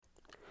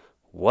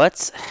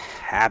What's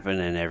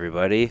happening,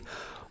 everybody?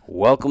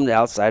 Welcome to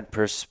Outside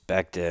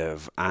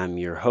Perspective. I'm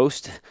your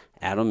host,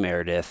 Adam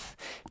Meredith.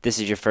 If this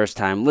is your first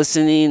time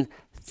listening,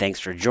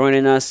 thanks for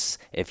joining us.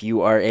 If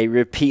you are a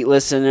repeat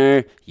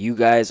listener, you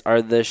guys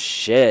are the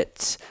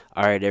shit.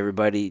 All right,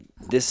 everybody.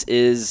 This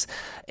is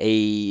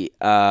a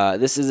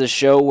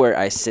show where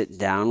I sit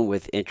down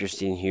with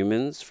interesting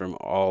humans from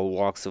all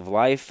walks of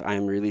life.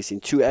 I'm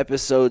releasing 2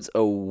 episodes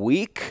a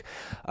week,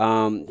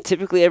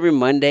 typically every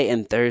Monday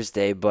and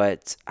Thursday.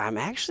 But I'm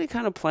actually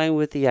kind of playing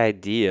with the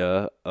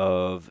idea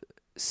of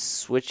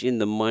switching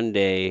the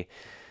Monday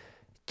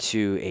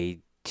to a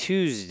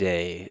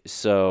Tuesday.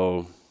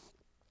 So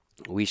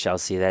we shall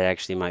see. That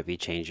actually might be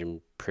changing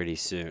pretty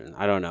soon.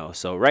 I don't know.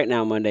 So right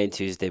now, Monday and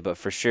Tuesday, but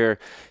for sure,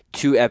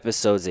 2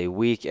 episodes a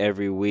week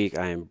every week.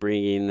 I am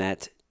bringing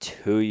that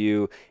to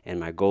you, and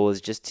my goal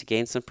is just to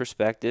gain some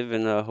perspective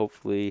and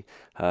hopefully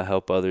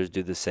help others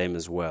do the same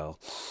as well.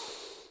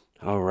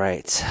 All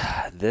right.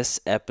 This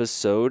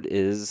episode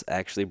is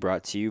actually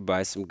brought to you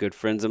by some good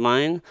friends of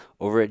mine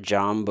over at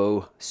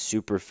Jumbo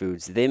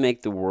Superfoods. They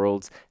make the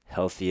world's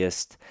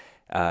healthiest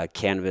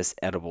cannabis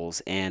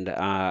edibles, and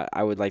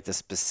I would like to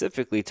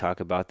specifically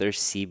talk about their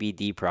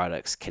CBD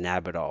products,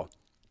 cannabidol,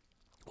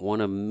 one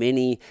of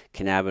many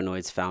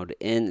cannabinoids found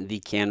in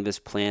the cannabis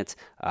plant.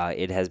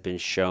 It has been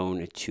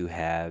shown to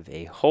have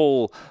a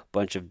whole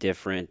bunch of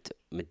different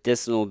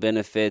medicinal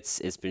benefits.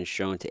 It's been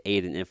shown to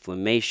aid in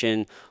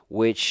inflammation,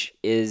 which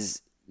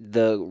is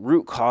the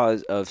root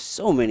cause of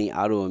so many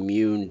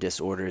autoimmune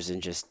disorders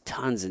and just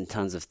tons and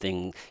tons of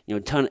things.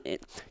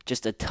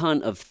 Just a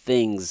ton of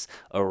things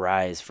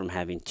arise from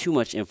having too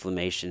much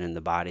inflammation in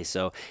the body.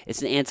 So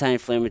it's an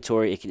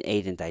anti-inflammatory. It can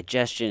aid in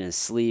digestion and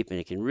sleep, and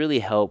it can really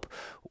help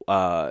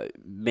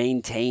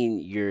maintain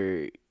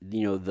your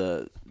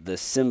the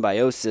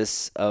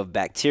symbiosis of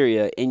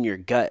bacteria in your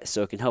gut,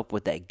 so it can help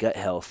with that gut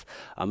health.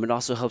 It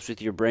also helps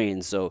with your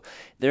brain. So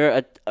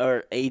there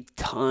are a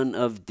ton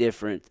of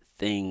different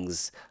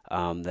things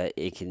that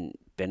it can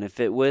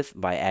benefit with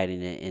by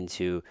adding it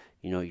into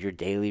your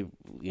daily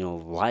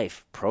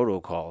life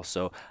protocol.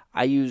 So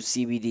I use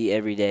CBD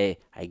every day.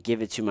 I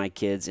give it to my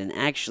kids, and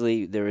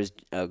actually there is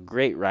a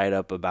great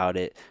write-up about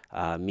it,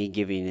 me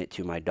giving it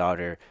to my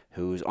daughter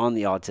who's on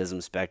the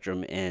autism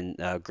spectrum in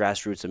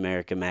Grassroots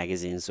America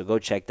magazine. So go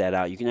check that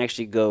out. You can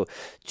actually go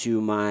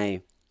to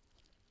the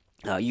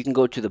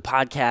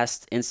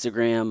podcast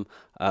Instagram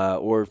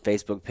or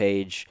Facebook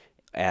page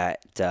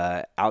at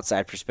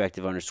outside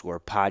perspective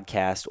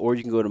 _podcast, or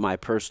you can go to my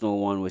personal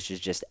one, which is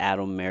just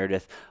Adam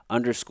Meredith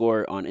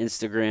 _ on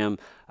Instagram,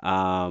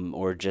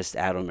 or just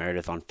Adam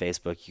Meredith on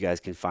Facebook. You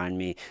guys can find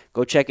me.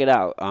 Go check it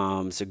out.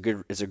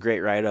 It's a great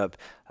write up.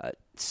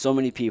 So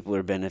many people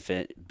are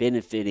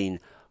benefiting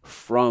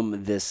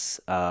from this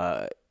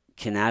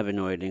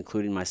cannabinoid,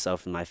 including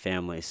myself and my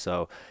family.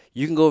 So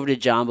you can go over to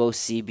Jumbo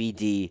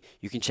CBD.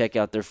 You can check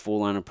out their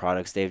full line of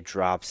products. They have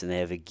drops, and they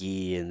have a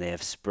ghee, and they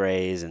have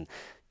sprays, and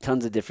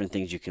tons of different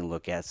things you can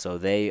look at. So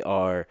they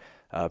are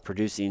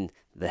producing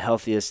the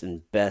healthiest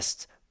and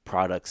best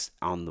products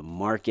on the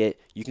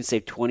market. You can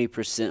save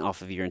 20%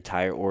 off of your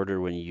entire order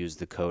when you use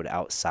the code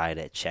OUTSIDE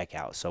at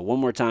checkout. So one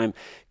more time,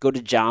 go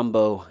to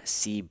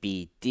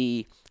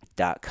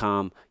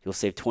JumboCBD.com. You'll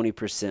save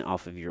 20%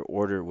 off of your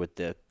order with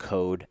the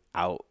code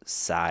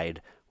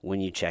OUTSIDE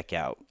when you check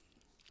out.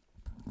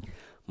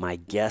 My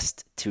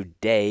guest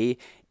today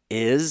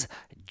is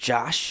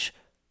Josh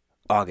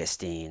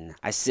Augustine.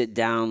 I sit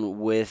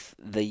down with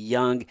the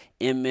young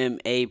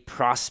MMA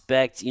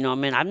prospect.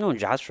 I've known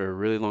Josh for a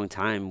really long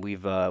time.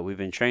 We've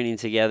been training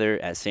together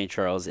at St.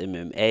 Charles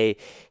MMA.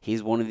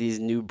 He's one of these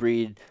new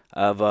breed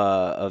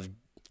of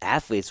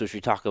athletes, which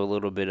we talk a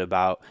little bit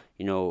about,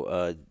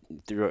 during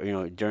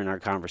our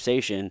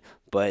conversation.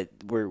 But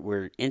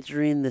we're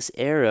entering this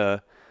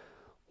era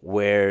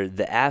where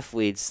the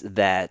athletes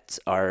that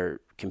are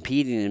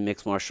competing in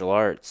mixed martial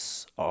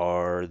arts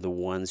are the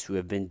ones who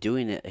have been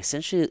doing it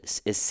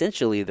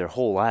essentially their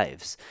whole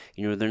lives.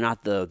 They're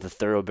not the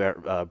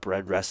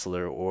thoroughbred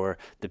wrestler or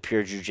the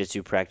pure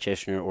jiu-jitsu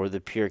practitioner or the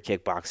pure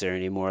kickboxer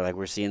anymore. Like,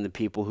 we're seeing the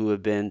people who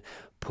have been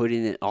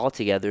putting it all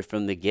together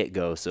from the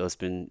get-go. So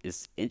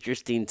it's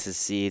interesting to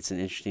see. It's an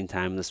interesting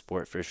time in the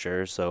sport for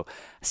sure. So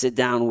I sit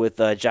down with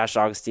Josh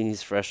Augustine.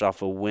 He's fresh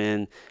off a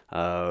win.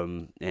 Yeah,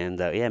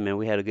 man,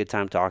 we had a good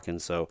time talking.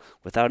 So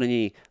without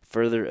any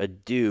further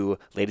ado,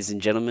 ladies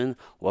and gentlemen,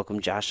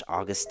 welcome Josh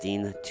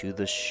Augustine to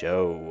the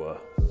show.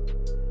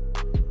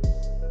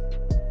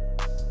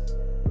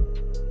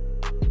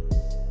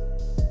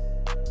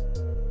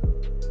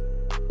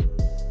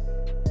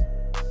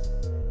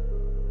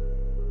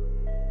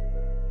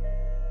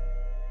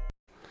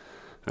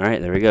 All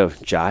right, there we go.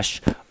 Josh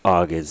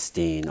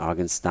Augustine.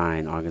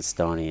 Augustine.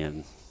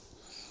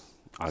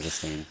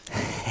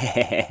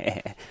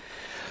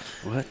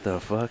 What the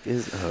fuck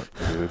is up,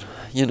 dude?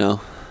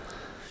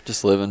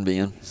 Just living,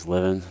 being. Just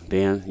living,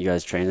 being. You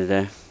guys trained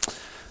today?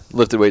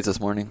 Lifted weights this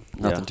morning.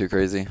 Nothing Yeah. too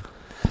crazy.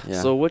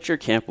 Yeah. So what's your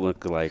camp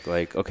look like?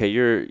 Like, okay,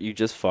 you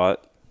just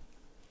fought,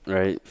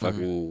 right?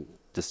 Fucking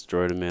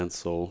destroyed a man's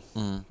soul,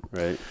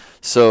 right?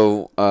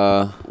 So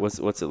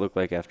What's it look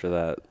like after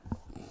that?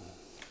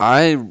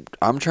 I'm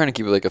trying to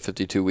keep it like a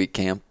 52-week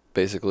camp,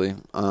 basically.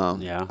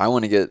 Yeah. I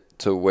want to get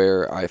to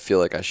where I feel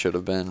like I should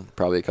have been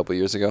probably a couple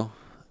years ago.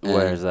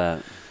 Where is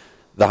that?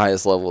 The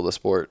highest level of the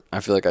sport.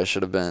 I feel like I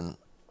should have been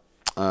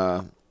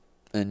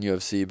in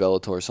UFC,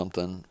 Bellator,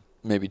 something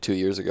maybe 3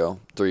 years ago,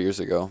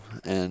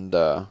 and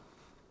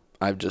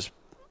I've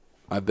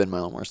been my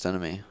own worst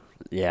enemy.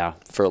 Yeah.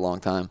 For a long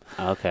time.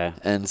 Okay.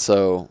 And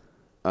so,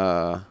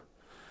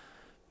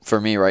 for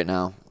me right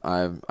now,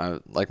 I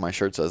like my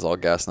shirt says, all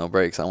gas, no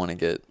brakes. I want to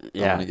get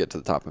to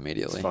the top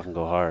immediately. Just fucking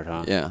go hard,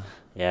 huh? Yeah.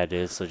 Yeah,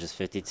 dude. So just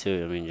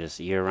 52. I mean, just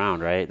year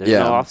round, right? There's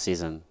Yeah. no off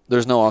season.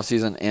 There's no off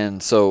season,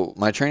 and so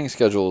my training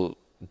schedule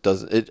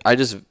I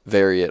just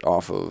vary it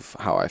off of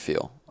how I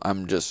feel.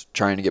 I'm just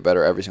trying to get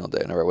better every single day.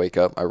 Whenever I wake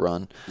up, I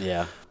run.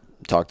 Yeah.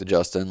 Talk to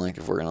Justin, like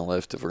if we're gonna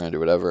lift, if we're gonna do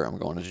whatever. I'm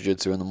going to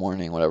jiu-jitsu in the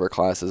morning, whatever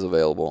class is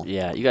available.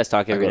 Yeah. You guys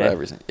talk I every go day? to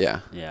everything. Yeah.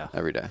 Yeah.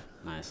 Every day.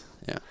 Nice.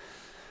 Yeah.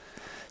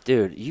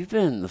 Dude, you've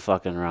been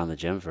fucking around the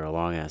gym for a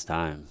long ass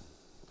time.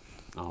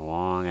 A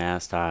long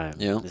ass time.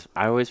 Yeah.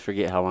 I always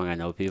forget how long I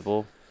know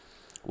people.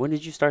 When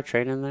did you start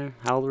training there?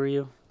 How old were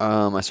you?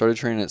 I started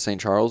training at St.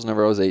 Charles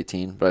whenever I was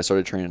 18, but I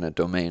started training at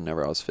Domain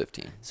whenever I was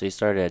 15. So you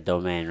started at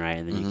Domain, right?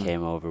 And then you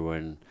came over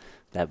when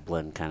that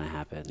blend kind of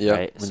happened, Yeah,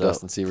 right? when So,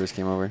 Dustin Severs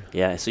came over.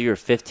 yeah, so you were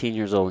 15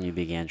 years old when you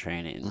began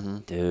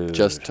training. Dude.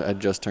 I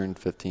just turned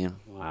 15.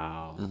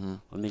 Wow.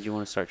 What made you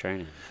want to start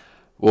training?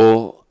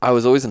 Well, I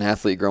was always an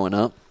athlete growing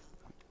up.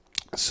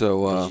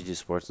 So, Did you do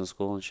sports in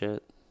school and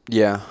shit?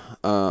 yeah.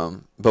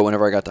 But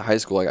whenever I got to high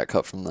school, I got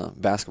cut from the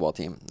basketball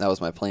team. That was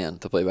my plan,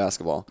 to play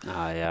basketball.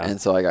 Ah, yeah. And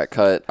so I got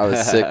cut. I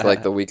was sick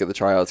like the week of the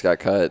tryouts, got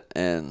cut,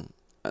 and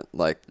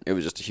like it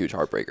was just a huge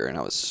heartbreaker, and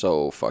I was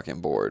so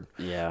fucking bored.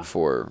 Yeah.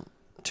 For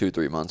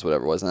 2-3 months,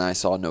 whatever it was. And then I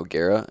saw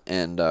Nogueira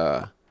and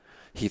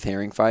Heath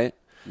Herring fight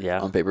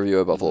on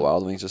pay-per-view at Buffalo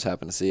Wild Wings. Just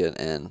happened to see it,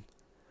 and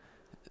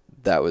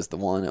that was the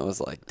one. It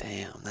was like,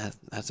 damn,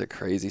 that's a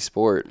crazy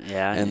sport.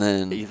 Yeah. And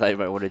then you thought you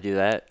might want to do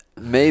that?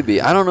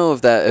 maybe, I don't know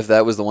if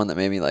that was the one that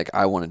made me like,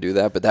 I want to do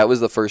that, but that was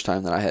the first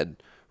time that I had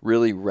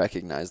really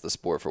recognized the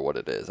sport for what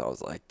it is. I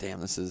was like,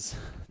 damn, this is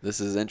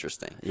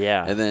interesting.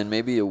 Yeah. And then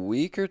maybe a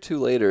week or two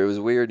later, it was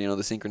weird, the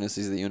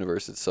synchronicities of the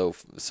universe, it's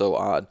so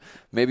odd.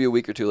 Maybe a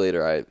week or two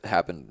later, I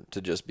happened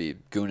to just be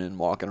gooning,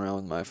 walking around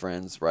with my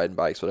friends, riding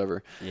bikes,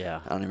 whatever.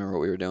 Yeah. I don't even remember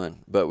what we were doing,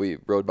 but we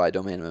rode by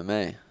Domain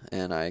MMA,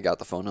 and I got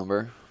the phone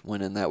number,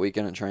 went in that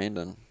weekend and trained,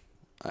 and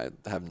I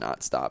have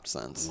not stopped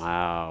since.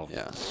 Wow.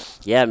 Yeah.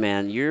 Yeah,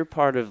 man, you're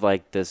part of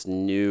like this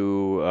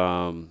new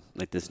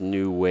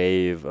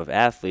wave of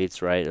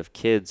athletes, right? Of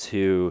kids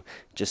who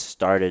just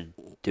started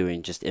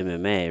doing just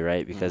MMA,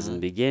 right? Because in the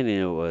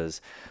beginning it was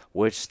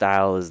which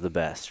style is the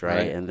best,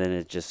 right? And then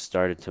it just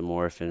started to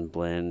morph and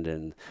blend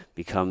and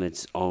become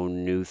its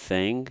own new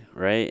thing,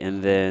 right?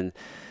 And then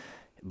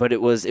but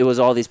it was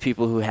all these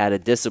people who had a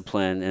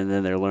discipline, and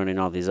then they're learning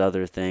all these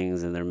other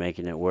things and they're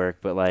making it work.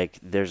 But like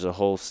there's a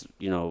whole,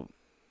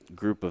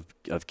 group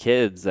of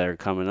kids that are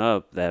coming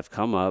up, that have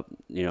come up,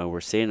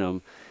 we're seeing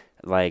them,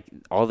 like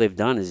all they've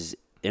done is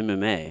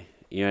MMA.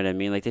 You know what I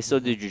mean? Like they still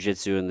do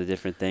jiu-jitsu and the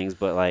different things,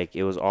 but like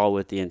it was all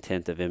with the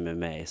intent of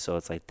MMA. So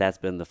it's like that's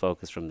been the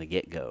focus from the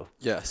get-go.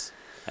 Yes.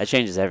 That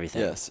changes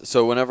everything. Yes.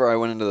 So whenever I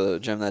went into the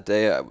gym that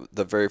day,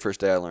 the very first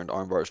day I learned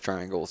arm bars,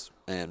 triangles,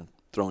 and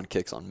throwing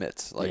kicks on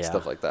mitts,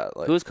 stuff like that.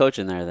 Like, who was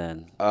coaching there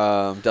then?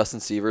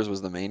 Dustin Severs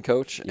was the main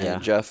coach,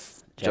 and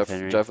Jeff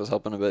was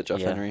helping a bit,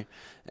 Henry.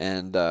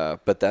 And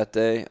but that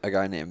day, a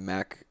guy named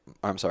Mike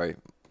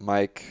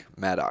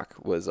Maddock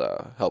was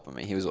helping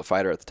me. He was a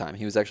fighter at the time.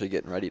 He was actually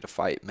getting ready to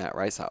fight Matt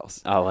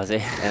Ricehouse. Oh, was he?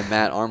 And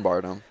Matt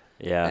armbarred him.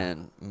 Yeah.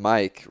 And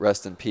Mike,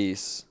 rest in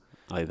peace.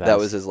 Oh, that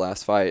was his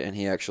last fight, and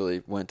he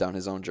actually went down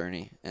his own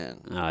journey,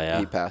 and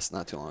he passed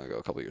not too long ago,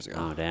 a couple years ago.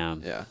 Oh,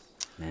 damn. Yeah.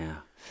 Yeah.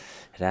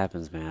 It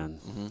happens, man.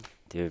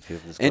 Dude,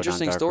 people just go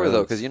Interesting down dark story, though,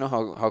 roads. because you know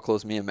how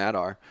close me and Matt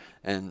are,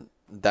 and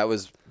that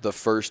was the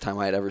first time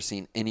I had ever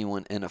seen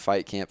anyone in a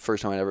fight camp.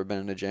 First time I'd ever been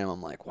in a gym.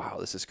 I'm like, wow,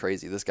 this is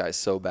crazy. This guy's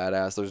so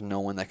badass. There's no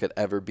one that could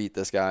ever beat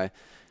this guy.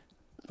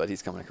 But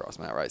he's coming across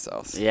Matt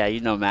Ricehouse. Yeah, you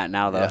know Matt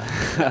now, though.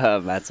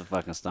 Yeah. Matt's a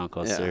fucking stone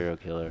cold serial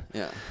killer.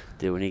 Yeah.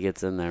 Dude, when he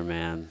gets in there,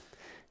 man,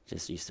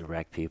 just used to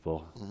wreck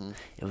people.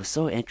 It was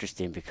so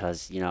interesting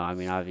because,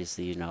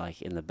 obviously,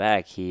 like in the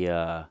back, he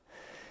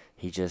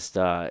just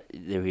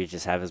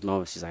have his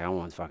moments. He's like, I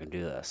want to fucking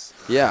do this.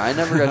 Yeah, I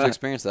never got to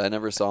experience that. I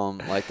never saw him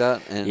like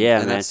that. And,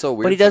 man. That's so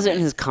weird. But he does it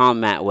in his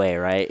calm Matt way,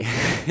 right?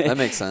 That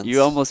makes sense.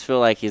 You almost feel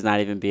like he's not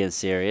even being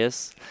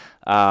serious.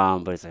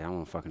 But he's like, I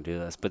want to fucking do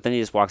this. But then he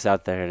just walks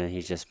out there and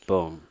he just,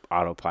 boom,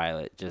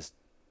 autopilot, just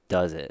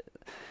does it.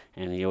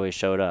 And he always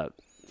showed up.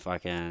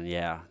 Fucking,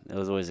 yeah. It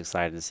was always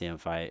exciting to see him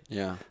fight.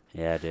 Yeah.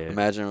 Yeah, dude.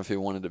 Imagine if he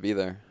wanted to be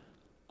there.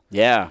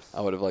 Yeah.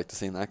 I would have liked to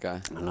seen that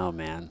guy. I know,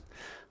 man.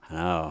 I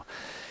know.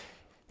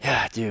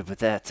 Yeah, dude, but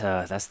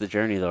that's the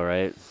journey, though,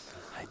 right?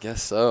 I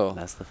guess so.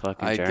 That's the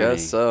fucking journey. I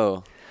guess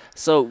so.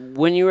 So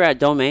when you were at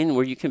Domain,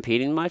 were you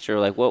competing much, or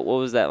like what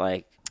was that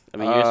like? I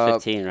mean, you're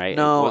 15, right?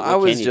 No, what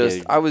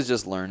I was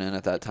just learning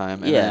at that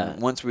time. And Yeah. then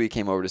once we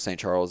came over to St.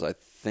 Charles, I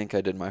think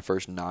I did my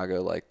first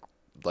Naga like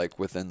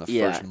within the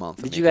first month.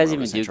 Of Did me you guys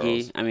coming even over to do St.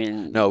 Charles. gi? I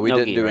mean, no, we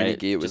didn't do right? any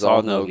gi. It was Just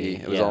all no gi.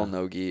 It was yeah. all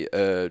no gi.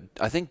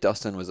 I think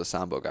Dustin was a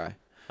sambo guy.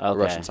 Okay. A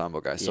Russian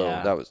sambo guy. So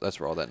Yeah. that's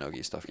where all that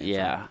no-gi stuff came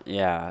from.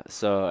 Yeah.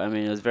 So I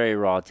mean, it was very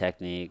raw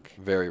technique.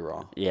 Very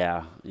raw.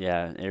 Yeah.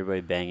 Everybody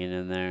banging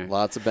in there.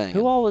 Lots of banging.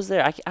 Who all was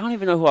there? I don't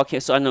even know who all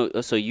came. So I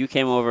know. So you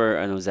came over.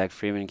 I know Zach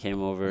Freeman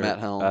came over. Matt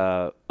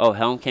Helm.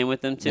 Helm came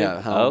with them too. Yeah,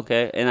 Helm. Oh,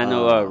 okay. And I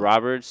know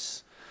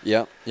Roberts.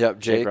 Yep.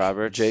 Jake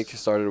Roberts. Jake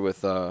started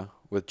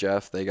with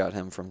Jeff. They got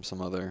him from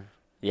some other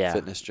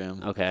fitness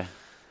gym. Okay.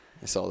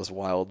 They saw this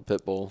wild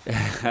pit bull.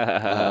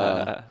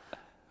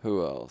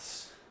 Who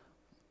else?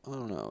 I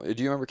don't know.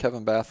 Do you remember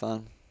Kevin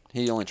Bathon?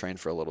 He only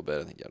trained for a little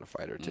bit. I think he had a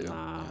fight or two.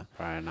 No,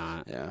 probably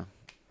not. Yeah.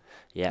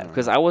 Yeah,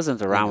 because I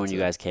wasn't around when you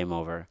guys came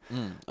over.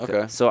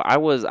 Okay. So I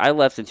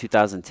left in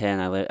 2010.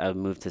 I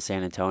moved to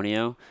San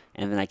Antonio,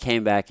 and then I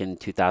came back in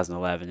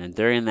 2011. And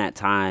during that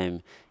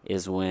time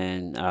is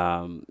when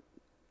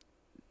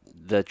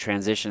the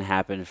transition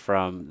happened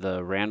from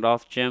the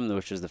Randolph gym,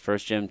 which was the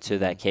first gym, to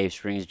that Cave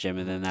Springs gym,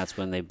 and then that's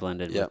when they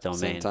blended with Domain.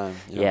 Same time.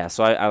 Yep. Yeah,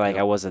 so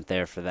I wasn't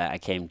there for that. I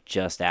came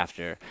just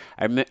after.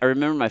 I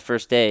remember my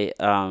first day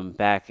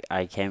back.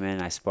 I came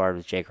in, I sparred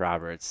with Jake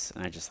Roberts,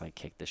 and I just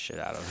kicked the shit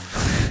out of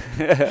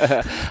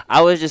him.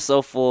 I was just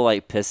so full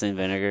piss and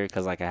vinegar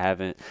because I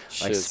haven't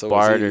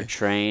sparred or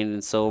trained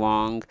in so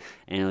long,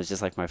 and it was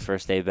just my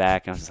first day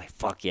back, and I was just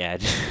fuck yeah.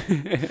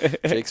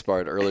 Jake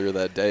sparred earlier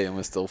that day and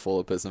was still full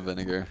of piss and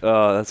vinegar.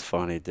 Oh, that's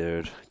funny,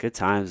 dude. Good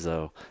times,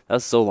 though. That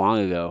was so long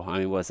ago. I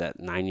mean, what's that,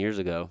 9 years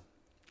ago?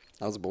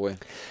 I was a boy.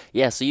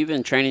 Yeah, so you've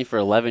been training for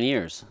 11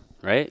 years,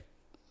 right?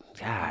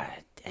 God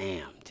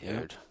damn, dude.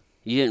 Yeah.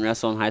 You didn't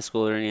wrestle in high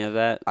school or any of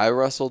that? I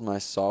wrestled my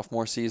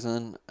sophomore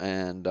season,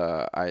 and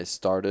I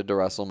started to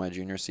wrestle my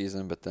junior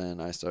season, but then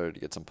I started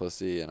to get some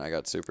pussy, and I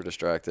got super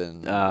distracted,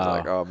 and I was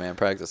like, oh, man,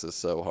 practice is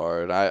so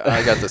hard.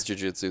 I got this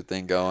jiu-jitsu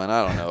thing going.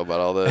 I don't know about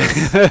all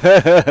this.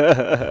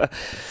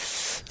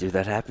 Dude,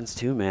 that happens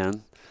too,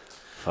 man.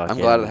 I'm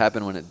glad it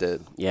happened when it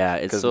did. Yeah,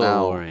 it's so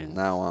boring.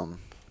 Now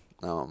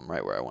I'm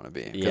right where I want to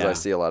be. Because I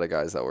see a lot of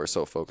guys that were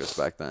so focused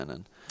back then,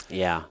 and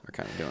we're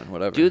kind of doing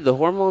whatever. Dude, the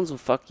hormones will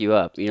fuck you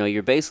up.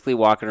 You're basically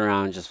walking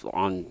around just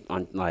on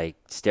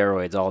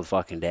steroids all the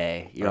fucking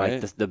day. You're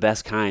the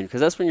best kind,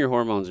 because that's when your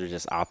hormones are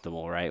just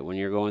optimal, right? When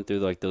you're going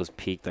through those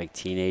peak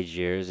teenage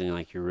years,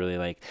 and you're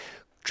really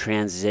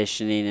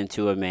transitioning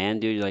into a man,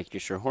 dude.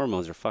 Your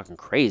hormones are fucking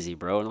crazy,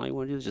 bro, and all you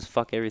want to do is just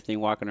fuck everything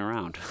walking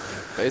around.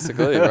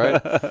 Basically,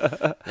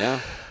 right?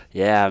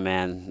 Yeah,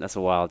 man, that's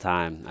a wild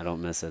time. I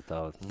don't miss it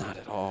though. Not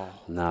at all.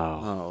 No.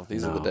 Oh,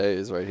 these are the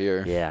days right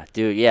here. Yeah,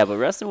 dude. Yeah, but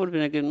wrestling would have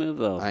been a good move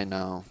though. I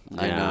know.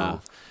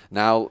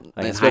 Now,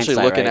 especially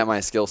looking at my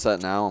skill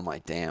set now, I'm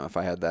like, damn, if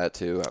I had that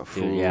too.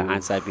 Dude, yeah,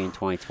 hindsight being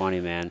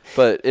 20/20, man.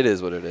 But it is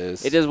what it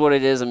is. It is what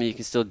it is. I mean, you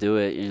can still do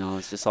it.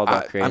 It's just all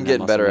about creating. I'm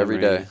getting better every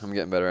day. I'm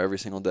getting better every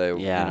single day.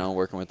 Yeah.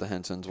 Working with the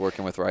Hensons,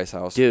 working with Rice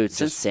House. Dude,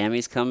 since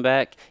Sammy's come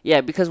back,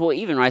 because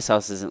even Rice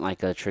House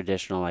isn't a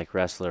traditional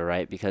wrestler,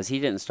 right? Because he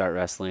didn't start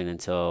wrestling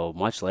until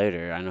much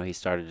later. I know he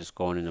started just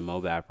going into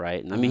MOBAP,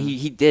 right? And I mean,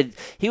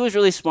 he was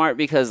really smart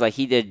because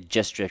he did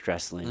just strict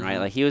wrestling,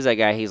 right? He was that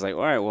guy. He's like,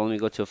 all right, well, let me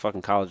go to a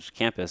fucking college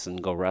campus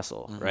and go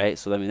wrestle, right?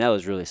 So I mean, that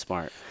was really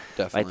smart.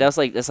 Definitely.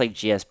 That's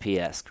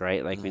GSP-esque,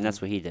 right? I mean,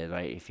 that's what he did.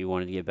 If he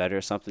wanted to get better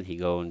or something, he'd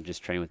go and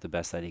just train with the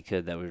best that he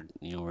could. That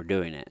were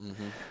doing it.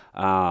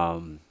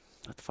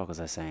 What the fuck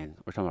was I saying?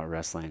 We're talking about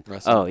wrestling.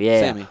 Oh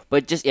yeah, Sammy.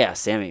 But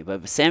Sammy.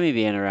 But Sammy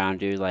being around,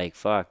 dude,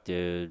 fuck,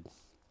 dude.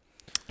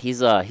 He's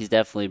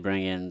definitely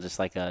bringing just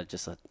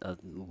an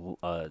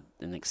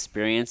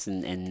experience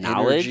and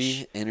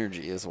knowledge,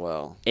 energy as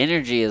well.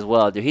 Energy as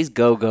well, dude. He's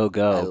go, bro.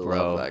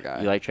 Love that guy.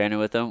 You like training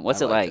with him?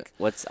 What's it like?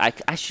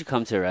 I should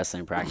come to a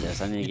wrestling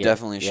practice. I need to You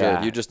definitely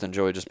should. You just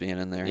enjoy just being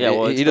in there. Yeah,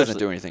 well, he doesn't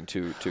do anything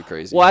too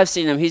crazy. Well, I've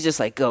seen him. He's just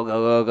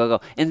go,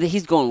 and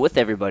he's going with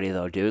everybody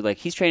though, dude.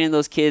 He's training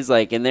those kids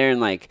and they're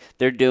in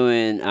they're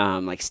doing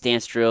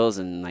stance drills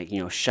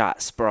and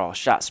shot sprawl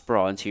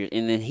into your,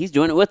 and then he's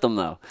doing it with them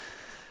though.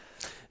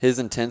 His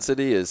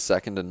intensity is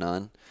second to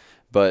none,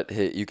 but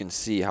you can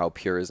see how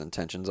pure his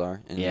intentions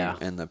are,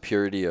 and the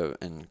purity of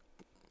and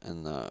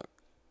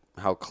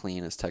how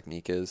clean his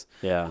technique is.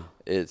 Yeah,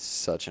 it's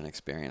such an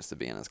experience to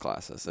be in his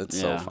classes. It's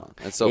so fun.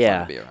 It's so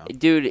fun to be around,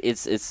 dude.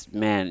 It's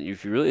man.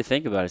 If you really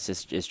think about it,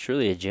 it's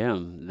truly a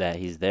gym that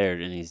he's there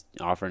and he's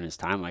offering his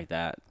time like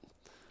that.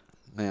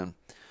 Man,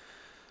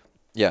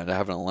 to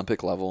have an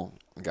Olympic level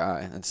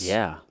guy.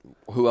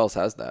 Who else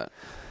has that?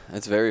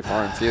 It's very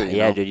far and few. You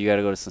know? Dude, you got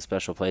to go to some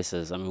special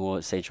places. I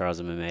mean, St.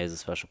 Charles MMA is a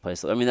special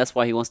place. I mean, that's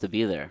why he wants to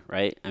be there,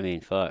 right? I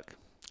mean, fuck.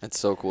 It's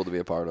so cool to be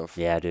a part of.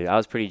 Yeah, dude. I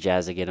was pretty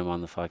jazzed to get him on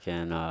the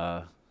fucking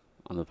on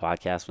the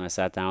podcast when I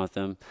sat down with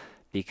him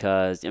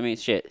because I mean,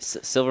 shit,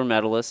 silver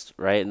medalist,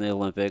 right, in the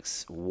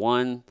Olympics,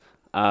 won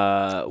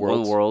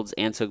Worlds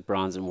and took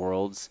bronze in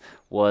Worlds.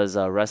 Was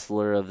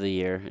wrestler of the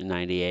year in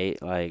 '98.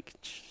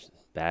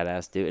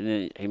 Badass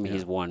dude. And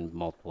he's won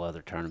multiple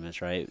other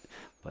tournaments, right?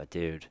 But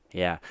dude,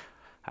 yeah,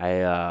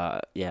 yeah,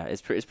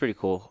 it's pretty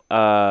cool.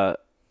 I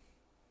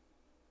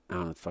don't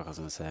know what the fuck I was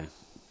gonna say.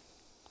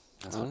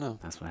 I don't know.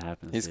 That's what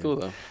happens. He's dude. cool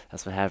though.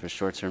 That's what happens.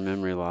 Short-term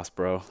memory loss,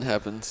 bro. It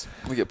happens.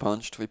 We get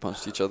punched. We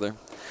punched each other.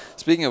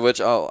 Speaking of which,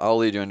 I'll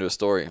lead you into a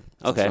story.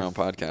 Since Okay. we're on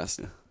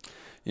podcast.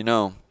 You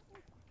know,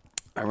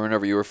 I remember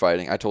whenever you were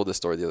fighting. I told this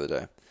story the other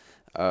day.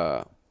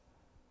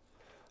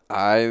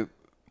 I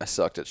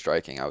sucked at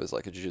striking. I was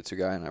like a jiu-jitsu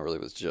guy, and I really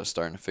was just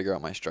starting to figure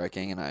out my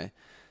striking, and I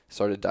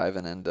started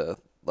diving into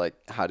like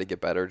how to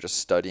get better, just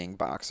studying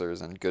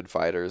boxers and good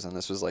fighters, and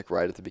this was like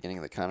right at the beginning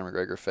of the Conor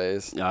McGregor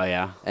phase. Oh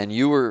yeah. And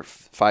you were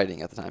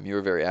fighting at the time. You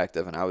were very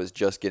active, and I was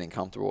just getting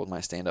comfortable with my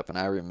stand-up, and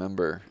I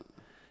remember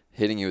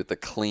hitting you with the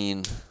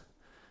clean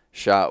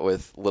shot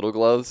with little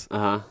gloves.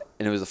 Uh-huh.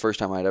 And it was the first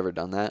time I'd ever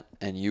done that,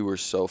 and you were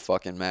so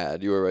fucking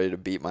mad. You were ready to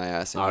beat my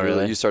ass, and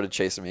really? You started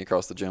chasing me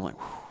across the gym like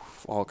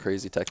all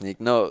crazy technique.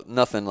 No,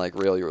 nothing like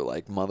real. You were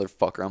like,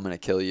 motherfucker, I'm going to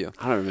kill you.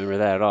 I don't remember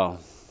that at all.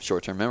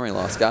 Short-term memory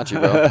loss got you,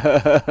 bro.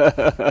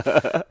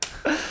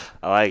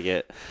 I like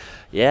it.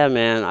 Yeah,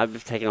 man, I've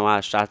been taking a lot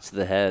of shots to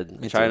the head.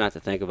 Try not to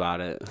think about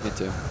it. Me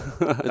too.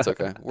 It's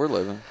okay. We're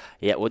living.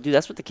 Yeah, well, dude,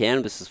 that's what the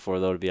cannabis is for,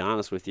 though, to be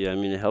honest with you. I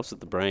mean, it helps with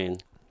the brain.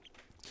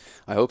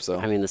 I hope so.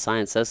 I mean, the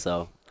science says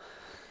so.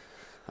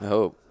 I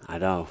hope. I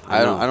know.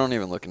 I don't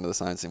even look into the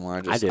science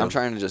anymore. I'm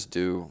trying to just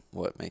do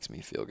what makes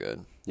me feel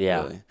good.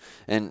 Yeah. Really.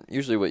 And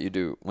usually what you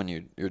do when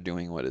you're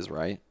doing what is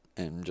right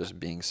and just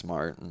being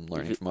smart and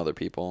learning from other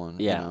people and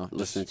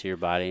listening to your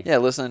body. Yeah,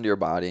 listening to your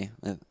body.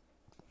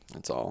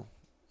 It's all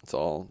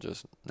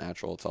just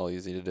natural. It's all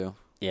easy to do.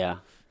 Yeah.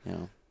 You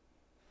know.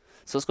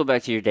 So let's go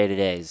back to your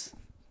day-to-days,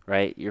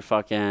 right? You're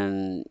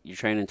training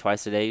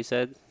twice a day, you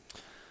said?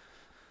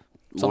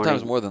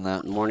 Sometimes more than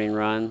that. Morning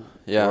run,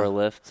 yeah, or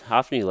lift. How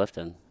often are you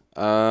lifting?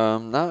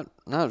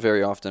 Not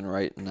very often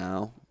right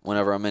now.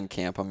 Whenever I'm in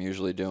camp, I'm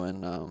usually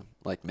doing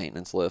like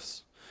maintenance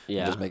lifts.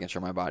 Yeah. Just making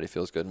sure my body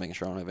feels good, making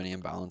sure I don't have any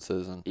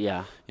imbalances, and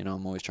yeah,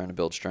 I'm always trying to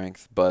build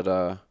strength. But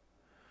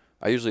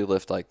I usually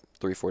lift like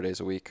 3-4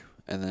 days a week,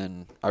 and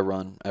then I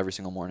run every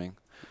single morning.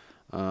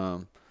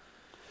 Just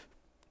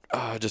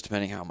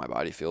depending how my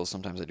body feels.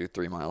 Sometimes I do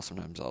 3 miles.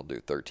 Sometimes I'll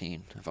do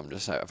 13.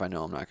 If I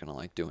know I'm not gonna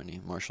like do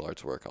any martial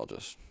arts work, I'll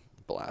just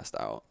blast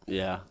out.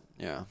 Yeah.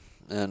 Yeah.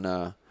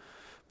 And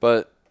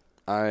but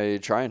I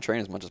try and train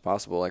as much as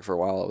possible. Like for a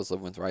while I was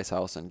living with Rice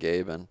House and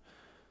Gabe, and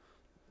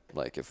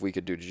like if we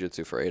could do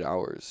jiu-jitsu for 8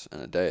 hours in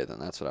a day, then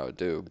that's what I would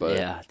do. But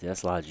yeah, dude,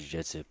 that's a lot of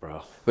jiu-jitsu,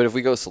 bro. But if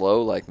we go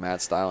slow like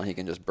Matt style and he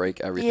can just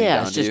break everything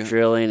down it's just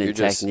drilling and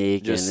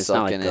technique, just and it's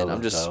sucking not like in.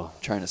 I'm just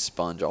trying to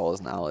sponge all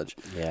his knowledge.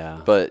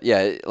 Yeah. But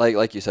yeah,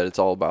 like you said, it's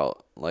all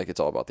about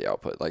the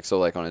output. Like so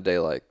like on a day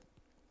like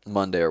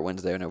Monday or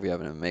Wednesday, whenever we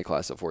have an MMA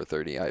class at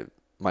 4:30,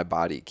 my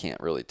body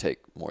can't really take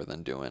more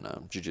than doing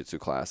a jiu-jitsu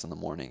class in the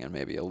morning and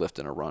maybe a lift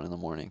and a run in the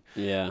morning.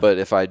 Yeah. But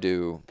if I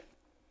do,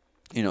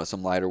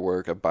 some lighter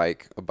work, a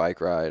bike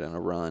ride and a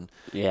run,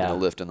 and a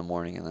lift in the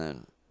morning, and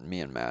then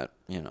me and Matt,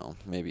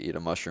 maybe eat a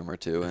mushroom or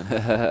two, and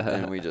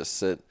and we just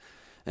sit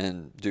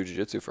and do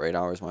jiu-jitsu for 8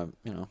 hours.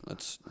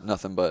 That's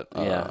nothing but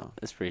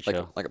it's pretty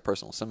chill, like a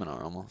personal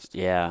seminar almost.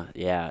 Yeah,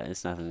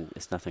 it's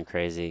nothing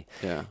crazy.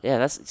 Yeah.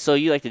 That's so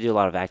you like to do a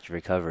lot of active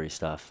recovery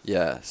stuff.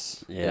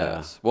 Yes. Yeah.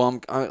 Yes.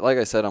 Well, like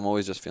I said, I'm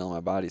always just feeling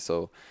my body.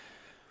 So,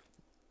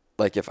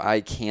 like, if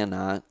I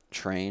cannot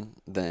train,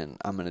 then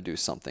I'm gonna do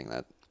something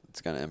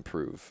that's gonna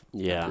improve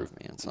me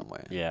in some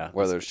way. Yeah.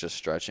 Whether it's just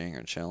stretching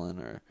or chilling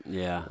or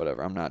yeah,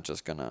 whatever. I'm not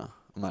just gonna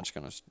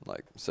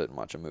like sit and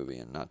watch a movie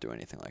and not do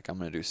anything. Like I'm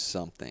gonna do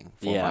something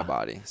for my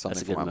body,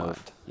 something for my mind.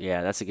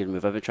 Yeah, that's a good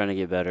move. I've been trying to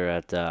get better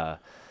at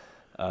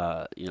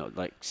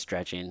like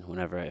stretching.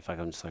 If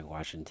I'm just like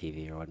watching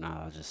TV or whatnot,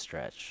 I'll just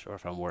stretch. Or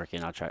if I'm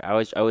working, I'll try.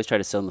 I always try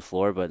to sit on the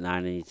floor, but now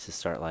I need to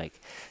start like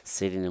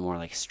sitting in more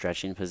like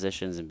stretching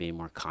positions and being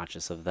more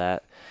conscious of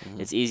that.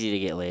 Mm-hmm. It's easy to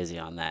get lazy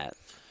on that.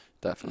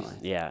 Definitely.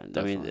 Yeah,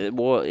 Definitely. I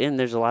mean, and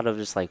there's a lot of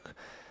just like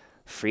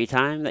free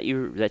time that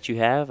you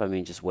have. I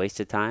mean, just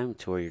wasted time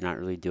to where you're not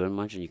really doing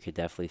much, and you could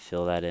definitely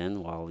fill that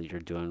in while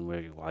you're doing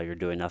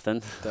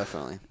nothing.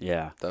 Definitely.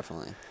 Yeah.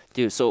 Definitely.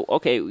 Dude, so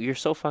okay, you're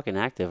so fucking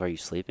active. Are you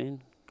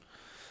sleeping?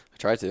 I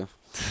try to.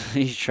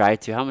 You try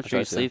to. How much are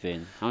you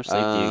sleeping? How much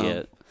sleep do you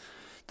get?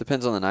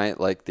 Depends on the night.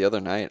 Like the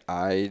other night,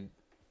 I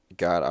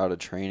got out of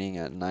training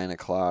at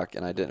 9:00,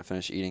 and I didn't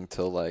finish eating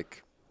till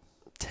like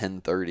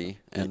 10:30,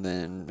 and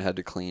then had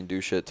to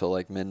do shit till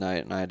like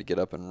midnight, and I was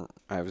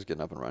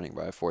getting up and running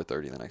by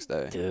 4:30 the next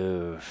day.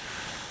 Dude,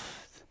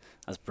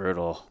 that's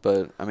brutal.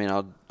 But I mean,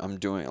 I'm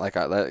doing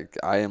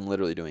I am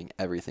literally doing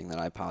everything that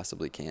I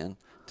possibly can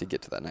to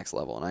get to that next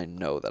level, and I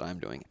know that I'm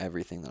doing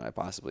everything that I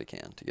possibly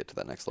can to get to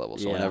that next level.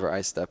 So whenever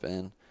I step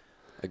in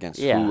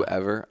against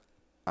whoever,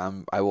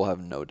 I will have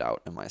no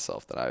doubt in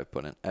myself that I've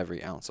put in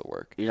every ounce of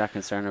work. You're not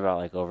concerned about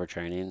like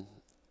overtraining?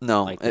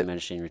 No, like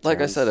diminishing returns.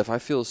 Like I said, if I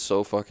feel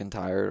so fucking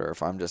tired, or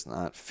if I'm just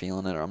not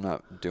feeling it, or I'm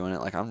not doing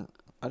it, I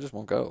just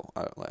won't go.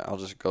 I'll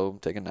just go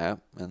take a nap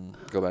and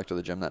go back to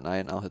the gym that night,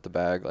 and I'll hit the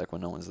bag like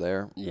when no one's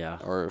there. Yeah.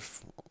 Or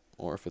if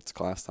or if it's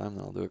class time,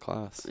 then I'll do a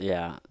class.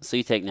 Yeah. So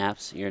you take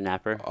naps? You're a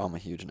napper? Oh, I'm a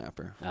huge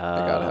napper. I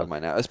gotta have my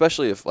nap,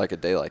 especially if like a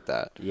day like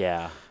that.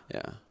 Yeah.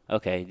 Yeah.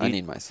 Okay. I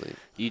need my sleep.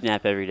 You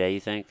nap every day, you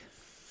think?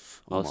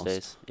 Most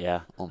days?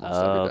 Yeah. Almost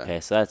every day. Okay,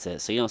 so that's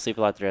it. So you don't sleep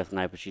a lot throughout the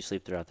night, but you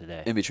sleep throughout the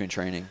day. In between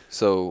training.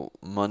 So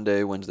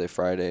Monday, Wednesday,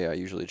 Friday, I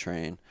usually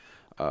train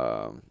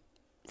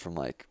from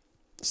like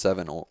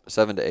 7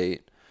 to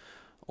 8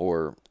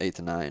 or 8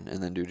 to 9,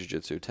 and then do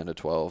jiu-jitsu 10 to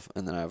 12,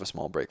 and then I have a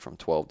small break from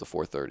 12 to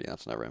 4:30.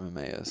 That's whenever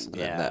MMA is. And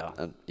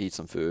then eat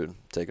some food,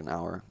 take an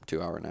hour,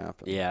 2-hour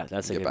nap. Yeah,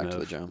 that's a good move. Get back to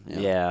the gym.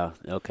 Yeah.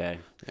 Okay.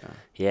 Yeah.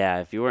 Yeah,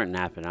 if you weren't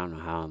napping, I don't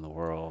know how in the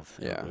world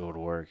it would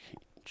work.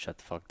 Shut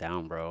the fuck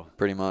down, bro.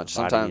 Pretty much.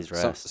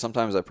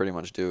 Sometimes I pretty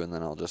much do, and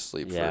then I'll just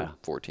sleep for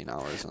 14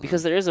 hours.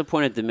 Because there is a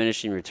point of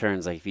diminishing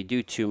returns. Like, if you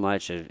do too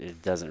much,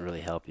 it doesn't really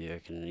help you.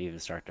 It can even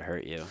start to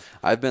hurt you.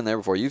 I've been there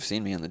before. You've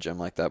seen me in the gym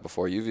like that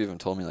before. You've even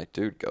told me, like,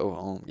 dude, go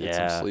home, get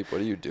some sleep. What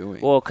are you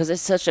doing? Well, because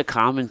it's such a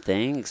common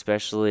thing,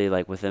 especially,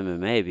 like, with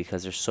MMA,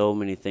 because there's so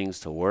many things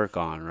to work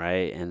on,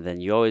 right? And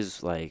then you're always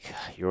trying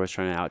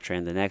to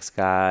out-train the next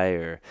guy,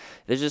 or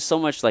there's just so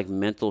much, like,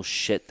 mental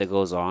shit that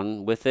goes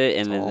on with it.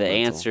 And then the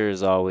answer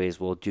is always,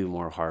 well, do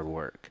more hard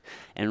work.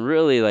 And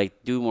really,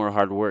 like, do more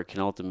hard work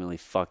can ultimately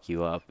fuck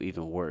you up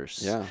even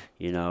worse. Yeah.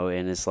 You know,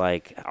 and it's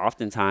like,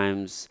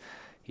 oftentimes,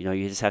 you know,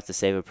 you just have to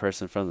save a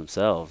person from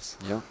themselves.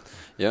 Yeah.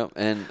 Yeah.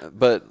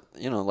 But,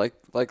 you know,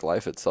 like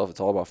life itself, it's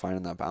all about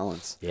finding that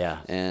balance. Yeah.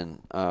 And,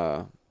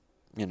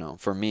 you know,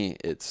 for me,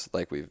 it's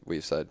like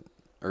we've said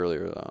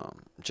earlier,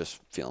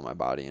 just feeling my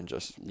body and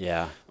just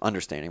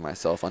understanding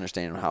myself,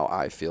 understanding how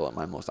I feel at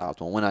my most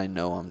optimal. When I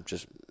know I'm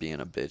just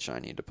being a bitch, I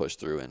need to push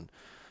through. And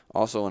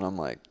also when I'm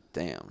like,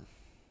 damn,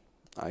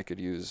 I could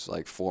use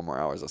like 4 more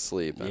hours of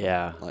sleep. And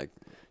like,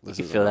 you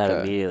can feel that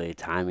immediately.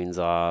 Timing's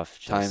off.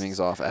 Timing's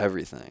off.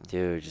 Everything.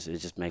 Dude, it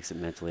just makes it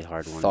mentally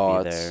hard to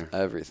want to be there.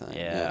 Everything.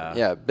 Yeah.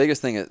 Yeah.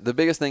 The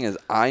biggest thing is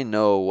I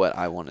know what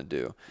I want to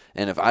do,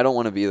 and if I don't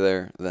want to be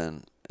there,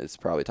 then it's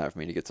probably time for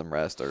me to get some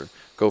rest or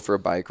go for a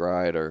bike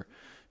ride or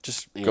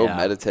just go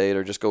meditate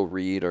or just go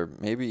read or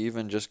maybe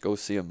even just go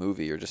see a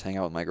movie or just hang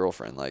out with my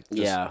girlfriend. Like,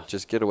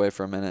 just get away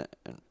for a minute.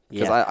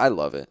 Because I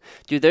love it.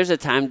 Dude, there's a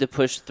time to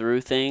push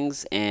through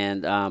things,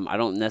 and I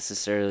don't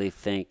necessarily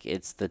think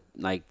it's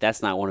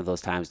that's not one of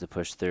those times to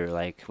push through.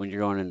 Like, when you're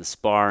going into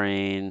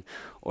sparring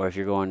or if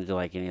you're going into,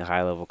 like, any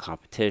high-level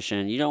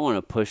competition, you don't want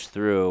to push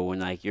through when,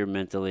 like, you're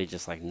mentally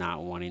just, like,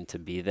 not wanting to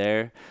be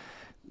there.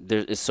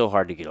 It's so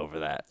hard to get over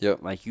that.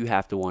 Yep. Like, you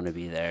have to want to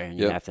be there, and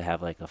you have to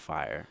have, like, a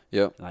fire.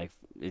 Yep. Like,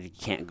 it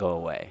can't go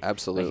away.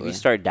 Absolutely. Like, if you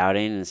start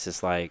doubting, it's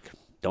just like,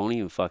 don't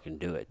even fucking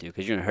do it, dude,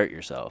 because you're going to hurt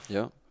yourself.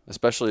 Yep.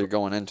 Especially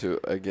going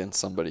against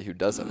somebody who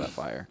does have that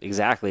fire.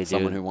 Exactly, dude.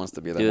 Someone who wants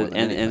to be there more than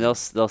anything. And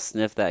they'll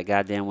sniff that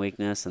goddamn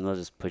weakness, and they'll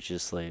just put you to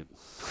sleep.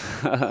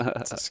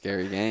 It's a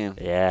scary game.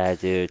 Yeah,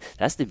 dude.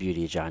 That's the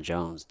beauty of Jon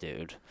Jones,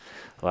 dude.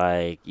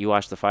 Like, you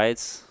watch the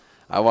fights?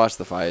 I watched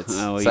the fights.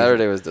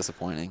 Saturday was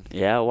disappointing.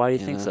 Yeah? Why do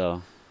you think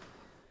so?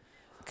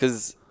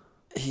 Because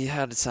he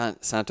had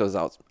Santos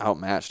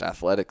outmatched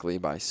athletically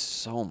by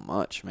so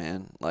much,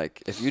 man.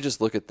 Like, if you just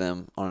look at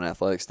them on an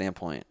athletic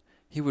standpoint,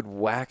 he would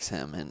wax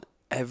him in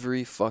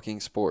every fucking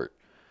sport.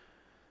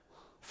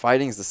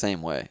 Fighting's the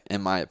same way,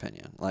 in my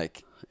opinion.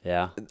 Like,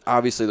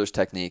 obviously there's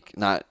technique.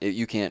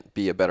 You can't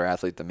be a better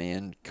athlete than me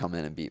and come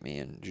in and beat me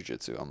in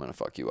jiu-jitsu. I'm gonna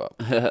fuck you up.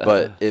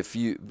 But if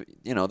you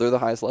know, they're the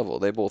highest level.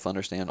 They both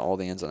understand all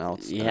the ins and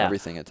outs and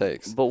everything it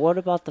takes. But what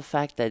about the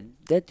fact that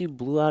dude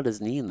blew out his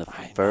knee in the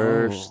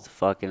first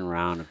fucking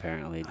round?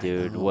 Apparently,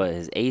 dude, what,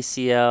 his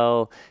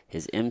ACL,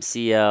 his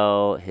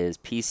MCL, his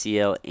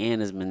PCL,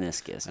 and his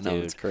meniscus. I know,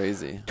 dude. It's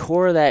crazy.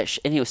 Tore that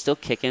and he was still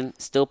kicking,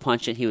 still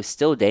punching. He was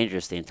still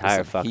dangerous the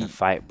entire fucking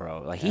fight,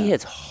 bro. Like, he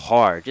hits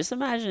hard. Just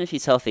imagine if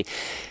he's healthy.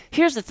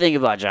 Here's the thing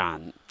about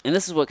Jon, and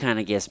this is what kind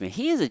of gets me.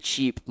 He is a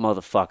cheap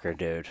motherfucker,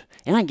 dude.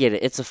 And I get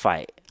it. It's a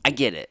fight. I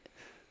get it.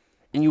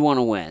 And you want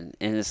to win.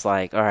 And it's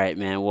like, all right,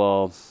 man,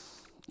 well,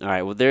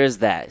 there is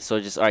that.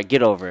 So just, all right,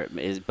 get over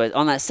it. But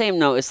on that same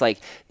note, it's like,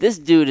 this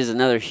dude is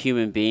another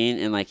human being,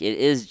 and, like, it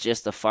is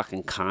just a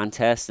fucking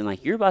contest, and,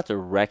 like, you're about to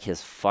wreck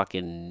his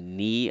fucking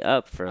knee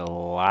up for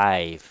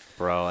life,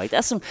 bro. Like,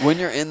 that's some... When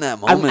you're in that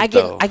moment,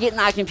 though. I get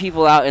knocking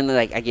people out, and,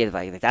 like, I get it,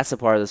 like, that's a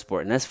part of the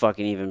sport, and that's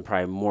fucking even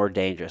probably more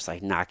dangerous,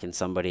 like, knocking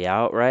somebody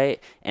out,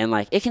 right? And,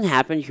 like, it can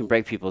happen. You can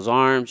break people's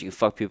arms. You can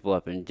fuck people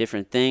up in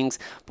different things.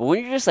 But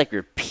when you're just, like,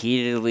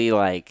 repeatedly,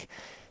 like...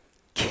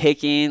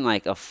 kicking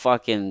like a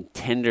fucking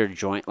tender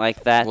joint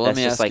like that, that's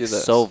just like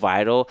so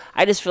vital.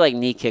 I just feel like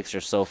knee kicks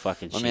are so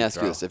fucking cheap. Let me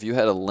ask you this. If you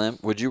had a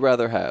limp, would you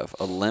rather have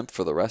a limp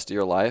for the rest of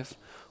your life,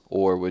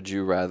 or would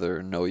you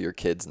rather know your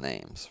kids'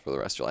 names for the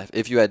rest of your life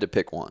if you had to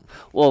pick one?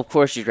 Well, of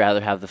course you'd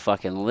rather have the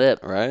fucking lip,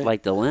 right?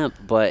 Like the limp,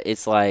 but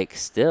it's like,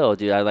 still,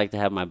 dude, I'd like to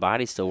have my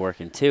body still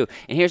working too.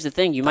 And here's the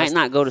thing, you might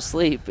not go to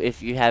sleep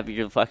if you have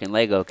your fucking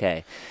leg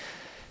okay.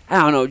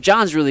 I don't know.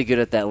 John's really good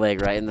at that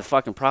leg, right? And the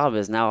fucking problem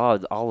is now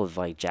all of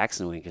like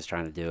Jackson Wink is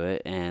trying to do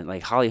it, and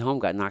like Holly Holm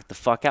got knocked the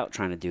fuck out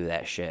trying to do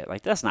that shit.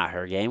 Like that's not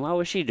her game. Why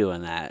was she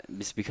doing that?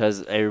 It's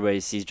because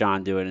everybody sees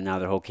John do it, and now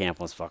their whole camp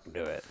wants to fucking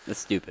do it. That's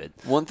stupid.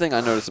 One thing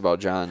I noticed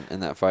about John in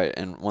that fight,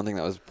 and one thing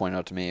that was pointed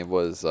out to me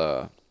was,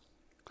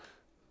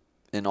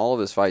 in all of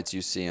his fights,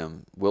 you see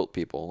him wilt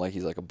people like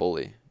he's like a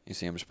bully. You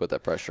see him just put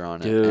that pressure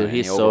on. Dude,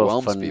 he's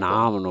so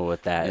phenomenal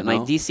with that. And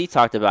like DC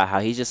talked about how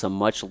he's just a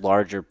much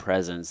larger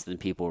presence than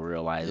people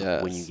realize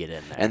when you get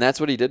in there. And that's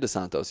what he did to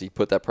Santos. He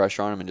put that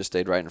pressure on him and just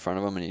stayed right in front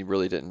of him, and he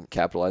really didn't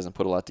capitalize and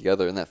put a lot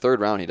together. In that third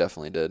round, he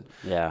definitely did.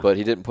 Yeah. But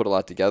he didn't put a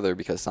lot together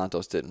because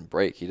Santos didn't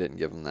break. He didn't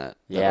give him that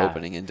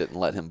opening and didn't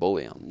let him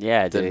bully him.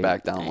 Yeah, didn't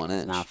back down 1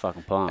 inch. Not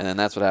fucking punk. And then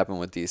that's what happened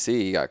with DC.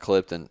 He got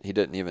clipped, and he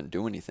didn't even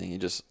do anything. He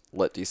just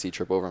let DC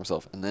trip over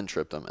himself and then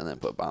tripped him and then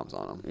put bombs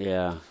on him.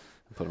 Yeah.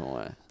 Put him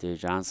away. Dude,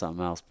 John's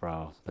something else,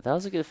 bro. But that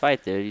was a good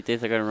fight, dude. You think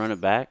they're going to run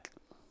it back?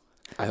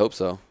 I hope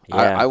so. Yeah.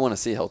 I want to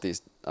see healthy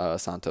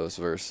Santos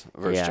versus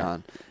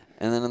John.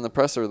 And then in the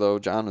presser, though,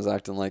 John was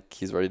acting like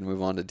he's ready to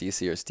move on to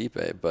DC or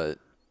Stipe, but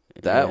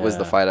that was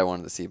the fight I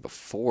wanted to see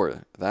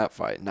before that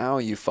fight. Now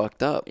you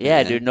fucked up.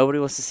 Yeah, man. Dude, nobody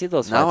wants to see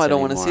those fights Now I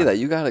don't want to see that.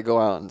 You got to go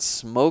out and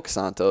smoke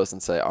Santos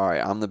and say, all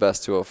right, I'm the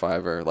best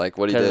 205er, like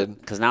what he did.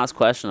 Because now it's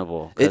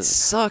questionable. It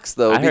sucks,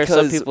 though, I heard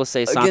some people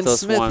say Santos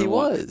Smith, won. He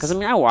was. Because, I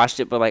mean, I watched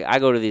it, but, like, I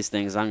go to these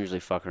things. I'm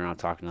usually fucking around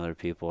talking to other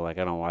people. Like,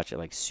 I don't watch it,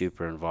 like,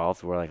 super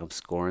involved where, like, I'm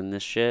scoring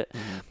this shit.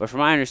 Mm-hmm. But from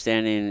my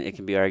understanding, it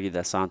can be argued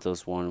that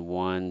Santos won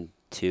 1,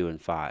 2,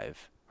 and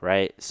 5.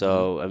 Right?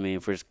 So, I mean,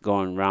 if we're just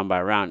going round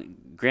by round,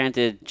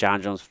 granted,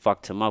 John Jones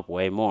fucked him up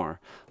way more,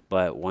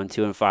 but 1,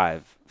 2, and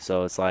 5.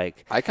 So it's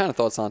like... I kind of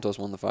thought Santos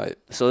won the fight.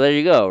 So there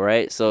you go,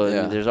 right? So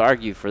there's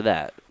argue for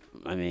that.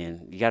 I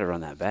mean, you got to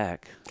run that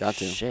back. Got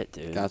to. Shit,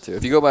 dude. Got to.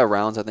 If you go by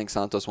rounds, I think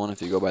Santos won.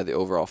 If you go by the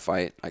overall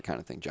fight, I kind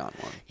of think John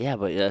won. Yeah,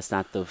 but that's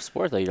not the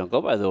sport, though. You don't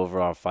go by the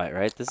overall fight,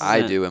 right?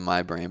 I do in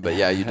my brain, but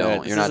yeah, you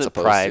don't. You're not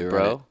supposed pride, to,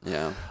 bro. Right?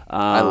 Yeah.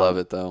 I love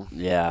it, though.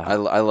 Yeah. I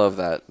love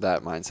that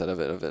mindset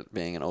of it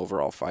being an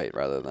overall fight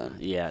rather than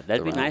Yeah,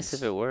 that'd be nice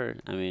if it were.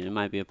 I mean, it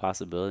might be a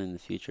possibility in the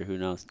future. Who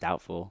knows?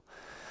 Doubtful.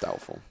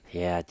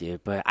 Yeah,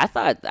 dude. But I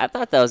thought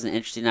that was an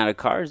interesting night of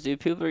cards, dude.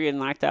 People are getting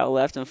knocked out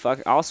left and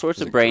all sorts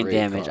of brain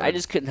damage. Card. I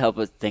just couldn't help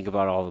but think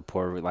about all the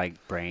poor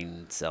like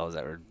brain cells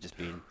that were just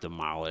being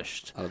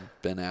demolished.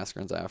 Ben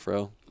Askren's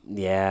afro.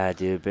 Yeah,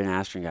 dude. Ben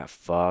Askren got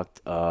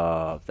fucked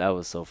up. That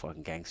was so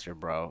fucking gangster,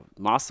 bro.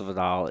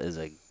 Masvidal is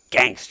a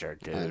gangster,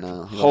 dude. I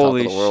know.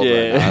 Holy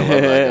shit. Right I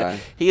love that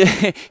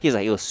guy. He's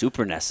like, it was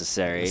super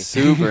necessary.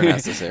 Super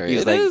necessary.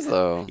 It is,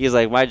 though. He's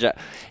like, my job.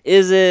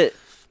 Is it?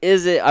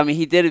 I mean,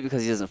 he did it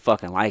because he doesn't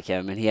fucking like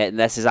him, and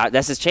that's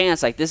his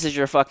chance. Like, this is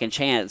your fucking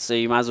chance, so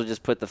you might as well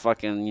just put the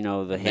fucking,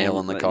 the nail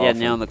in the coffin. Yeah,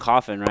 nail in the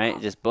coffin,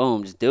 right? Just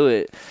boom, just do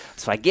it.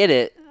 So I get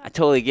it. I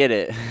totally get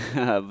it.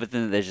 But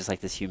then there's just like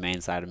this humane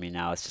side of me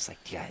now. It's just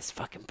like, yeah, his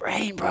fucking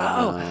brain,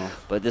 bro.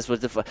 But this was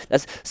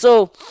that's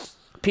so.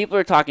 People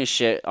are talking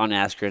shit on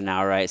Askren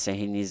now, right? Saying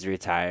he needs to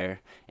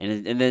retire,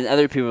 and then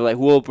other people are like,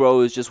 well,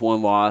 bro, it's just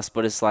one loss.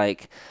 But it's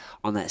like,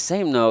 on that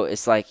same note,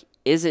 it's like,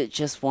 is it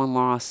just one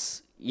loss?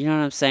 You know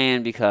what I'm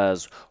saying?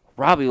 Because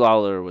Robbie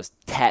Lawler was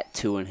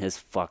tattooing his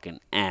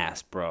fucking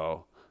ass,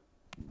 bro.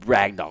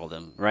 Ragdolled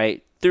him,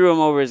 right? Threw him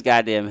over his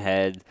goddamn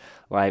head.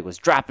 Like, was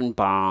dropping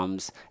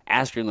bombs.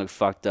 Askren looked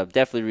fucked up.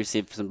 Definitely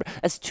received some...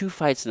 That's 2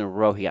 fights in a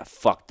row he got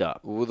fucked up.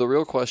 Well, the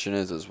real question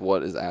is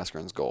what is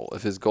Askren's goal?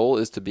 If his goal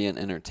is to be an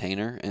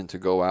entertainer and to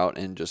go out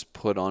and just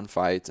put on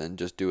fights and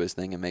just do his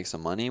thing and make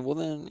some money, well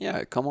then,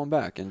 yeah, come on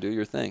back and do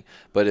your thing.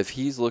 But if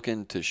he's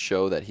looking to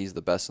show that he's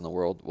the best in the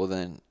world, well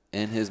then...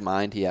 In his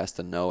mind, he has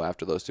to know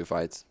after those 2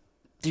 fights.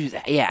 Dude,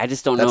 yeah, I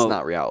just don't know. That's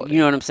not reality. You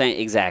know what I'm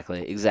saying? Exactly.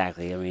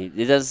 I mean,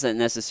 it doesn't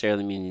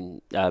necessarily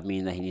mean that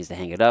he needs to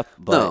hang it up.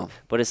 But, no.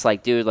 But it's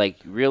like, dude, like,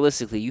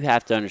 realistically, you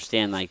have to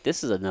understand, like,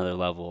 this is another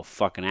level of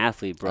fucking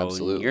athlete, bro.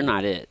 Absolutely. You're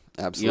not it.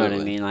 Absolutely. You know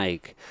what I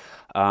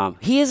mean? Like,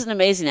 he is an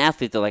amazing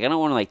athlete, though. Like, I don't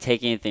want to, like,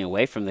 take anything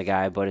away from the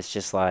guy, but it's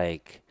just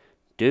like,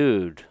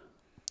 dude.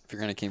 If you're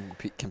going to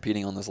keep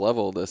competing on this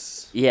level,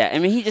 Yeah, I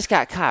mean, he just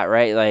got caught,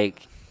 right?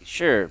 Like,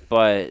 sure,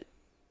 but...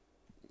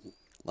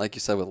 Like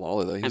you said with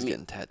Lawler, though, he's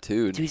getting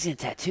tattooed. Dude, he's getting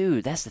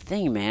tattooed. That's the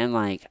thing, man.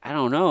 Like, I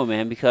don't know,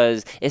 man,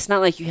 because it's not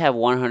like you have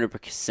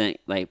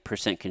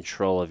 100%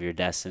 control of your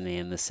destiny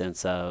in the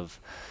sense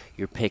of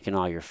you're picking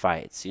all your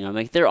fights. You know,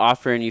 like, they're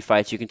offering you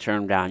fights. You can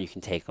turn them down. You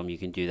can take them. You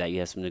can do that. You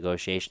have some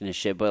negotiation and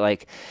shit. But,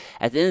 like,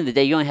 at the end of the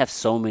day, you only have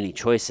so many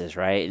choices,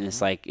 right? And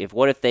it's like,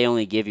 what if they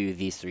only give you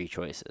these 3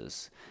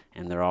 choices?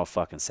 And they're all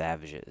fucking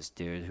savages,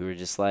 dude, who are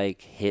just, like,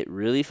 hit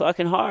really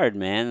fucking hard,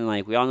 man. And,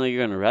 like, we all know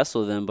you're going to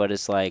wrestle them, but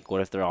it's like, what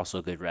if they're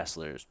also good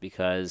wrestlers?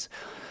 Because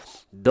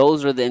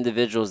those are the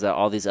individuals that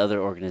all these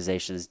other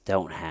organizations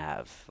don't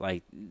have.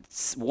 Like,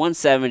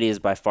 170 is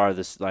by far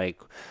this,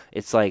 like,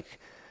 it's like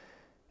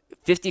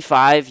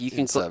 55, you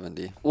can...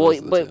 70.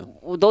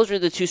 Well, those are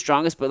the 2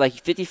 strongest, but, like,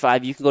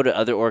 55, you can go to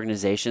other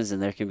organizations,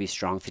 and there can be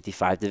strong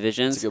 55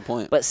 divisions. That's a good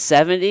point. But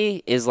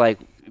 70 is, like,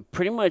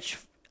 pretty much...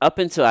 Up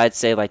until I'd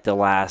say like the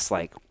last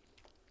like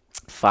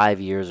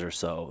 5 years or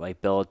so,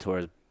 like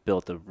Bellator has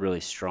built a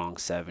really strong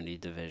 70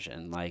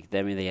 division. Like,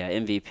 I mean, they got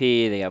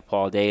MVP, they got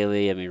Paul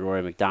Daly, I mean,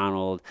 Rory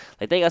McDonald.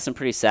 Like, they got some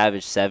pretty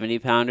savage 70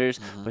 pounders,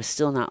 but it's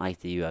still not like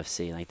the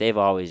UFC. Like, they've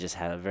always just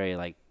had a very,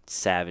 like,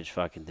 savage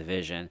fucking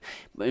division.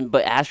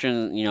 But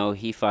Askren,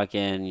 he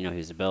fucking, he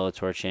was a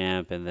Bellator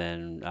champ, and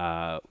then,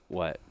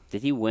 what?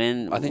 Did he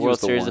win I think World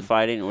Series of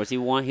Fighting? Or was he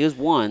one? He was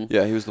one.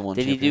 Yeah, he was the one.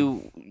 Did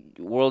champion. He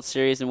do World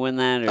Series and win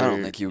that? Or? I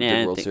don't think he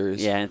did World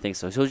Series. Yeah, I didn't think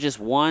so. So it was just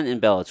one in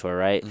Bellator,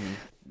 right? Mm-hmm.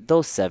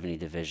 Those 70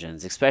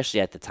 divisions, especially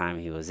at the time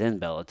he was in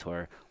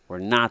Bellator, were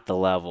not the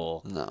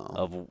level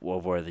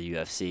of where the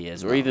UFC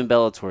is, or even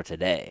Bellator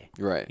today.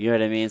 Right. You know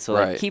what I mean? So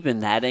like keeping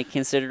that in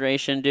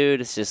consideration,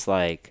 dude, it's just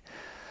like,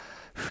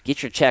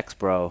 get your checks,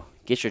 bro.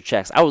 Get your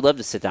checks. I would love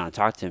to sit down and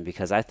talk to him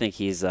because I think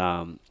he's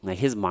like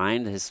his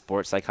mind, his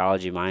sports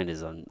psychology mind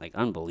is like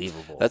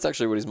unbelievable. That's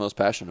actually what he's most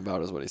passionate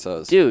about, is what he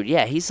says. Dude,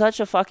 yeah, he's such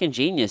a fucking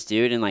genius,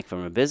 dude. And like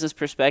from a business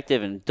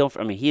perspective, and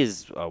he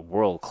is a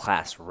world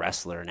class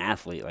wrestler and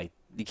athlete. Like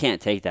you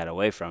can't take that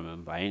away from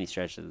him by any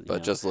stretch of.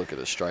 But just look at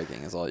his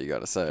striking is all you got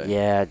to say.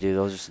 Yeah, dude,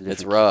 those are some.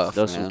 It's rough.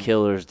 Those are some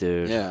killers,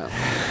 dude.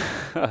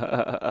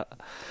 Yeah.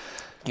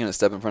 You gonna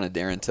step in front of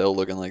Darren Till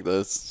looking like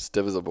this,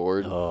 stiff as a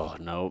board? Oh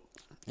nope.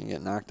 You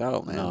get knocked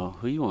out, man. No,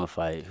 who you want to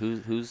fight?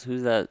 Who's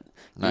that?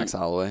 Max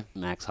Holloway.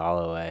 Max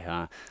Holloway,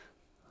 huh?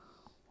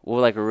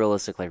 Well, like a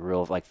realistic,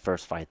 like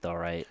first fight though,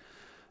 right?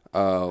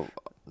 I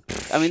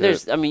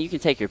mean, you can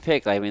take your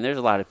pick. Like, I mean, there's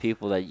a lot of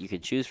people that you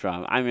could choose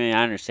from. I mean,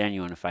 I understand you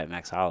want to fight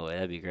Max Holloway.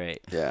 That'd be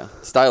great. Yeah,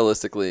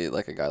 stylistically,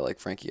 like a guy like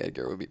Frankie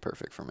Edgar would be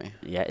perfect for me.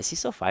 Yeah, is he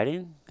still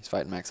fighting? He's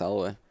fighting Max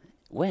Holloway.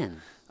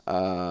 When?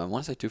 I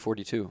want to say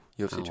 242.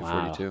 UFC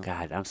 242. Wow.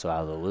 God, I'm so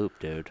out of the loop,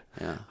 dude.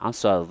 Yeah. I'm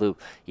so out of the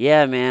loop.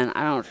 Yeah, man.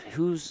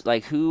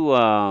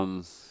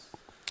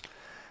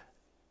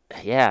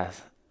 Yeah.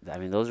 I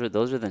mean, those are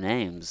the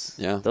names.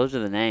 Yeah. Those are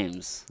the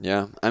names.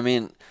 Yeah. I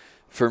mean,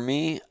 for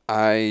me,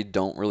 I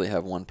don't really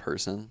have one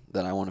person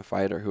that I want to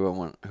fight or who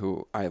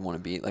I want to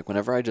beat. Like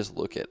whenever I just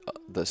look at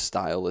the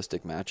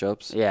stylistic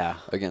matchups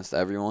against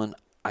everyone,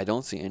 I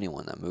don't see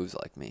anyone that moves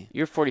like me.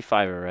 You're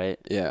 45er, right?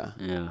 Yeah.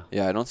 Yeah.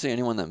 Yeah, I don't see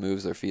anyone that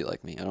moves their feet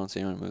like me. I don't see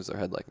anyone that moves their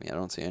head like me. I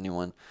don't see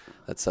anyone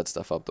that sets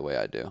stuff up the way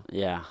I do.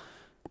 Yeah.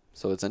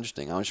 So it's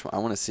interesting. I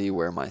want to see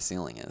where my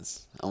ceiling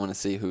is. I want to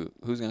see who's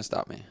going to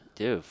stop me.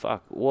 Dude,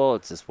 fuck. Well,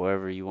 it's just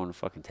wherever you want to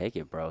fucking take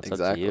it, bro. It's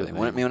exactly. up to you,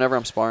 man. Whenever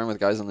I'm sparring with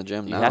guys in the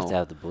gym you now. You have to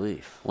have the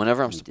belief.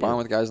 Whenever I'm sparring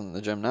with guys in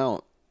the gym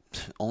now,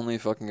 only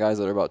fucking guys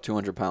that are about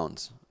 200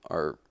 pounds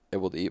are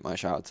able to eat my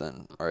shots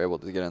and are able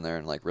to get in there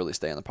and like really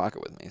stay in the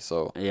pocket with me.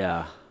 So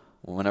yeah.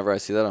 Whenever I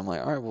see that, I'm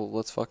like, all right, well,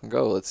 let's fucking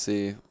go. Let's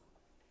see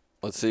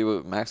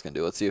what Max can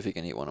do. Let's see if he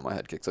can eat one of my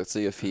head kicks. Let's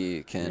see if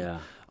he can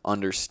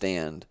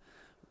understand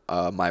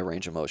my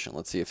range of motion.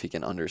 Let's see if he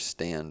can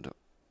understand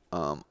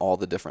all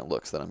the different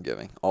looks that I'm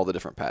giving, all the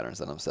different patterns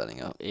that I'm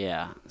setting up.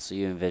 Yeah. So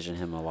you envision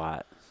him a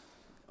lot.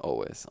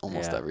 Always,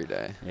 almost every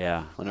day.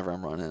 Yeah. Whenever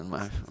I'm running,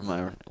 my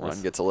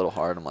run gets a little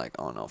hard. I'm like,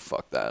 oh no,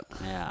 fuck that.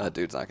 Yeah. That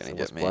dude's not gonna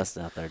get me. What's Blessed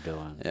out there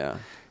doing? Yeah.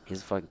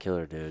 He's a fucking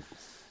killer, dude.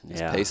 His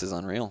pace is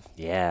unreal.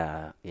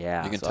 Yeah,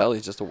 yeah. You can tell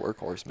he's just a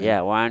workhorse, man.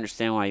 Yeah, well, I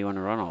understand why you want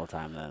to run all the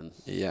time then.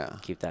 Yeah.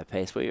 Keep that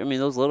pace. But I mean,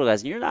 those little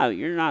guys, you're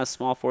not a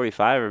small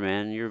 45er,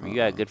 man. You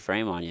got a good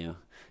frame on you.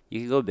 You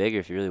could go bigger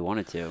if you really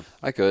wanted to.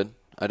 I could.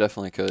 I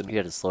definitely could. You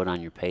got to slow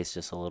down your pace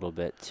just a little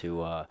bit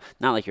to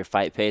not like your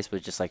fight pace,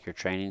 but just like your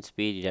training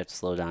speed. You'd have to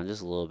slow down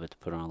just a little bit to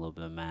put on a little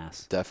bit of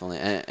mass. Definitely,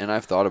 and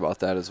I've thought about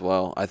that as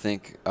well. I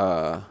think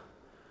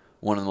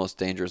one of the most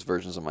dangerous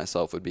versions of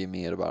myself would be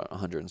me at about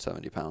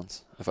 170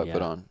 pounds if I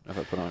put on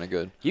a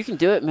good. You can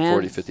do it, man.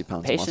 40, 50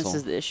 pounds Patience of muscle.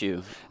 is the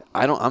issue.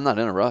 I'm not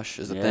in a rush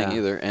is the thing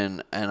either,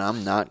 and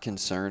I'm not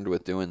concerned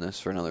with doing this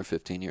for another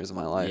 15 years of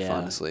my life.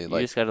 Honestly, you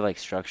just gotta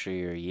structure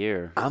your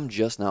year. I'm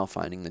just now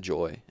finding the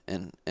joy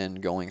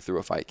and going through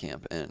a fight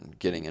camp and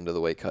getting into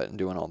the weight cut and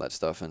doing all that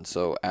stuff. And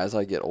so as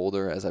I get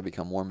older, as I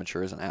become more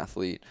mature as an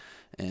athlete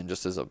and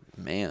just as a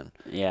man,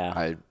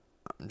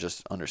 I'm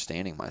just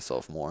understanding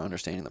myself more,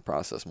 understanding the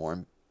process more,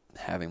 and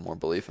having more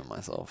belief in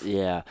myself.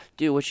 Yeah.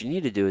 Dude, what you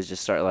need to do is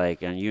just start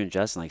and you and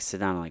Justin sit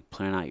down and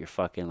plan out your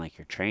fucking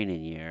your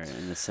training year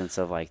in the sense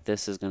of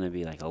this is going to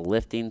be a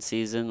lifting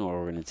season, or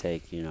we're going to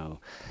take,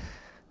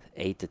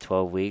 8 to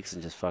 12 weeks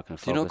and just fucking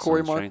focus on Do you know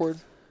Corey strength.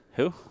 Marquardt?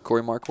 Who?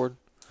 Corey Marquardt?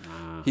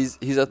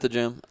 He's at the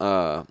gym.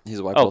 He's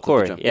a white belt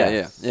Corey, at the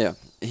gym.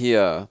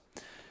 Yeah.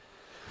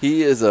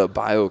 He is a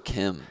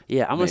biochem.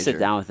 Yeah, I'm going to major. sit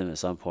down with him at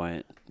some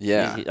point.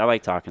 Yeah. I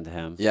like talking to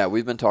him. Yeah,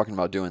 we've been talking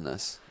about doing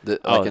this.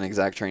 An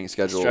exact training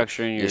schedule.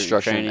 Structuring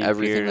your training,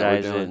 everything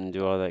that we're doing. and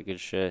do all that good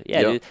shit.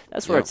 Yeah, dude,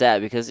 that's where it's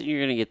at because you're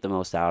going to get the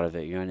most out of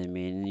it, you know what I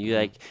mean?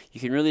 You you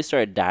can really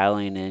start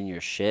dialing in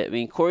your shit. I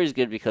mean, Corey's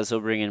good because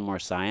he'll bring in more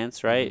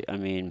science, right? I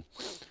mean,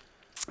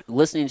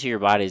 listening to your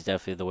body is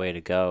definitely the way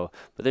to go,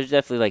 but there's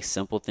definitely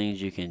simple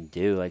things you can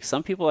do.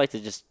 Some people like to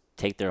just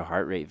take their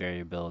heart rate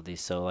variability,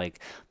 so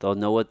they'll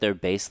know what their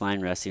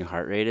baseline resting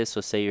heart rate is. So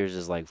say yours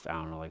is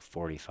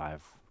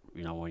 45,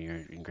 when you're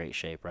in great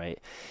shape, right?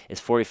 It's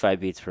 45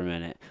 beats per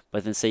minute.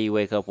 But then say you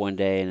wake up one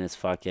day and it's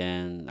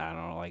fucking, I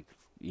don't know,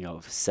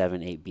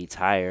 7-8 beats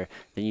higher,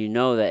 then you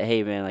know that,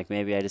 hey man, like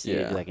maybe I just need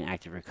to do like an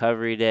active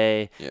recovery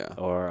day,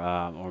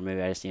 or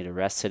maybe I just need to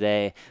rest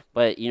today.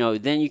 But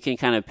then you can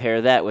kind of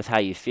pair that with how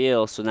you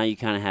feel. So now you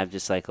kind of have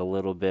just like a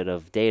little bit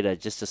of data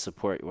just to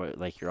support what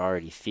like you're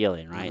already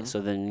feeling, right? Mm-hmm.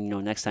 So then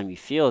next time you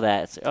feel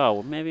that, it's like, oh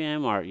well, maybe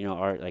I'm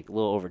like a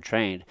little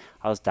overtrained.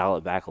 I'll just dial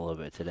it back a little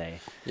bit today.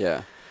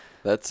 Yeah,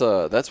 that's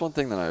one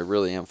thing that I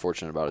really am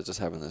fortunate about, is just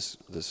having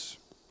this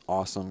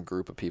awesome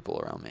group of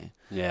people around me.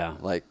 Yeah.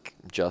 Like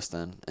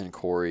Justin and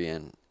Corey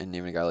and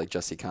even a guy like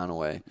Jesse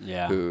Conaway.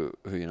 Yeah. Who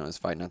is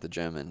fighting at the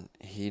gym, and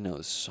he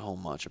knows so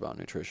much about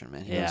nutrition,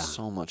 man. He knows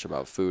so much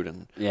about food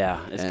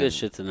it's good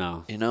shit to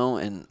know.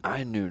 And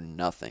I knew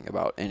nothing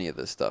about any of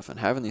this stuff, and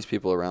having these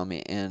people around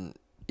me, and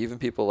even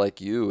people like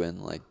you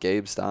and like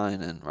Gabe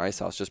Stein and Rice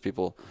House, just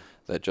people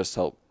that just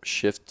help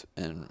shift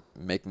and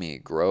make me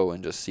grow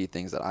and just see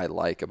things that I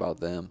like about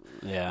them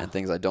and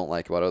things I don't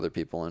like about other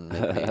people, and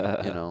make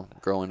me,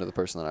 grow into the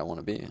person that I want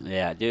to be.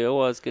 Yeah, dude.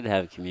 Well, it's good to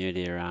have a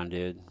community around,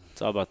 dude.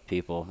 It's all about the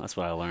people. That's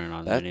what I learned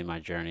on many of my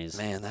journeys.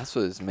 Man, that's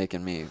what is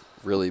making me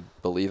really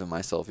believe in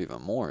myself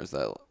even more, is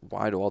that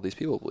why do all these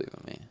people believe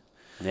in me?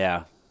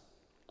 Yeah.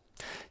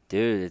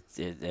 Dude,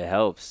 it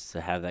helps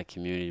to have that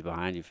community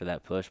behind you for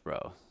that push,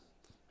 bro.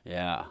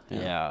 Yeah.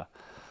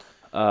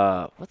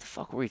 What the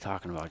fuck were we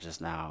talking about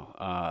just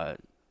now?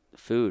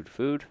 Food,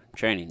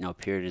 training. No,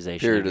 periodization.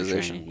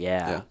 Training.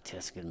 Yeah.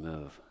 That's a good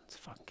move. It's a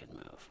fucking good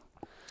move.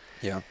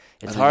 Yeah.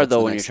 It's hard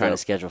though when you're trying to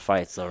schedule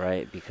fights though,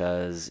 right?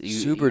 Because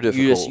super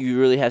difficult. You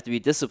really have to be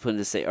disciplined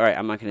to say, all right,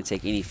 I'm not going to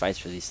take any fights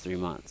for these 3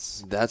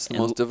 months. That's the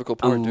most difficult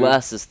part,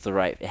 unless it's the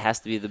right. It has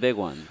to be the big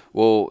one.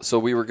 Well, so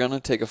we were going to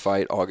take a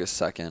fight August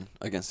 2nd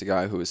against a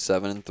guy who was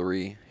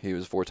 7-3. He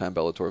was a 4-time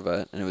Bellator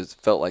vet, and it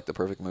felt like the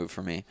perfect move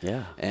for me.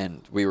 Yeah.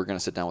 And we were going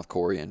to sit down with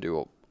Corey and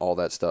do all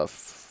that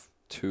stuff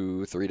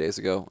 2-3 days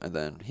ago, and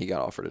then he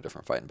got offered a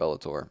different fight in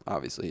Bellator.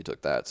 Obviously, he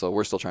took that. So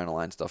we're still trying to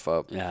line stuff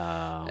up.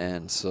 Yeah.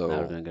 And so that would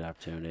have been a good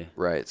opportunity.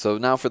 Right. So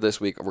now for this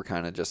week, we're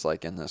kind of just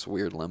like in this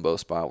weird limbo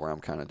spot where I'm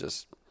kind of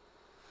just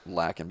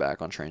lacking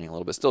back on training a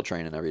little bit. Still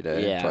training every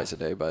day, twice a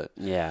day, but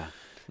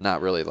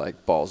not really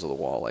like balls to the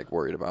wall, like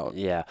worried about.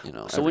 Yeah.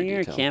 So when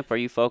you're in camp, are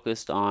you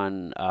focused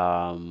on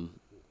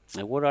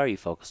like, what are you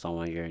focused on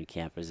when you're in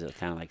camp? Is it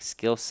kind of like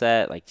skill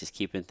set, like just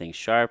keeping things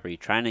sharp? Are you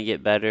trying to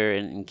get better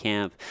in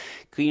camp?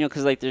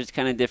 Because like there's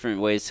kind of different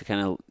ways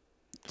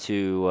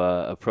to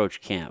approach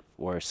camp.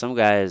 Where some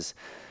guys,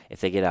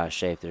 if they get out of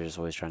shape, they're just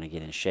always trying to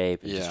get in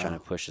shape and just trying to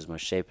push as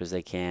much shape as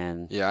they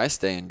can. Yeah, I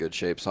stay in good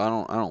shape, so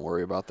I don't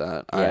worry about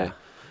that. Yeah.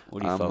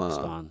 What do you focus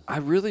on? I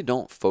really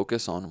don't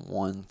focus on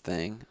one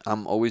thing.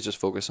 I'm always just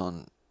focused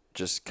on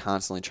just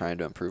constantly trying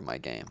to improve my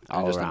game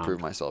and just improve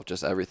myself,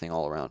 just everything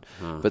all around.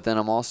 But then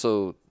I'm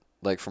also,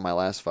 like, for my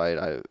last fight,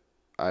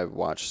 I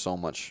watched so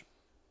much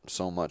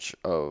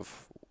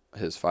of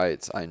his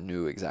fights. I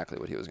knew exactly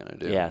what he was going to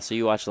do. Yeah, so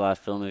you watch a lot of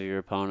film of your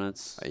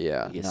opponents?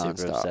 Yeah, you get nonstop.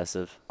 Super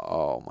obsessive?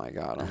 Oh my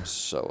God, I'm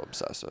so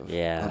obsessive.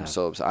 Yeah. I'm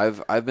so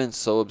I've been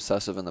so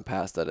obsessive in the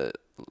past that it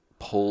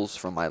pulls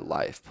from my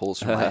life, pulls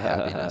from my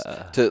happiness.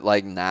 To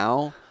like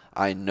now,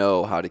 I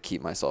know how to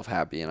keep myself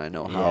happy and I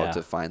know how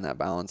to find that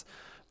balance.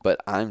 But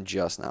I'm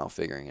just now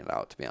figuring it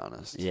out, to be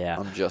honest. Yeah.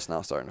 I'm just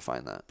now starting to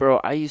find that.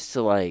 Bro, I used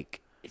to like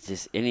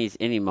just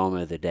any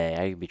moment of the day,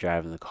 I could be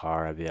driving the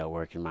car, I'd be at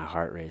work, and my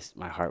heart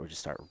would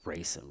just start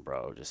racing,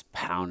 bro, just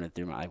pounding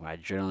through my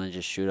adrenaline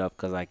just shoot up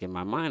because like in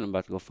my mind I'm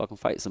about to go fucking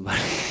fight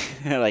somebody.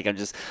 Like I'm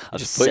just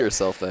put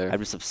yourself there. I'm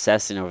just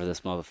obsessing over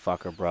this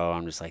motherfucker, bro.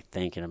 I'm just like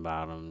thinking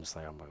about him. I'm just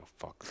like I'm gonna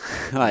fuck.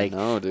 Like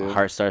no, dude. My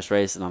heart starts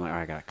racing. I'm like, all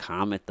right, I gotta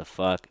calm it the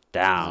fuck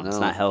down. It's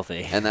not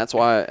healthy. And that's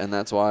why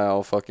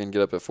I'll fucking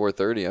get up at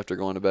 4:30 after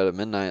going to bed at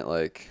midnight,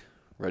 like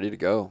ready to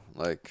go.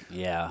 Like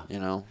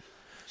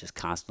just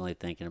constantly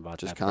thinking about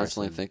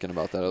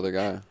that other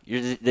guy.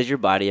 Does your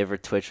body ever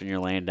twitch when you're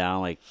laying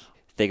down? Like,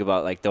 think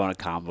about, like, throwing a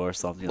combo or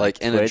something. Like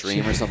in twitch? A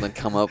dream or something,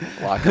 come up,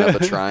 locking up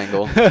a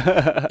triangle.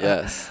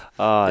 Yes.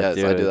 Oh, yes,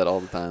 dude. I do that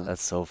all the time.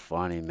 That's so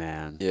funny,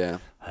 man. Yeah.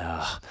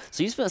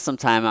 So you spent some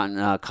time out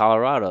in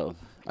Colorado.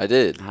 I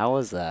did. How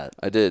was that?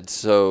 I did.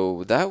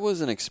 So that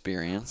was an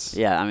experience.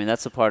 Yeah, I mean,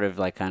 that's a part of,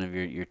 like, kind of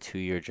your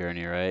 2-year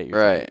journey, right?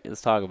 Right.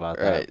 Let's talk about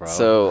that, bro.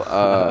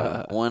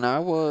 So when I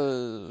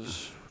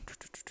was...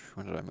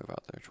 When did I move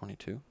out there?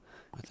 22,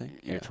 I think.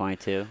 You're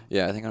 22?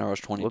 Yeah, I think when I was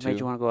 22. What made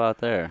you want to go out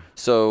there?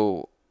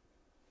 So,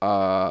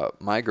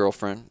 my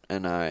girlfriend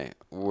and I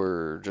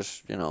were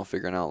just,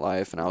 figuring out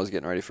life, and I was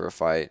getting ready for a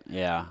fight.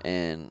 Yeah.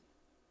 And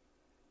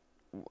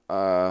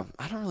I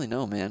don't really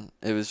know, man.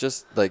 It was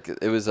just like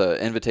it was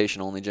a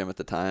invitation-only gym at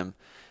the time,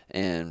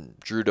 and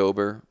Drew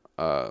Dober,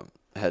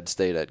 had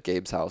stayed at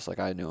Gabe's house. Like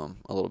I knew him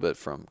a little bit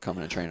from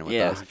coming and training with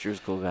us. Yeah, Drew's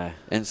a cool guy.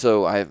 And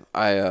so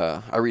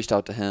I reached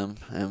out to him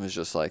and was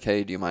just like,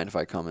 hey, do you mind if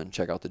I come and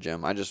check out the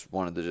gym? I just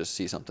wanted to just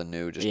see something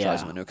new, just try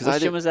something new.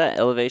 Which gym was that?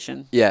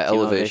 Elevation? Yeah,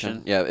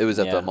 Elevation. Yeah, it was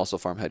at the Muscle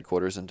Farm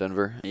headquarters in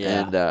Denver.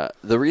 Yeah. And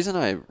the reason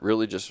I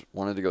really just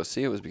wanted to go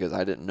see it was because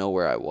I didn't know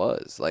where I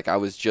was. Like I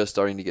was just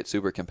starting to get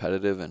super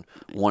competitive and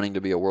wanting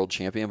to be a world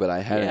champion, but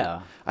I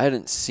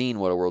hadn't seen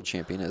what a world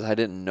champion is. I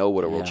didn't know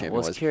what a world champion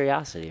was. It's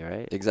curiosity,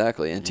 right?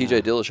 Exactly. And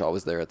TJ Dillashaw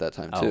was there at that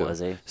time too. Oh, was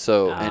he?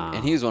 So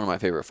and he was one of my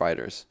favorite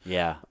fighters.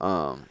 Yeah.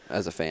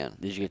 As a fan.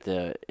 Did you get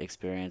to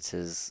experience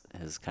his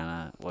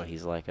kind of what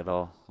he's like at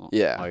all?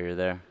 Yeah. While you're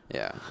there?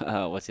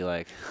 Yeah. What's he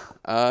like?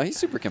 He's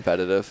super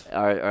competitive.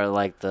 Are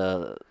like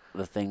the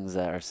things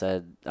that are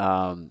said.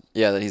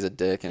 Yeah, that he's a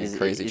dick and a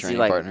crazy training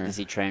partner. Does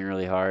he train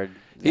really hard?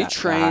 He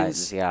trains.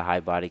 Does he got a high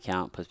body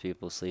count? Puts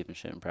people to sleep and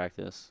shit in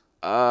practice.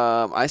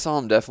 I saw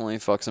him definitely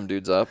fuck some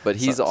dudes up, but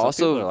he's some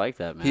also people are like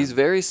that, man. He's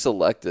very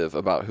selective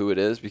about who it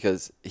is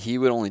because he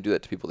would only do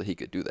that to people that he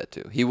could do that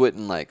to. He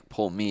wouldn't like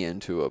pull me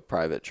into a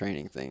private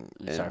training thing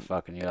and start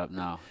fucking you up.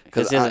 No,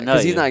 because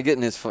he's not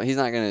getting he's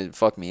not gonna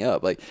fuck me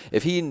up. Like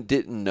if he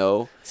didn't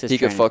know he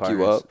could fuck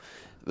you up,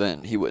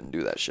 then he wouldn't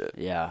do that shit.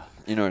 Yeah.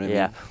 You know what I mean?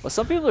 Yeah. Well,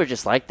 some people are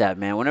just like that,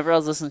 man. Whenever I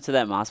was listening to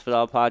that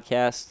Masvidal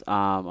podcast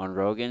on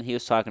Rogan, he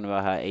was talking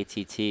about how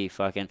ATT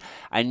fucking.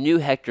 I knew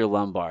Hector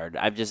Lombard.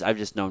 I've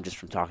just known just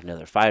from talking to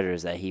other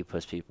fighters that he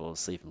puts people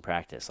to sleep in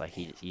practice. Like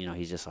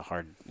he's just a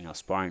hard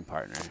sparring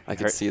partner. I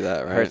could see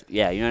that, right?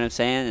 Yeah, you know what I'm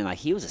saying? And like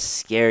he was a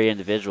scary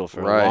individual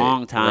for a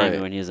long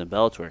time when he was in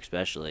Bellator,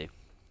 especially.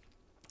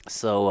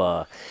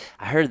 So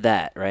I heard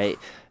that, right?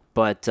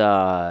 But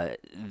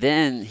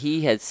then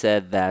he had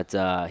said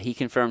that he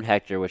confirmed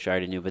Hector, which I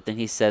already knew. But then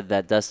he said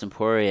that Dustin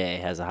Poirier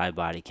has a high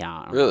body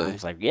count. Really? I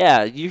was like,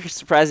 yeah, you're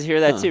surprised to hear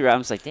that too, right? I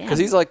was like, damn. Because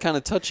he's like kind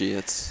of touchy.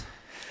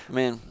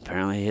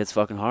 Apparently he hits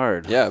fucking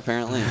hard. Yeah,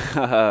 apparently.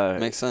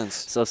 Makes sense.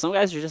 So some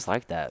guys are just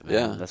like that, man.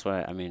 Yeah. That's why,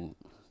 it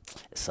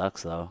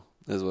sucks though.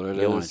 Is what it is.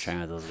 You don't want to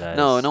train with those guys.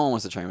 No one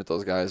wants to train with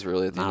those guys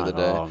really at the end of the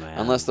day. All, man.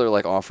 Unless they're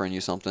like offering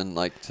you something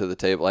like to the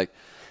table.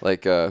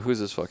 Like who's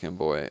this fucking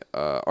boy?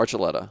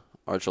 Archuleta.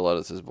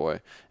 Archuleta's his boy,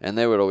 and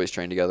they would always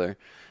train together.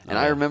 And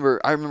I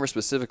remember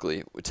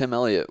specifically, Tim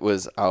Elliott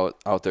was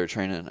out there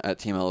training at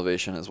Team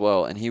Elevation as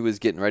well, and he was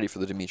getting ready for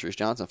the Demetrius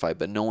Johnson fight.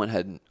 But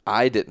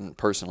I didn't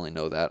personally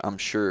know that. I'm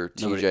sure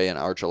TJ and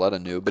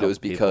Archuleta knew, but it was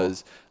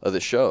because of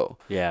the show.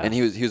 Yeah. And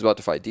he was about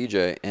to fight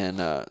DJ, and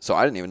so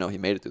I didn't even know he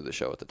made it through the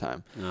show at the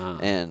time.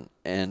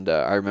 And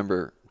I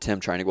remember Tim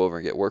trying to go over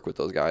and get work with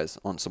those guys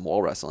on some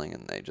wall wrestling,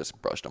 and they just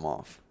brushed him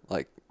off.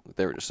 Like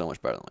they were just so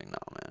much better. I'm like,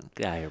 nah, man.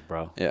 Get out of here,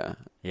 bro. Yeah.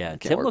 Yeah.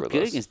 Tim looked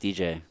good against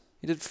DJ.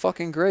 He did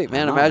fucking great,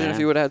 man. Imagine if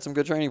he would have had some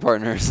good training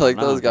partners like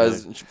those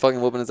guys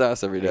fucking whooping his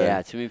ass every day.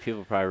 Yeah, too many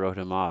people probably wrote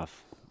him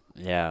off.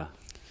 Yeah.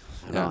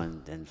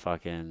 And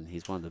fucking,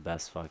 he's one of the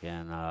best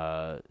fucking,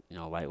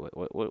 lightweight,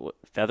 what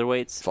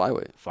featherweights?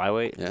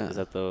 Flyweight? Yeah. Is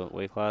that the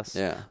weight class?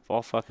 Yeah. Of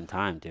all fucking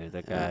time, dude.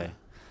 That guy,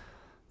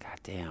 god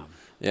damn.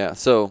 Yeah,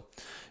 so,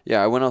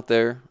 I went out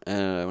there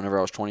whenever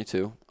I was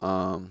 22.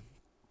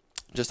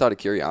 Just out of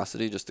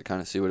curiosity, just to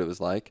kind of see what it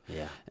was like.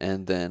 Yeah.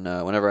 And then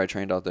whenever I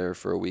trained out there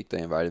for a week, they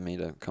invited me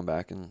to come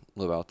back and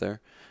live out there.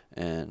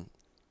 And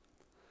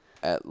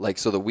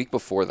so the week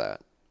before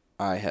that,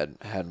 I had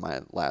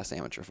my last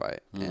amateur fight,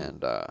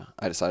 and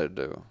I decided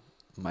to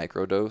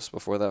microdose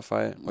before that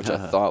fight, which I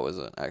thought was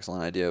an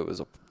excellent idea. It was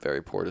a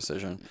very poor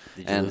decision.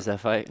 Did you lose that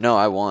fight? No,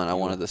 I won. I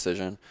won a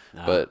decision,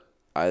 but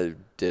I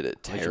did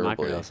it terribly.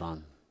 What'd you microdose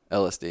on?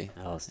 LSD.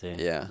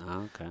 Yeah.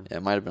 Oh, okay. Yeah,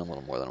 it might have been a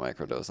little more than a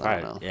microdose.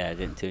 I don't know. Yeah, it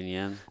didn't tune you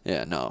in?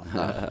 Yeah, no.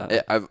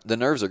 The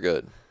nerves are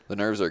good. The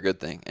nerves are a good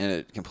thing, and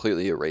it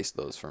completely erased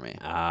those for me.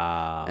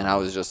 And I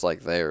was just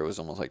like there. It was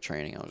almost like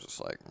training. I was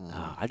just like,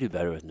 I do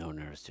better with no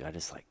nerves, too. I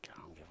just I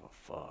don't give a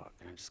fuck.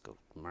 I just go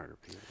murder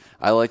people.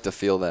 I like to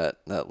feel that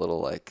little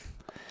like.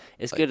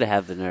 It's good to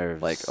have the nerves.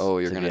 Like,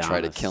 you're going to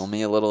try to kill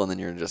me a little, and then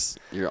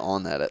you're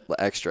on that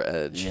extra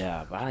edge.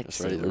 Yeah, but I like to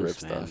stay ready to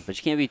loose, rip man. stuff. But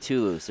you can't be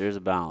too loose. There's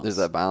a balance. There's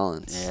that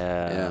balance.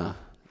 Yeah.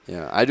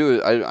 Yeah, I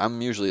do.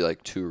 I'm usually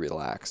like too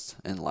relaxed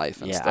in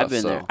life and stuff. Yeah, I've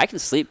been there. I can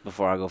sleep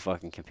before I go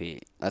fucking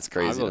compete. That's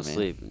crazy I'll go to me.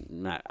 Sleep.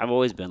 I've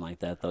always been like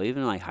that though.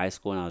 Even like high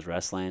school when I was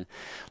wrestling,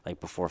 like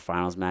before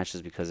finals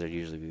matches, because there'd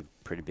usually be a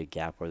pretty big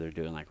gap where they're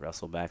doing like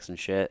wrestlebacks and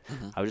shit.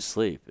 I would just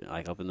sleep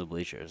like up in the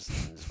bleachers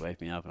and just wake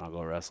me up and I'll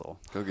go wrestle.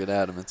 Go get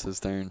Adam. It's his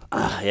turn.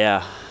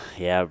 Yeah,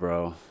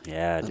 bro.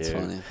 Yeah, That's dude.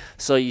 funny.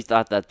 So you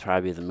thought that'd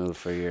probably be the move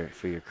for your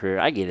career?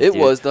 I get it. It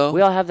dude. was though.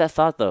 We all have that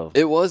thought though.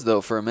 It was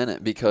though for a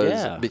minute because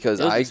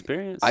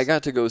I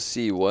got to go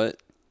see what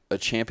a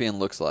champion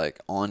looks like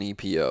on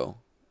EPO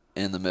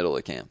in the middle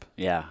of camp.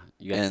 Yeah,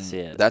 you got to see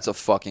it. That's a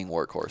fucking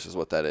workhorse is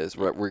what that is.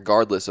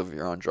 Regardless of if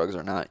you're on drugs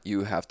or not,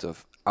 you have to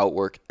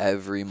outwork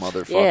every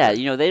motherfucker.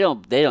 Yeah, they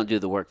don't do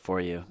the work for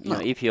you. You know,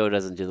 EPO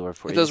doesn't do the work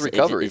for you. It does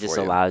recovery for you. It just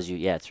allows you,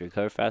 to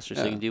recover faster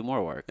so you can do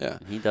more work. Yeah.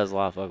 And he does a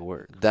lot of fucking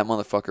work. That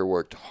motherfucker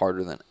worked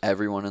harder than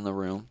everyone in the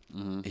room.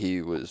 Mm-hmm.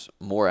 He was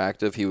more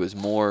active. He was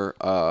more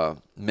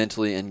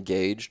mentally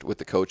engaged with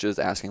the coaches,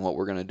 asking what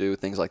we're going to do,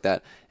 things like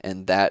that.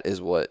 And that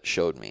is what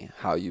showed me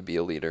how you be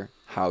a leader,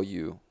 how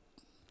you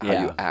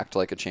act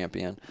like a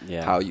champion,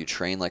 how you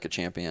train like a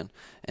champion.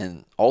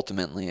 And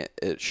ultimately,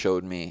 it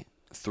showed me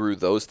through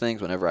those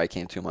things, whenever I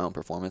came to my own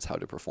performance, how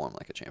to perform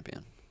like a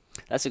champion.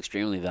 That's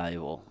extremely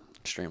valuable.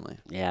 Extremely.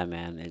 Yeah,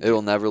 man. It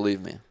will never leave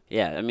me.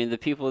 Yeah, I mean, the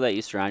people that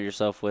you surround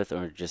yourself with,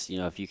 or just,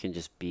 if you can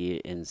just be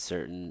in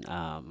certain,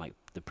 like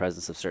the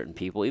presence of certain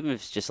people, even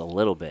if it's just a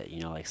little bit,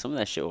 like some of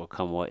that shit will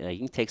come away. Like, you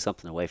can take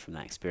something away from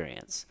that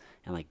experience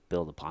and like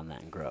build upon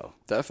that and grow.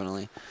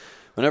 Definitely.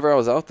 Whenever I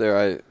was out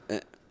there,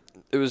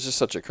 it was just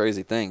such a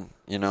crazy thing,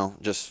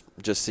 just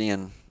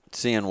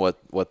seeing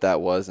what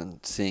that was and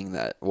seeing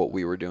that what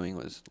we were doing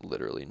was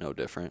literally no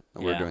different.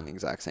 We're doing the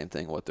exact same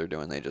thing. What they're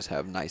doing, they just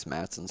have nice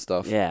mats and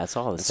stuff. Yeah, it's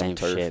all the same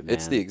shit, man.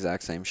 It's the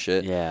exact same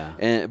shit.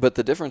 Yeah. But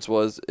the difference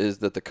is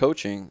that the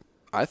coaching,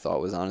 I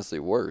thought, was honestly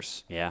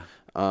worse. Yeah.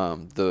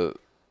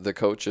 The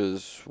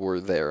coaches were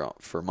there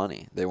for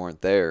money. They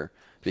weren't there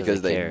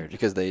because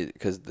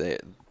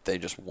they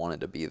just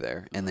wanted to be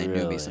there, and they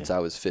knew me since I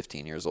was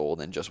 15 years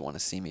old and just want to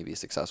see me be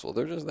successful.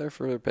 They're just there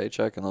for their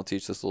paycheck, and they'll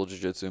teach this little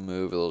jiu-jitsu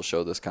move, they'll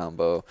show this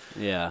combo.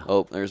 Yeah.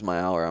 Oh, there's my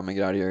hour. I'm going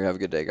to get out of here. Have a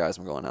good day, guys.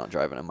 I'm going out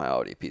driving in my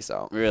Audi. Peace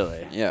out.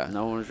 Really? Yeah.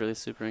 No one was really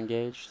super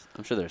engaged?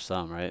 I'm sure there's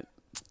some, right?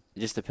 It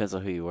just depends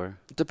on who you were.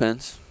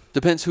 Depends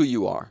who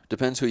you are.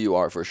 Depends who you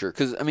are for sure.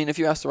 Because, I mean, if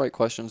you ask the right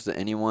questions to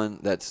anyone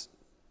that's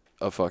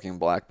a fucking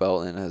black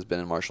belt and has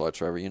been in martial arts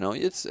forever,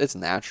 it's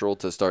natural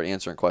to start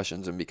answering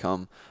questions and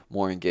become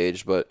more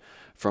engaged. But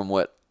from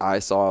what I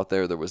saw out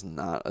there was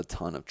not a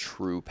ton of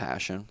true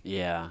passion.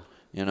 Yeah.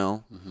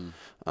 Mm-hmm.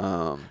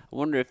 I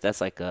wonder if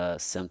that's like a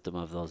symptom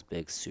of those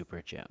big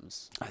super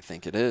gyms. I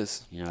think it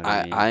is. You know what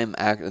I mean? I'm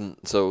acting.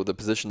 So the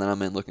position that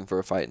I'm in, looking for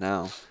a fight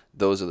now,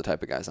 those are the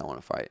type of guys I want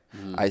to fight.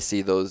 Mm-hmm. I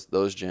see those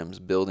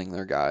gyms building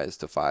their guys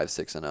to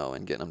 5-6-0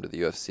 and getting them to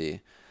the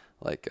UFC,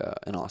 like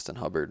an Austin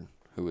Hubbard,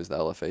 who was the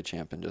LFA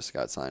champ and just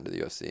got signed to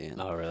the UFC.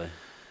 And, oh, really?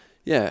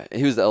 Yeah,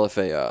 he was the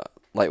LFA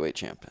lightweight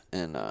champ,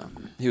 and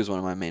he was one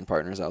of my main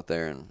partners out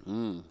there,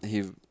 and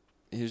he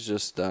was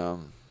just.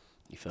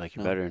 You feel like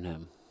you're better than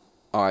him.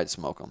 Oh, I'd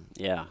smoke him.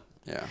 Yeah.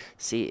 Yeah.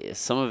 See,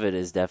 some of it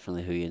is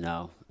definitely who you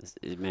know.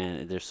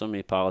 Man, there's so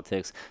many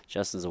politics.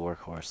 Justin's a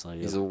workhorse. So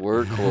he's a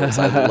workhorse.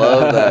 I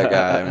love that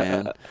guy,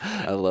 man.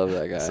 I love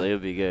that guy. So he'll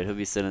be good. He'll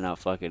be sending out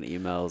fucking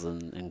emails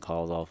and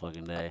calls all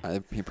fucking day.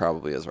 He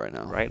probably is right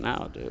now. Right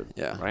now, dude.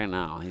 Yeah. Right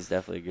now. He's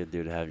definitely a good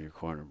dude to have in your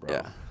corner, bro.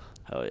 Yeah.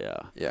 Hell yeah.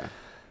 Yeah.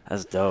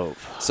 That's dope.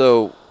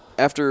 So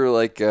after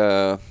like,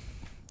 I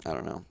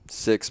don't know,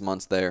 6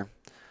 months there,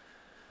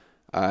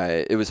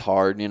 it was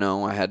hard,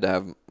 I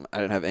didn't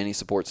have any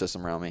support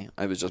system around me.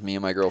 It was just me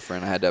and my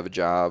girlfriend. I had to have a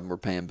job. We're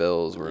paying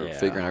bills. We're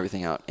figuring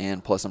everything out.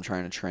 And plus I'm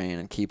trying to train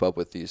and keep up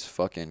with these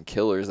fucking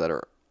killers that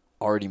are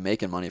already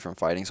making money from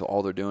fighting. So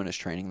all they're doing is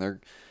training.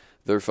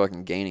 They're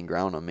fucking gaining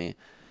ground on me.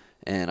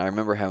 And I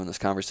remember having this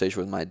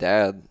conversation with my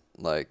dad,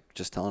 like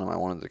just telling him I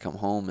wanted to come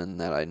home and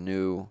that I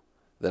knew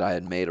that I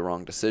had made a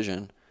wrong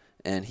decision.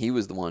 And he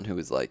was the one who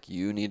was like,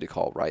 you need to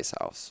call Rice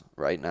House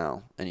right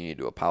now and you need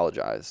to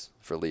apologize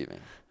for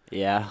leaving.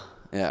 Yeah.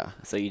 Yeah.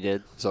 So you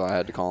did? So I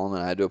had to call him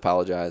and I had to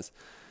apologize.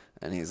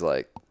 And he's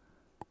like,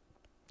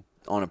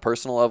 on a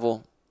personal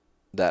level,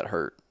 that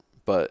hurt.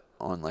 But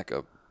on like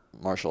a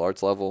martial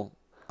arts level,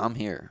 I'm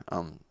here.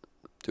 I'm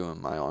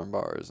doing my arm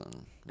bars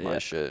and my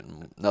shit.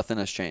 And nothing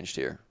has changed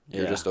here.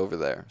 You're just over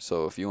there.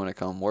 So if you want to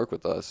come work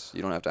with us,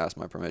 you don't have to ask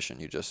my permission.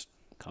 You just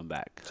come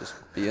back. Just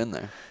be in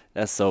there.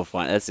 That's so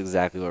fun. That's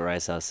exactly what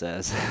Rice House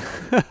says.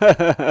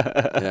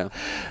 Yeah.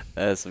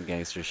 That's some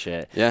gangster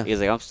shit. Yeah. He's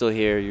like, I'm still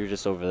here. You're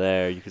just over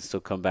there. You can still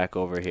come back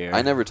over here.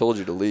 I never told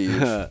you to leave.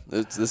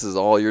 This is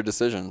all your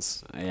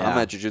decisions. Yeah. I'm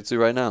at jiu-jitsu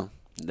right now.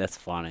 That's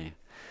funny.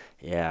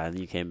 Yeah, and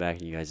you came back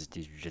and you guys just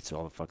do jiu-jitsu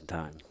all the fucking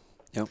time.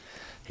 Yep.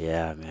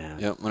 Yeah, man.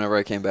 Yep. Whenever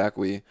I came back,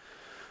 we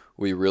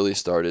really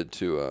started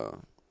to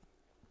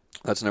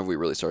that's whenever we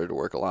really started to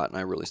work a lot, and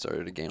I really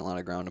started to gain a lot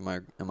of ground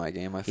in my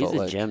game. I felt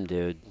like he's a gem,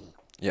 dude.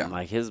 Yeah,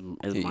 like his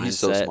mindset. He's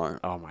so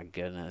smart. Oh my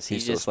goodness,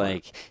 he's just so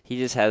like he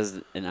just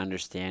has an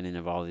understanding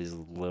of all these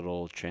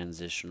little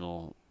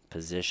transitional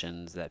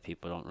positions that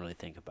people don't really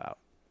think about.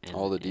 And,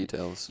 all the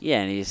details. Yeah,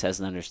 and he just has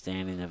an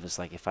understanding of it's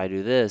like if I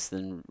do this,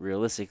 then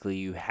realistically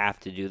you have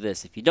to do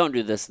this. If you don't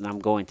do this, then I'm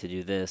going to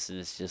do this, and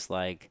it's just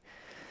like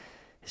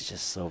it's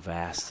just so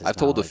vast. I've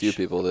told a few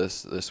people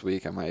this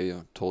week. I might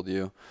have told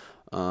you.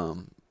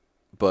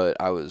 But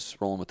I was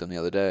rolling with him the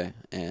other day,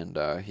 and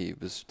he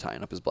was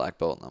tying up his black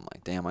belt, and I'm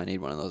like, damn, I need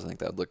one of those. I think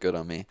that would look good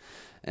on me.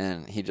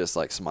 And he just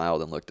like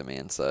smiled and looked at me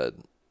and said,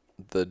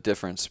 the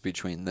difference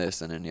between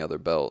this and any other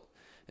belt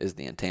is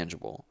the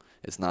intangible.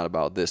 It's not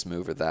about this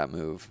move or that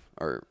move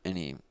or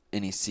any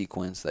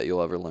sequence that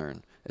you'll ever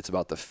learn. It's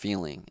about the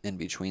feeling in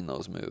between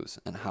those moves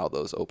and how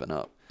those open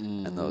up.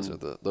 Mm-hmm. And those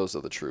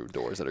are the true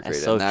doors that are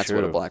created. So and that's true.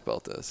 what a black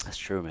belt is. That's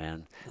true,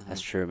 man. Mm-hmm.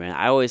 That's true, man.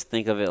 I always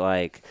think of it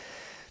like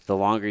the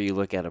longer you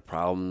look at a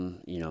problem,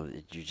 you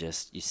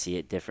see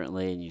it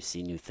differently and you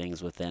see new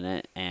things within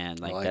it. And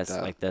that's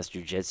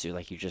jujitsu.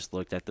 Like you just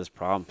looked at this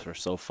problem for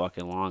so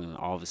fucking long, and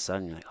all of a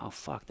sudden you're like, oh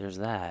fuck, there's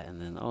that,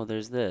 and then oh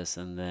there's this,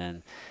 and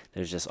then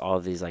there's just all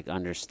these like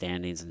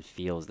understandings and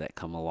feels that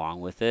come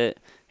along with it,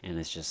 and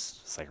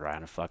it's like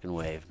riding a fucking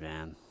wave,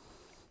 man.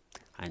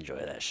 I enjoy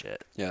that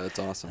shit. Yeah, that's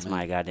awesome. That's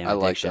my goddamn addiction. I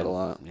like that a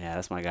lot. Yeah,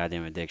 that's my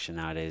goddamn addiction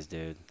nowadays,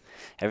 dude.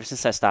 Ever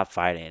since I stopped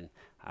fighting,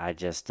 I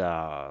just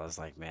I was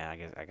like, man,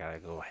 I gotta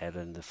go ahead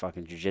into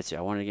fucking jiu-jitsu.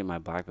 I wanted to get my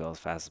black belt as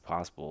fast as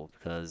possible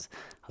because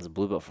I was a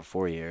blue belt for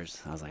 4 years.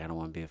 I was like, I don't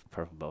want to be a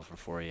purple belt for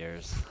 4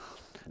 years.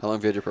 How long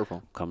have you had your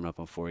purple? Coming up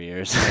on 4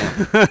 years.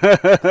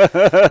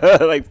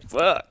 Like,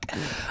 fuck.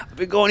 I've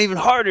been going even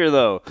harder,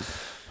 though.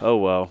 Oh,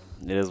 well.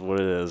 It is what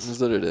it is. It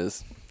is what it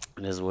is.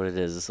 It is what it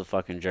is. It's a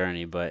fucking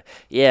journey. But,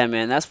 yeah,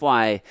 man, that's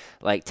why,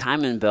 like,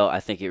 time and belt, I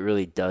think it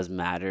really does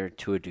matter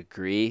to a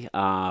degree.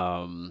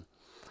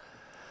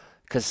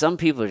 Because some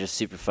people are just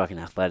super fucking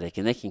athletic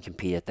and they can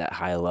compete at that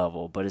high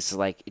level. But it's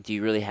like, do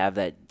you really have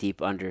that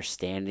deep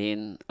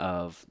understanding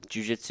of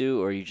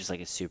jiu-jitsu, or are you just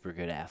like a super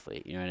good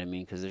athlete? You know what I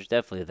mean? Because there's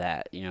definitely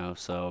that,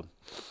 So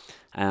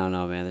I don't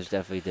know, man. There's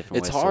definitely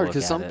different ways to look at it.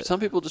 It's hard because some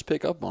people just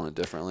pick up on it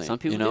differently. Some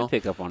people do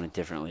pick up on it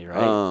differently,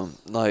 right?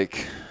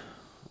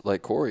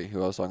 Like Corey,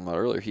 who I was talking about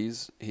earlier,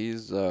 he's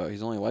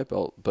only white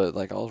belt, but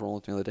like I was rolling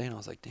with him the other day, and I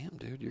was like, damn,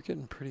 dude, you're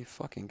getting pretty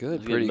fucking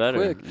good, pretty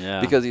quick. Yeah.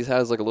 Because he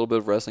has like a little bit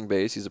of wrestling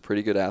base. He's a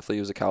pretty good athlete. He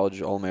was a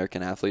college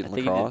All-American athlete in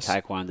lacrosse. He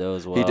did Taekwondo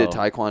as well. He did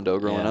Taekwondo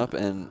growing up,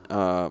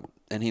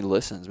 and he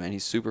listens, man.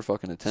 He's super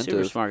fucking attentive.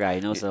 Super smart guy. He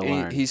knows how to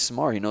learn. He's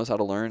smart. He knows how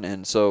to learn,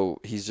 and so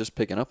he's just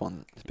picking up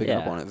on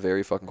it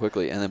very fucking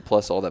quickly. And then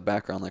plus all that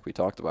background, like we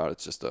talked about,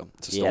 it's a storm.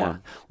 Yeah.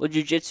 Well,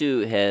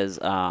 jiu-jitsu has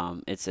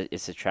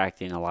it's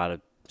attracting a lot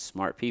of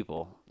smart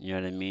people. You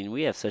know what I mean?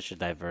 We have such a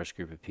diverse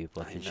group of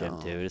people at the gym,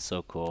 dude. It's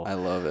so cool. I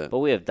love it. But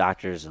we have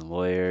doctors and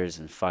lawyers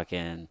and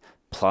fucking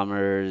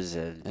plumbers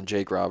and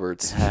Jake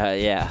Roberts.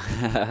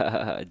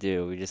 Yeah.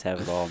 Dude, we just have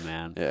it all,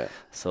 man. Yeah.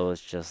 So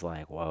it's just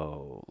like,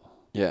 whoa.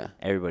 Yeah.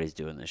 Everybody's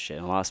doing this shit,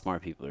 and a lot of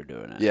smart people are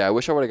doing it. Yeah, I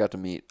wish I would have got to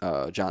meet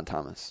John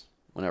Thomas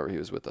whenever he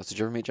was with us. Did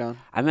you ever meet John?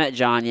 I met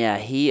John, yeah.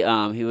 He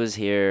was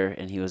here,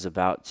 and he was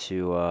about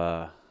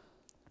to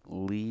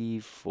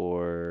leave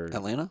for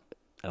Atlanta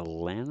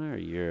or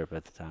Europe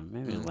at the time?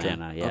 Maybe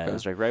Atlanta. Yeah, it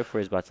was like right before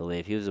he was about to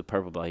leave. He was a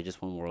purple belt. He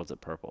just won Worlds at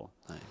purple.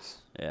 Nice.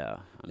 Yeah,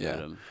 I met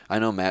him. I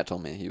know Matt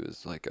told me he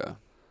was like a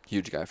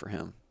huge guy for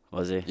him.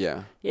 Was he?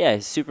 Yeah. Yeah,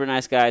 he's a super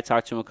nice guy. I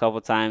talked to him a couple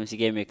times. He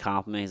gave me a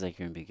compliment. He's like,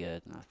 "You're gonna be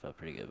good." And I felt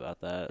pretty good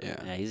about that. Yeah.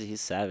 Yeah, he's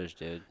savage,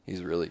 dude.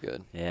 He's really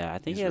good. Yeah, I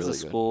think he has a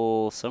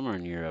school somewhere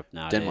in Europe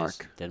nowadays.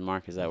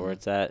 Denmark, is that where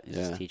it's at? He's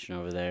just teaching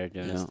over there,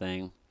 doing his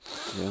thing.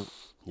 Yeah.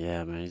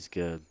 Yeah, man, he's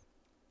good.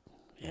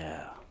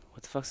 Yeah.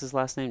 What the fuck's his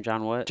last name?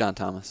 John what? John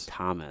Thomas.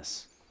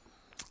 Thomas.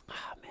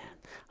 Ah, man.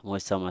 I'm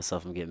always telling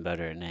myself I'm getting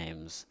better at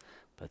names,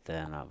 but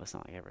then it's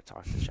not like I ever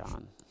talked to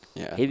John.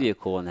 Yeah. He'd be a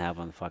cool one to have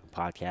on the fucking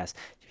podcast.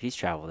 He's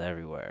traveled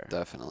everywhere.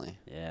 Definitely.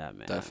 Yeah,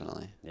 man.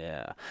 Definitely.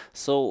 Yeah.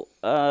 So,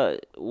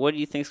 what do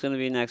you think's gonna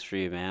be next for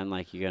you, man?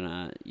 Like, you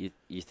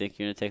think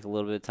you're gonna take a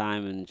little bit of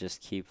time and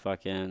just keep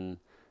fucking,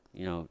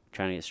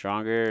 trying to get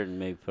stronger and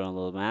maybe put on a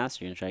little mass?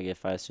 Or you're gonna try to get a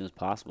fight as soon as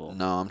possible?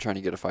 No, I'm trying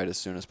to get a fight as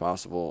soon as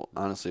possible.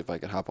 Honestly, if I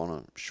could hop on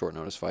a short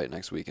notice fight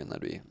next weekend,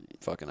 that'd be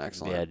fucking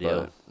excellent. Yeah,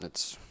 deal.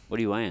 But what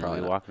are you weighing? What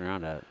are you walking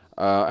around at?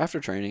 After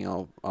training,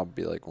 I'll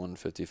be like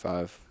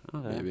 155,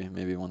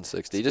 maybe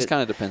 160. It just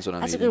kind of depends what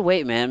I'm eating. That's a good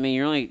weight, man. I mean,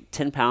 you're only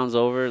 10 pounds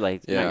over.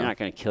 Like, you're not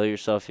going to kill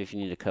yourself if you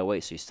need to cut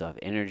weight, so you still have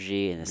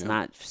energy, and it's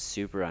not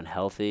super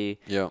unhealthy.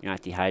 Yeah. You're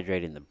not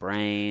dehydrating the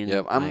brain.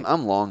 Yeah,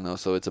 I'm long, though,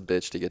 so it's a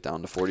bitch to get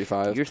down to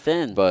 45. You're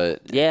thin.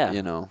 But, yeah.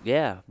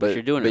 Yeah, but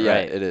you're doing it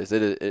right. Yeah, it is.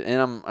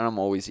 And I'm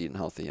always eating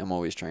healthy. I'm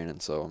always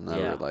training, so I'm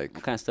never like...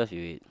 What kind of stuff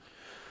you eat?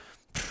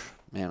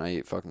 Man, I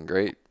eat fucking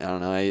great. I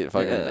don't know. I eat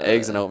fucking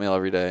eggs and oatmeal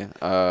every day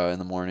in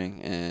the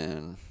morning,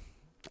 and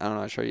I don't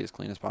know. I try to eat as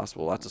clean as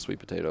possible. Lots of sweet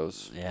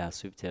potatoes. Yeah,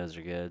 sweet potatoes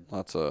are good.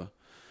 Lots of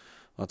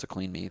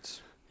clean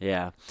meats.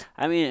 Yeah.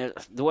 I mean,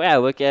 the way I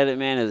look at it,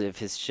 man, is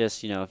if it's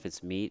just, if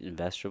it's meat and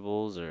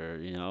vegetables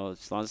or,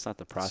 as long as it's not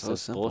the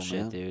processed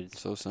bullshit, dude. It's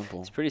so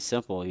simple. It's pretty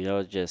simple,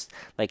 just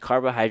like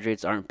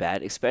carbohydrates aren't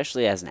bad,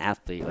 especially as an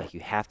athlete. Like,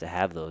 you have to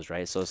have those,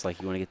 right? So it's like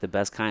you want to get the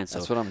best kind. So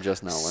that's what I'm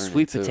just now learning.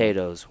 Sweet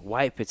potatoes,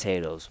 white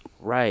potatoes,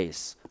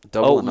 rice,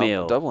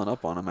 oatmeal. Doubling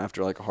up on them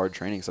after like a hard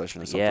training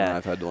session is something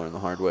I've had to learn the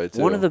hard way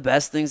too. One of the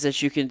best things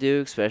that you can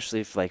do,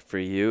 especially for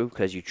you,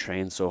 because you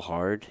train so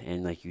hard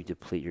and like you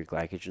deplete your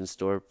glycogen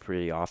store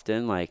pretty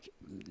often, like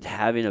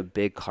having a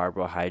big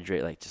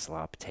carbohydrate, like just a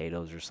lot of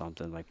potatoes or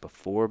something like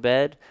before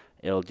bed,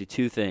 it'll do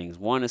two things.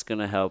 One, it's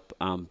gonna help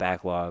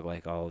backlog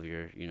like all of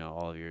your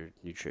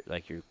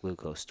like your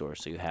glucose store,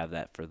 so you have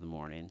that for the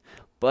morning.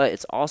 But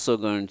it's also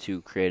going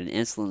to create an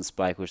insulin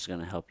spike, which is going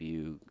to help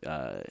you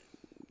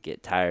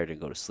get tired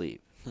and go to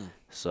sleep.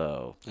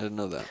 So I didn't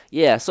know that.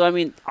 Yeah, so I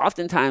mean,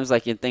 oftentimes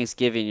like in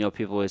Thanksgiving,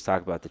 people always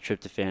talk about the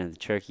tryptophan and the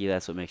turkey.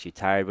 That's what makes you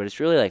tired, but it's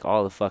really like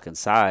all the fucking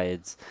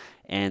sides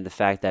and the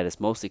fact that it's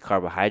mostly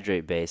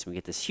carbohydrate based. We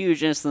get this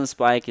huge insulin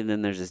spike, and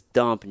then there's this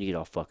dump, and you get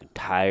all fucking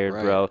tired,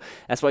 bro.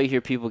 That's why you hear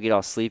people get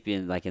all sleepy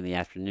in the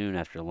afternoon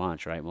after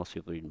lunch, right? Most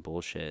people are eating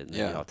bullshit and they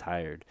get all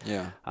tired.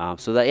 Yeah.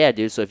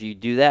 Dude. So if you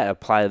do that,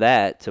 apply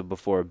that to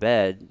before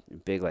bed,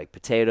 big like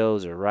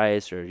potatoes or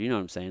rice or you know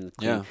what I'm saying.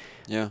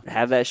 Yeah.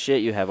 Have that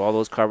shit. You have all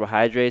those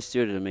carbohydrates,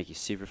 dude. It'll make you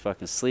super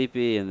fucking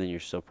sleepy, and then you're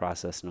still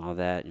processing all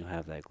that, and you'll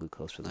have that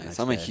glucose for the next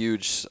day.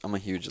 I'm a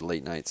huge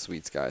late night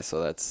sweets guy,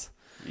 so that's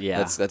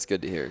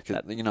good to hear.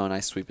 'Cause, a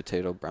nice sweet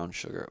potato, brown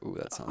sugar. Ooh,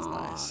 that sounds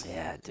nice.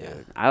 Yeah, dude.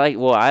 Yeah.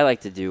 I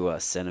like to do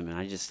cinnamon.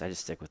 I just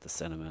stick with the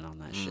cinnamon on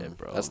that shit,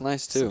 bro. That's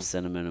nice too. Some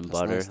cinnamon and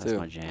butter. Nice that's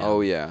my jam.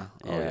 Oh yeah.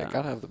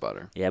 Gotta have the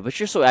butter. Yeah, but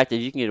you're so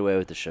active, you can get away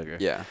with the sugar.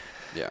 Yeah.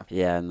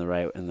 In the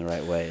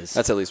right ways.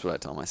 That's at least what I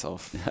tell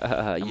myself.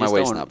 My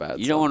weight's not bad.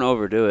 You don't want to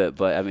overdo it,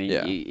 but I mean,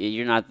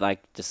 you're not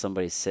like just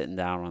somebody sitting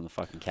down on the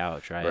fucking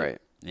couch, right? Right.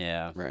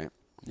 Yeah. Right.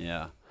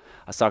 Yeah.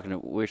 We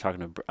were talking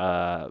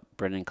to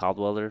Brendan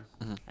Caldwelder.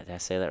 Did I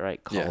say that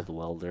right?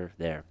 Caldwelder.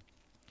 There.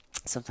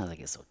 Sometimes I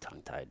get so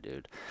tongue tied,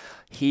 dude.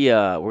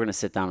 We're gonna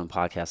sit down and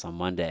podcast on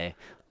Monday,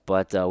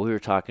 but we were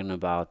talking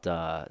about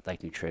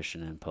like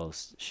nutrition and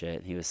post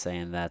shit. He was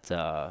saying that.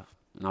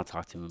 And I'll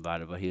talk to him about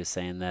it, but he was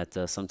saying that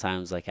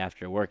sometimes, like,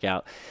 after a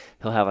workout,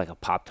 he'll have, like, a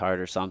Pop-Tart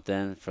or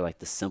something for, like,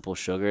 the simple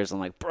sugars. I'm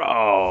like,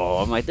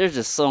 there's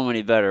just so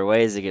many better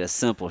ways to get a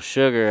simple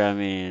sugar. I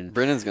mean...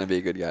 Brendan's going to be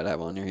a good guy to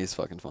have on here. He's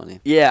fucking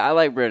funny. Yeah, I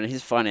like Brendan.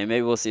 He's funny.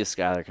 Maybe we'll see if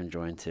Skylar can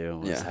join, too.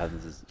 We'll just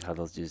have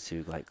those dudes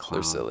who, like,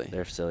 clown. They're silly.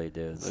 They're silly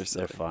dudes.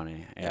 They're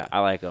funny. Yeah, I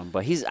like them.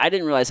 But I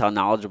didn't realize how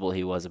knowledgeable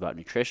he was about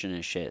nutrition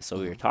and shit, so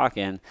we were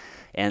talking.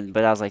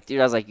 But I was like, you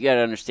got to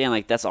understand,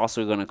 like, that's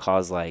also going to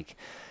cause, like...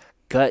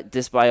 gut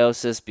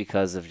dysbiosis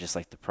because of just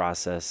like the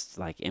processed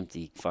like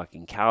empty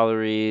fucking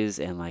calories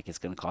and like it's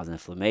going to cause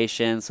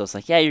inflammation. So it's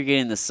like, yeah, you're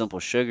getting this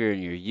simple sugar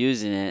and you're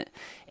using it.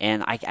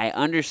 And I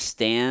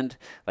understand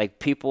like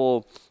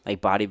people like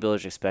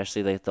bodybuilders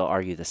especially, like they'll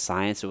argue the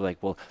science. They're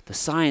like, well, the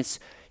science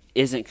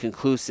isn't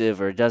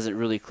conclusive or doesn't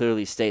really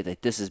clearly state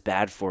that this is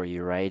bad for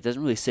you, right? It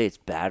doesn't really say it's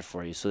bad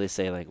for you. So they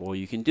say like, well,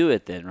 you can do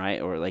it then,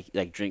 right? Or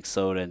like drink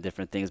soda and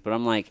different things. But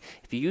I'm like,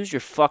 if you use your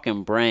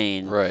fucking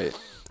brain, right?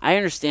 I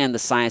understand the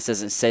science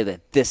doesn't say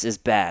that this is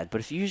bad,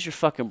 but if you use your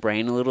fucking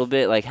brain a little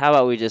bit, like how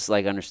about we just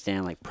like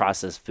understand like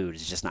processed food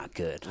is just not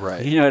good,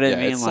 right? You know what I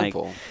mean? It's like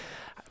simple.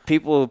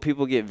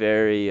 People get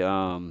very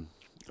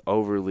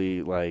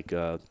overly like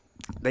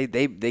they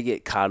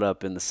get caught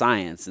up in the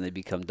science and they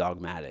become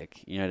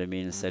dogmatic. You know what I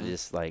mean? Instead of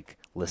just like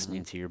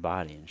listening to your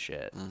body and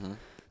shit.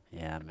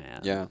 Yeah, man.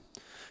 Yeah,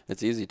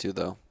 it's easy to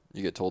though.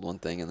 You get told one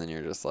thing and then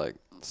you're just like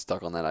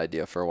stuck on that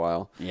idea for a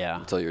while. Yeah.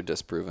 Until you're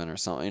disproven or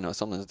something.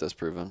 Something's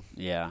disproven.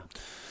 Yeah.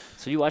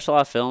 So you watch a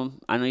lot of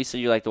film. I know you said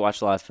you like to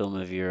watch a lot of film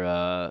of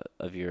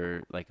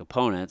your like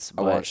opponents.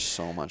 But I watch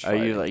so much. Are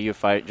you a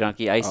fight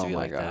junkie? I used to be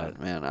like that. Oh my god,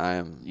 man! I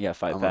am. Yeah,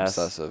 Fight I'm Pass.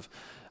 Obsessive.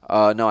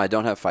 No, I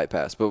don't have Fight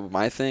Pass. But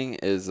my thing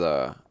is,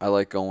 I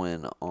like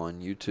going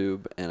on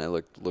YouTube and I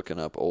looking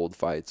up old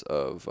fights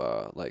of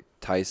like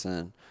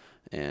Tyson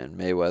and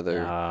Mayweather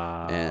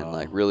and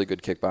like really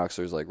good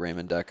kickboxers like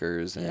Raymond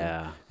Deckers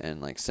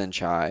and like Sin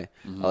Chai.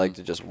 I like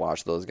to just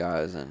watch those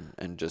guys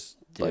and just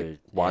like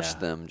watch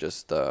them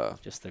just the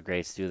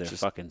greats do their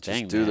fucking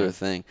thing. Just do their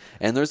thing.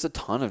 And there's a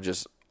ton of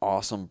just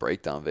awesome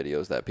breakdown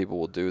videos that people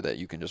will do that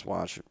you can just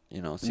watch,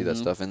 see that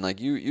stuff. And like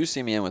you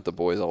see me in with the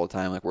boys all the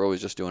time. Like we're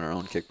always just doing our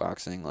own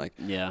kickboxing, like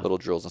little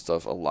drills and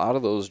stuff. A lot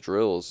of those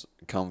drills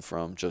come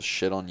from just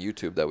shit on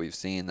YouTube that we've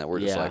seen that we're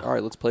just like, all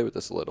right, let's play with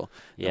this a little.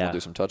 And we'll do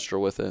some touch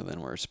drill with it, and then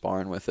we're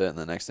sparring with it, and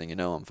the next thing you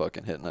know, I'm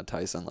fucking hitting a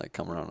Tyson like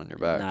come around on your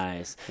back.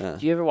 Nice. Yeah.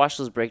 Do you ever watch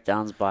those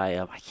breakdowns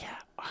by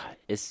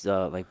it's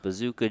like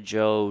Bazooka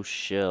Joe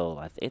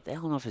Schill. I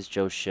don't know if it's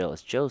Joe Schill.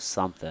 It's Joe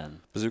something.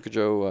 Bazooka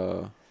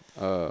Joe.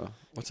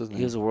 What's his name?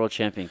 He was a world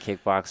champion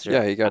kickboxer.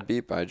 Yeah, he got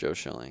beat by Joe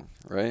Schilling,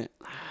 right?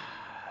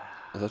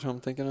 Is that who I'm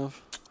thinking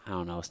of? I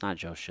don't know. It's not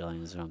Joe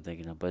Schilling is what I'm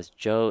thinking of, but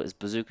it's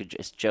Bazooka.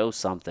 It's Joe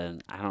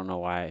something. I don't know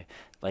why.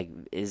 Like,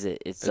 is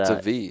it? It's a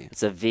V.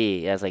 It's a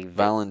V. Yeah, it's like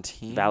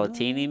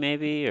Valentini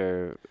maybe,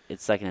 or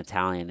it's like an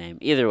Italian name.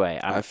 Either way,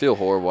 I feel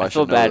horrible. I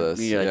feel should bad. Know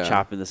this. Like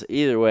chopping this.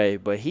 Either way,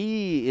 but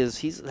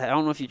he's. I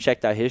don't know if you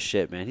checked out his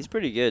shit, man. He's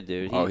pretty good,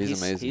 dude. He's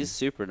amazing. He's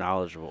super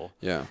knowledgeable.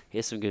 Yeah. He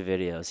has some good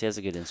videos. He has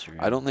a good Instagram.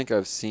 I don't think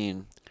I've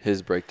seen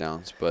his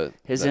breakdowns, but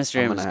his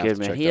Instagram is good,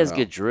 man. He has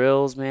good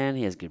drills, man.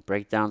 He has good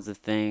breakdowns of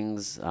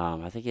things.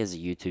 I think he has a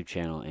YouTube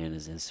channel and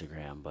his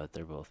Instagram, but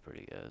they're both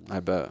pretty good.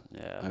 I bet.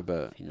 Yeah. I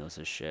bet. He knows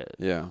his shit.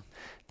 Yeah.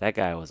 That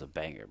guy was a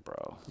banger,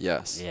 bro.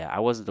 Yes. Yeah, I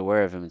wasn't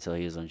aware of him until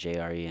he was on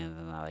JRE, and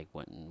then I like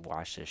went and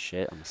watched his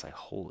shit. I'm just like,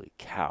 holy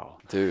cow,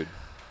 dude.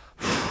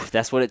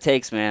 That's what it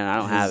takes, man. I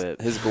don't have it.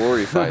 His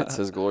glory fights.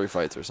 His glory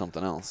fights are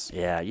something else.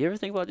 Yeah. You ever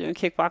think about doing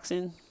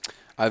kickboxing?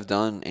 I've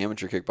done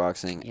amateur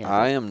kickboxing. Yeah.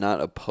 I am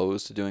not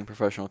opposed to doing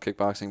professional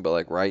kickboxing, but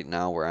like right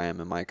now where I am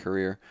in my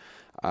career,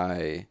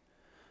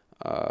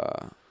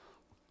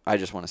 I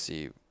just want to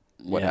see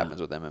what happens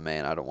with MMA,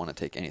 and I don't want to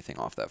take anything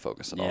off that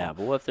focus at all. Yeah,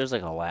 but what if there's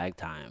like a lag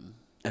time?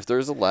 If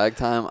there's a lag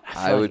time,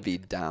 I would be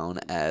down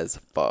as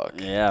fuck.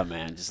 Yeah,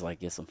 man, just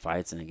like get some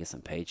fights and get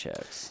some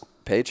paychecks.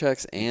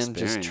 And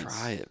just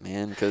try it,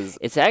 man, because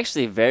it's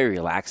actually very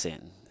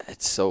relaxing.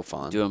 It's so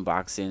fun doing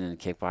boxing and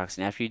kickboxing.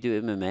 After you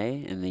do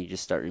MMA and then you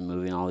just start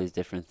removing all these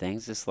different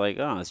things, it's like,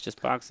 oh, it's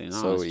just boxing.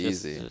 So it's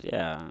easy.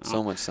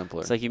 So much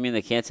simpler. It's like, you mean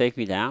they can't take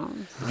me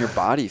down? Your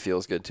body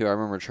feels good too. I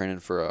remember training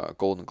for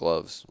Golden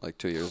Gloves like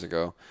 2 years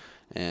ago,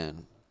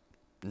 and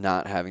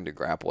not having to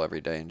grapple every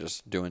day and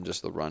just doing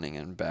just the running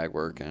and bag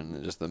work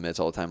and just the mitts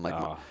all the time.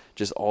 Like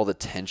just all the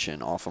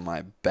tension off of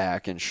my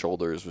back and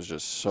shoulders was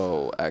just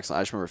so excellent.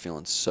 I just remember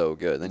feeling so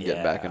good. Then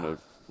getting back into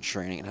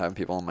training and having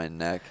people on my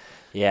neck.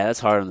 Yeah, that's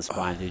hard on the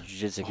spine, dude.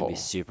 Jiu-jitsu can be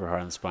super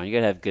hard on the spine. You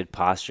gotta have good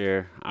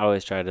posture. I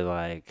always try to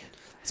like.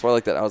 That's why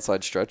that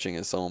outside stretching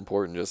is so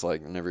important. Just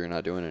like whenever you're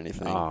not doing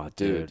anything,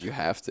 dude, you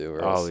have to.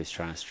 Or always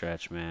trying to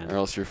stretch, man. Or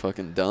else you're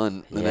fucking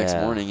done the next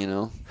morning, you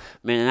know.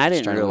 Man, and I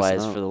didn't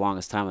realize for the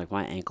longest time, like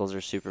my ankles are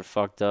super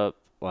fucked up.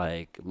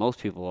 Like most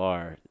people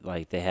are,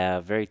 like they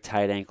have very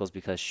tight ankles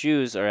because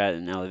shoes are at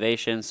an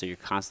elevation, so you're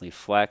constantly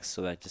flexed.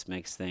 So that just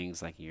makes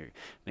things like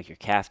make your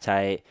calf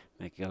tight,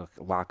 make you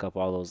lock up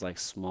all those like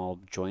small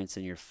joints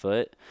in your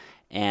foot,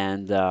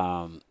 and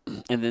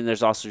then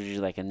there's also usually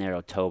like a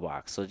narrow toe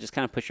box, so it just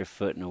kind of puts your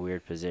foot in a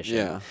weird position.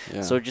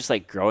 Yeah. So just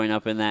like growing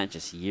up in that,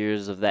 just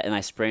years of that, and I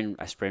sprained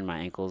my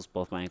ankles,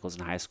 both my ankles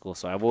in high school.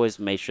 So I've always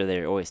made sure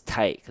they're always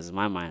tight, because in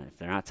my mind, if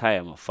they're not tight,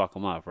 I'm gonna fuck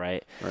them up,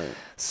 right? Right.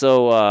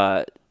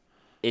 So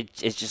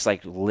it's just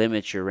like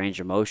limits your range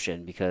of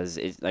motion, because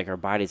it's like our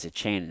body's a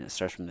chain and it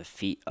starts from the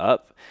feet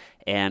up.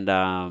 And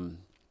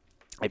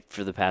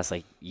for the past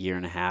like year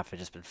and a half, I've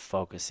just been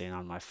focusing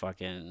on my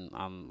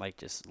like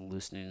just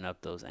loosening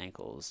up those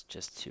ankles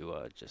just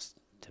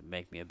to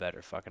make me a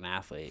better fucking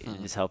athlete.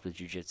 And it's helped with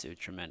jiu-jitsu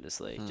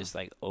tremendously, just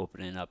like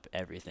opening up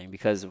everything,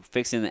 because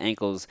fixing the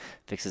ankles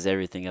fixes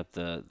everything up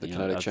the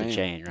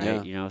chain, right?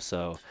 Yeah. You know,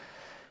 so.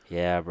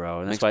 Yeah,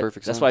 bro. And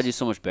that's why I do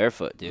so much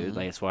barefoot, dude.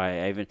 Like that's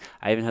why I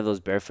even have those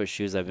barefoot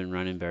shoes I've been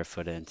running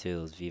barefoot in too.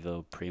 Those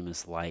Vivo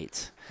Primus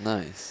Light.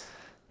 Nice.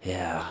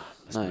 Yeah.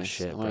 That's nice.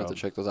 Shit, I'm gonna have to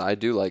check those out. I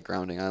do like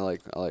grounding. I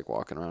like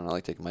walking around. I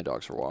like taking my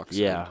dogs for walks.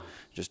 Yeah.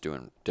 Just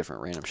doing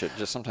different random shit.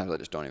 Just sometimes I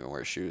just don't even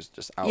wear shoes.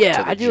 Just out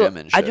to the gym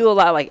and shit. I do a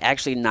lot like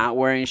actually not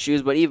wearing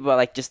shoes, but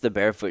like just the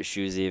barefoot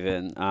shoes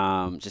even.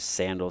 Just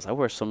sandals. I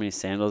wear so many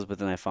sandals, but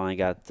then I finally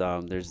got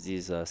there's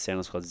these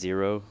sandals called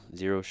Zero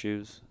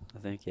shoes, I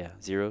think. Yeah,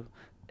 Zero.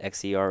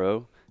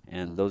 XERO,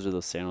 and those are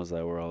those sandals that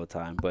I wear all the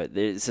time. But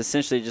it's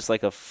essentially just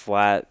like a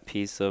flat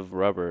piece of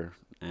rubber,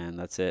 and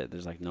that's it.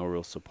 There's like no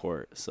real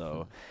support,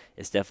 so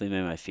it's definitely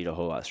made my feet a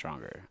whole lot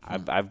stronger.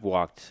 I've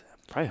walked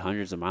probably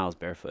hundreds of miles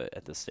barefoot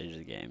at this stage of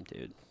the game,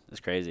 dude. It's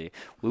crazy.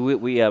 We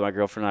my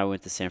girlfriend and I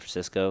went to San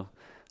Francisco.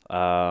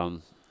 I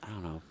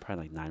don't know,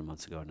 probably like 9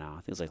 months ago now. I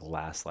think it was like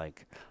last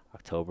like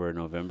October or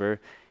November.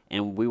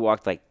 And we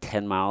walked like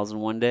 10 miles in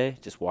one day,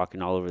 just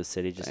walking all over the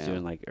city, just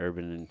doing like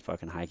urban and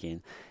fucking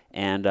hiking.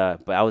 And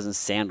but I was in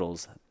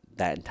sandals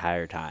that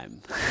entire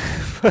time.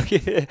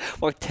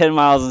 Walked 10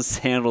 miles in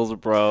sandals,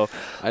 bro.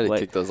 I had to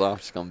kick those off,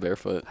 just going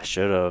barefoot. I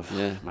should have.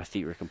 Yeah. My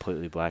feet were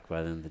completely black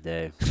by the end of the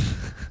day.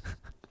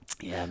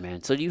 Yeah,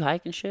 man. So do you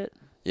hike and shit?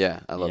 Yeah,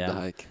 I love to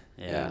hike.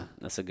 Yeah.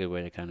 That's a good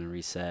way to kind of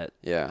reset.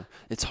 Yeah.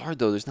 It's hard,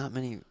 though. There's not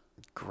many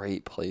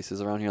great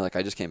places around here. Like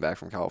I just came back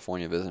from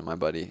California visiting my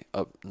buddy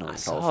up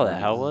north California. I saw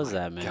that. How was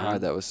that, man?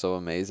 God, that was so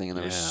amazing, and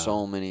there was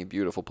so many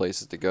beautiful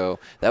places to go.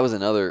 That was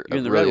another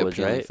really Redwoods,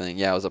 appealing right? thing.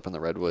 Yeah, I was up in the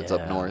Redwoods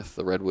up north,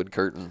 the Redwood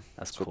Curtain.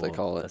 That's cool. What they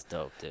call it. That's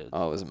dope, dude.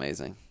 Oh, it was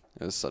amazing.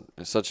 It was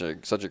such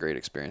a great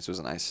experience. It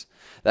was nice.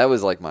 That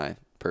was like my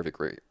perfect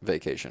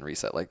vacation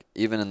reset. Like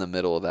even in the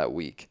middle of that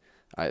week,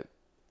 I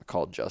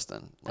called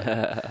Justin, like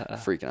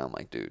freaking out. I'm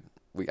like, dude,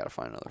 we got to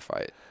find another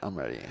fight. I'm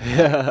ready.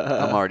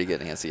 I'm already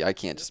getting antsy. I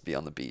can't just be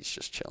on the beach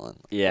just chilling.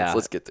 Yeah.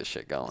 Let's get this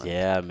shit going.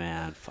 Yeah,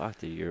 man. Fuck,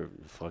 dude. You're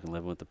fucking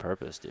living with the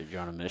purpose, dude.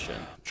 You're on a mission.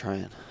 I'm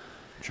trying.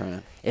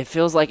 It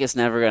feels like it's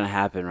never going to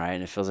happen, right?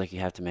 And it feels like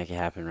you have to make it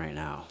happen right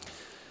now.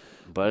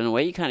 But in a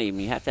way, you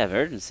have to have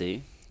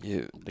urgency.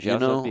 But you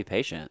also have to be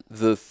patient.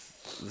 The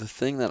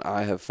thing that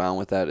I have found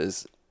with that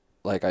is,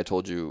 like I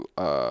told you,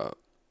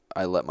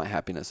 I let my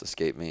happiness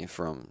escape me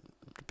from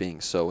being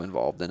so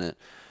involved in it.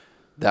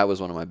 That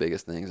was one of my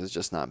biggest things, is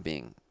just not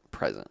being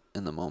present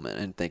in the moment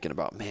and thinking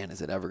about, man,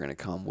 is it ever going to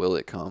come? Will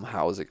it come?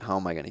 How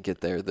am I going to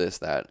get there? This,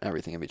 that,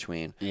 everything in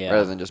between. Yeah.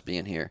 Rather than just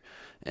being here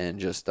and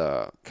just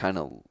kind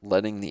of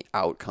letting the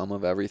outcome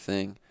of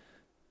everything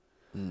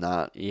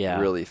not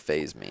really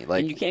faze me.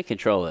 Like, and you can't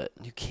control it.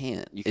 You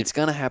can't. It's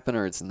going to happen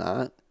or it's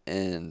not.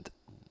 And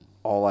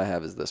all I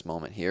have is this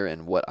moment here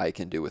and what I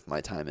can do with my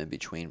time in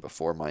between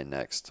before my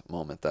next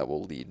moment that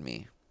will lead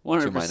me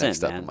 100%, to my next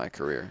step man. in my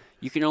career.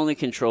 You can only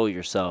control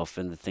yourself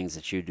and the things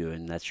that you do,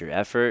 and that's your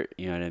effort.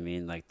 You know what I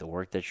mean? Like the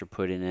work that you're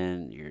putting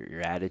in, your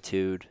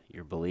attitude,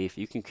 your belief.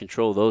 You can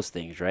control those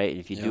things, right? And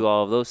if you do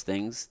all of those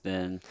things,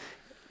 then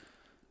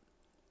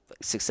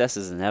success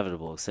is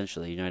inevitable,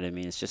 essentially. You know what I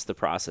mean? It's just the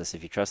process.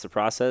 If you trust the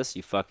process,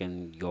 you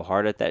fucking go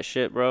hard at that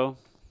shit, bro.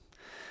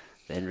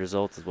 The end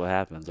result is what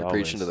happens. You're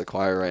preaching to the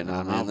choir right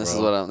now, man. This is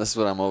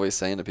what I'm always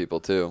saying to people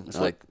too.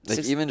 Like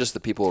even just the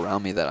people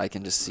around me that I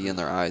can just see in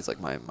their eyes, like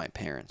my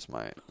parents,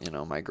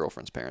 my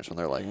girlfriend's parents, when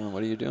they're like,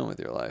 "What are you doing with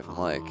your life?"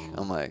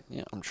 I'm like,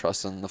 I'm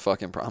trusting the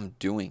fucking. I'm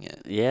doing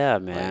it. Yeah,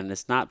 man. Like,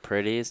 it's not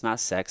pretty. It's not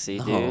sexy,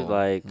 dude.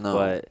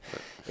 But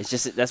it's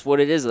just that's what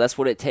it is. That's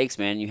what it takes,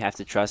 man. You have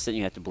to trust it. And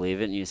you have to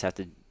believe it. And you just have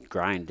to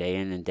grind day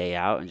in and day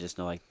out, and just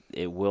know like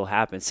it will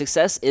happen.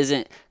 Success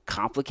isn't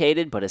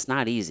complicated, but it's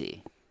not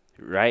easy.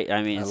 Right?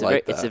 I mean,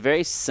 it's a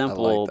very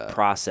simple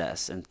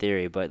process in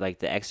theory, but like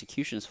the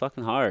execution is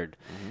fucking hard.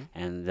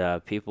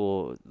 And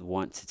people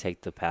want to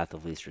take the path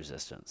of least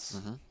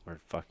resistance. We're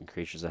fucking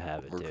creatures of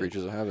habit, dude. We're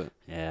creatures of habit.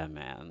 Yeah,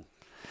 man.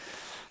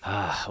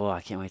 Well, I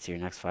can't wait till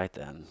your next fight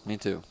then. Me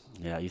too.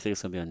 Yeah, you think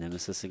it's going to be on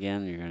Nemesis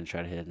again? You're going to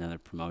try to hit another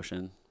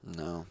promotion?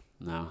 No.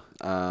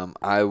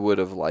 I would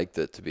have liked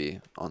it to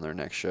be on their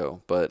next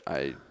show, but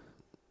I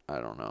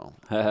don't know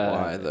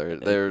why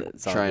they're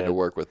trying to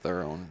work with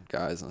their own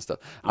guys and stuff.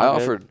 I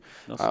offered,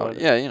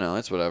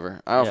 it's whatever.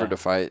 I offered to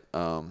fight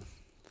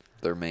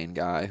their main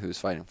guy who's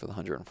fighting for the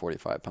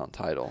 145-pound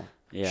title.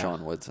 Yeah.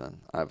 Sean Woodson.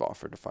 I've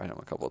offered to fight him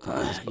a couple of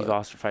times. You've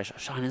offered to fight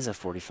Sean is at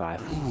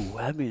 45. Ooh,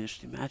 that'd be an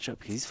interesting matchup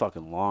because he's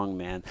fucking long,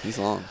 man. He's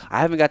long.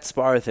 I haven't got to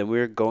spar with him. We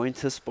were going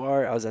to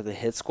spar. I was at the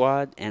hit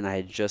squad, and I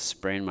had just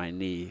sprained my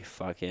knee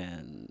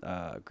fucking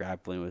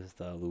grappling with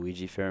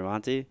Luigi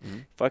Fioravanti.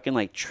 Fucking,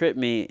 like, tripped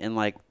me, and,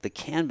 like, the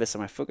canvas,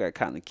 and my foot got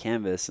caught in the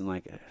canvas, and,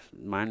 like, a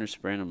minor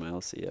sprain on my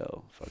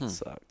LCO. Fucking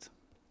sucked.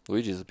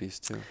 Luigi's a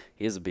beast, too.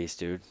 He is a beast,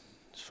 dude.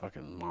 He's a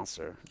fucking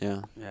monster.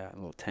 Yeah. Yeah, a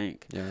little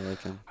tank. Yeah, I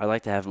like him. I'd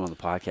like to have him on the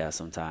podcast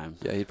sometime.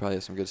 Yeah, he'd probably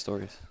have some good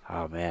stories.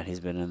 Oh, man, he's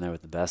been in there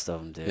with the best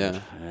of them, dude.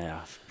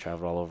 Yeah.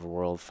 Traveled all over the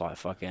world. Fought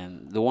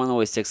fucking... The one that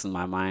always sticks in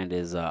my mind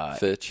is...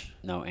 Fitch?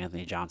 No,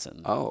 Anthony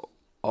Johnson. Oh,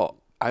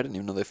 I didn't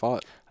even know they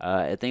fought.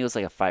 I think it was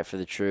like a fight for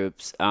the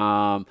troops.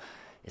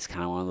 It's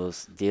kind of one of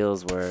those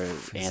deals where...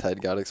 His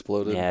head got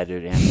exploded? Yeah,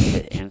 dude.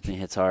 Anthony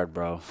hits hard,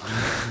 bro.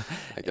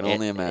 I can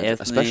only imagine.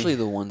 Especially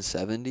the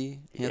 170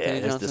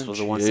 Anthony Johnson. This was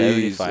a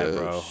 170 fight,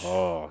 bro.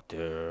 Oh,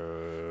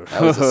 dude.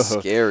 That was a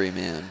scary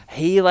man.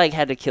 He, like,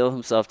 had to kill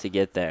himself to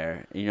get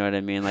there. You know what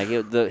I mean? Like,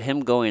 him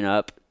going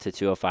up to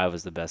 205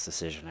 was the best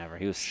decision ever.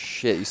 He was...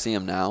 Shit, you see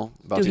him now?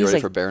 About to get ready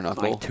for bare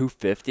knuckle? Like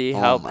 250?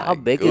 How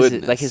big is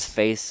it? Like, his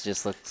face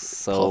just looks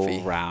so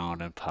puffy.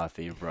 Round and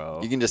puffy,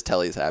 bro. You can just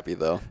tell he's happy,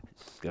 though.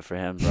 Good for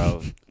him,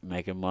 bro.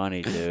 Making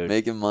money, dude.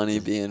 Making money,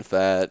 being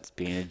fat.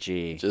 Being a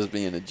G. Just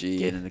being a G.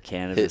 Getting in the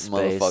cannabis space.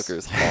 Hitting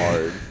motherfuckers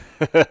hard.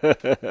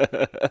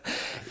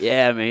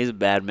 Yeah, man, he's a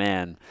bad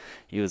man.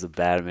 He was a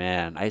bad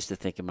man. I used to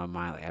think in my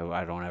mind, like,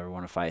 I don't ever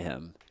want to fight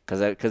him.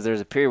 Because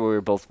there's a period where we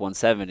were both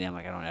 170. I'm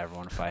like, I don't ever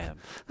want to fight him.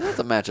 That's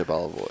a matchup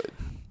I'll avoid.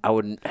 I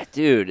wouldn't.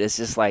 Dude, it's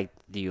just like,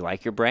 do you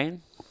like your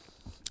brain?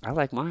 I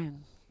like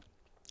mine.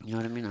 You know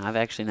what I mean? I've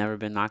actually never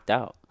been knocked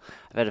out.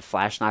 I've had a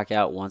flash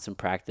knockout once in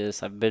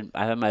practice. I've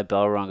had my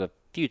bell rung a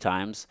few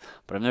times,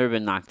 but I've never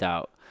been knocked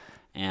out.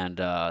 And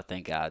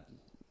thank God.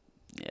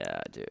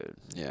 Yeah, dude.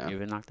 Yeah. You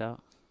been knocked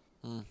out?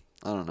 I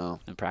don't know.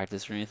 In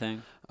practice or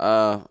anything?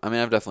 I mean,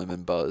 I've definitely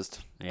been buzzed.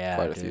 Yeah,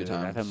 quite a few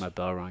times. I've had my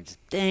bell rung.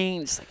 Just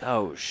ding. Just like,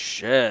 oh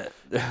shit.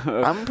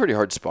 I'm a pretty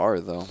hard sparrer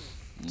though.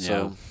 Yeah.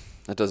 So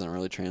that doesn't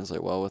really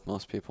translate well with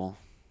most people.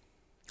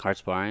 Hard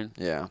sparring?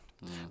 Yeah.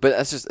 But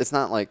it's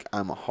not like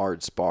I'm a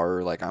hard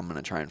sparrer, like I'm going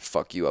to try and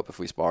fuck you up if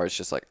we spar. It's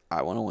just like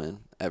I want to win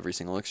every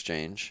single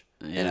exchange.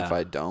 Yeah. And if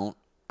I don't,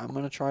 I'm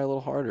going to try a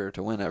little harder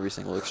to win every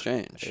single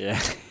exchange. Yeah.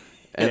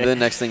 And then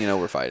next thing you know,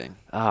 we're fighting.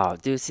 Oh,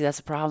 dude, see, that's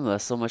the problem.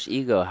 That's so much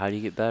ego. How do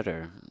you get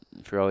better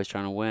if you're always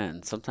trying to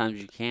win?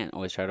 Sometimes you can't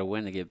always try to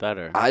win to get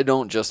better. I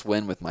don't just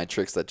win with my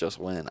tricks that just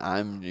win.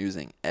 I'm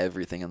using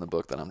everything in the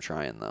book that I'm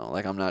trying, though.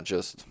 Like, I'm not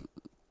just,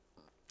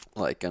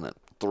 like, going to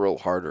throw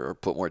harder or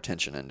put more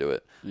attention into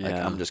it. Yeah. Like,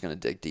 I'm just going to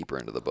dig deeper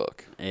into the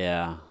book.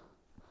 Yeah.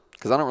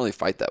 Because I don't really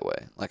fight that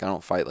way. Like, I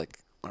don't fight like,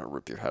 I'm going to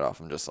rip your head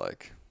off. I'm just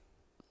like,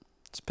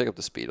 let's pick up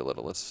the speed a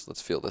little.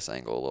 Let's feel this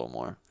angle a little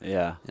more.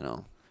 Yeah. You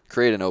know,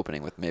 create an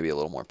opening with maybe a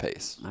little more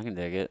pace. I can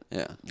dig it.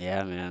 Yeah.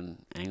 Yeah, man.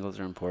 Angles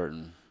are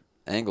important.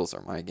 Angles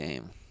are my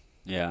game.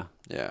 Yeah.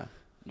 Yeah.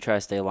 You try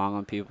to stay long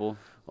on people?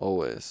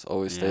 Always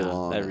stay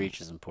long. That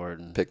reach is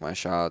important. Pick my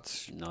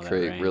shots,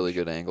 create really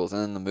good angles.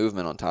 And then the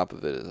movement on top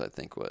of it is, I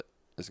think, what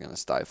is going to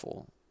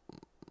stifle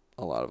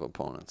a lot of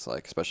opponents,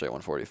 like especially at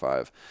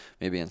 145.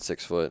 Maybe in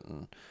 6 foot,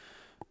 and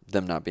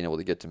them not being able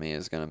to get to me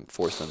is going to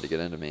force them to get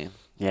into me.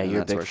 Yeah, and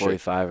you're a big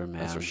 45er,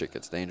 man. That's where shit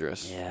gets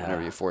dangerous. Yeah.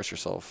 Whenever you force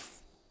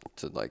yourself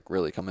to like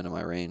really come into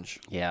my range.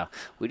 Yeah,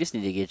 we just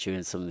need to get you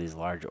in some of these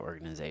large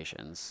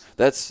organizations.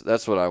 That's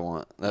what I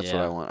want. What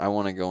I want. I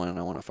want to go in and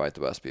I want to fight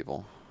the best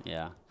people.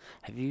 Yeah.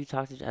 Have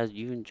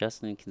you and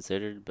Justin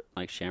considered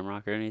like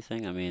Shamrock or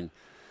anything? I mean,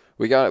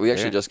 we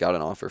actually just got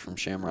an offer from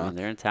Shamrock. I mean,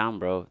 they're in town,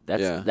 bro.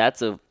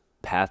 That's a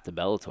path to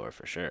Bellator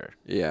for sure.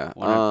 Yeah.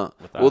 Well,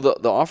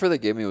 the offer they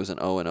gave me was an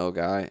 0-0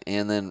 guy,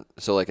 and then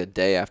so like a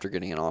day after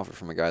getting an offer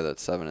from a guy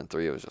that's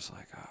 7-3, it was just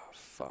like, oh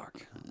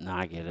fuck. No,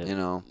 I get it. You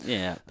know.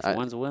 Yeah. A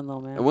win's a win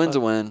though, man. A win's a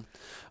win.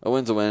 A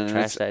win's a win.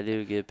 Trash that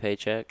dude, get a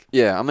paycheck.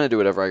 Yeah, I'm gonna do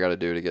whatever I got to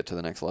do to get to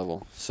the next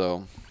level.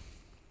 So.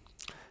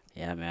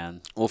 Yeah,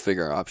 man. We'll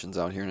figure our options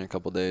out here in a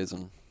couple of days,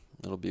 and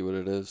it'll be what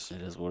it is.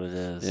 It is what it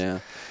is. Yeah.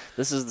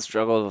 This is the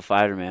struggle of a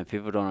fighter, man.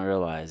 People don't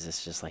realize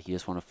it's just like you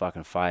just want to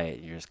fucking fight,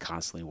 and you're just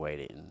constantly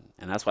waiting.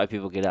 And that's why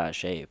people get out of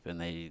shape, and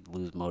they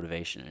lose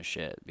motivation and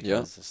shit.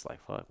 Because it's just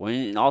like, fuck.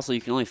 And also, you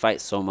can only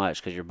fight so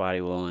much because your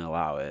body will only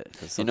allow it.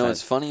 You know,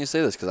 it's funny you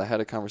say this because I had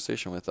a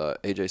conversation with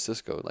AJ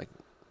Cisco, like,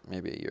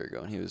 maybe a year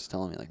ago, and he was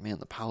telling me like, man,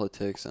 the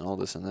politics and all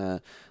this and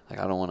that, like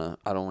I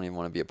don't even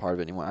want to be a part of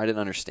it anymore. I didn't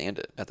understand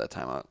it at that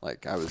time.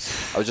 I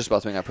was just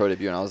about to make my pro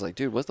debut, and I was like,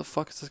 dude, what the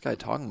fuck is this guy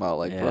talking about?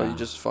 Like, bro, you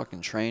just fucking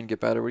train, get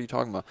better. What are you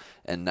talking about?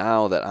 And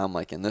now that I'm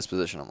like in this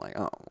position, I'm like,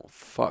 oh well,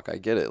 fuck, I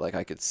get it. Like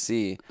I could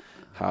see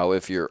how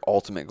if your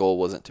ultimate goal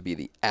wasn't to be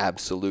the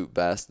absolute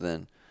best,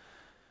 then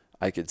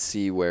I could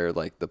see where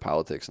like the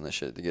politics and the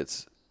shit that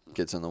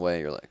gets in the way.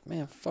 You're like,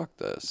 man, fuck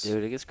this,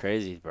 dude. It gets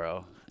crazy,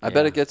 bro. I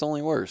bet it gets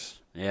only worse.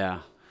 Yeah.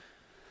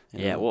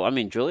 Yeah, well, I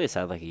mean, Julius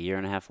had like a 1.5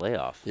 year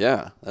layoff.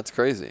 Yeah, that's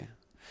crazy.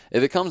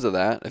 If it comes to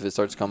that, if it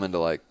starts coming to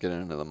like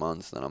getting into the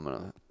months, then I'm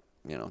going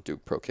to, do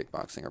pro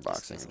kickboxing or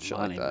boxing and shit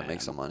like that. Man.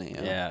 Make some money.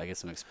 Yeah, get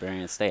some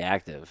experience. Stay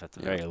active at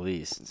the very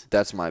least.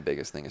 That's my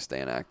biggest thing is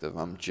staying active.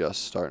 I'm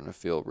just starting to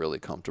feel really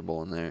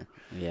comfortable in there.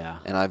 Yeah.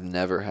 And I've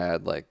never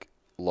had like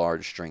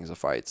large strings of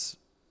fights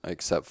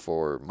except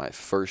for my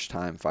first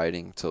time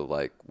fighting to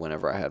like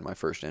whenever I had my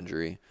first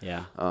injury.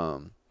 Yeah.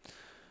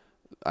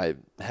 I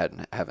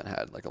haven't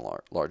had like a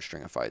large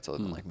string of fights other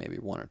than like maybe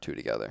one or two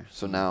together.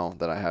 So now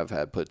that I have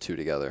had put two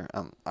together,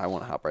 I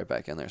want to hop right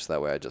back in there. So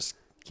that way I just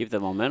keep the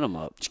momentum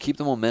up. Just keep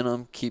the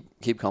momentum.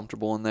 Keep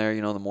comfortable in there.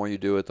 The more you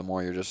do it, the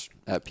more you're just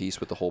at peace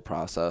with the whole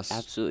process.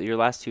 Absolutely. Your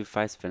last 2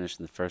 fights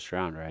finished in the first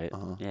round, right?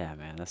 Yeah,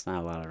 man. That's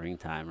not a lot of ring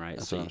time, right?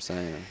 That's what I'm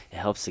saying. It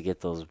helps to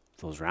get those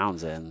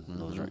rounds in.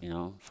 Those,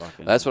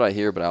 fucking. That's what I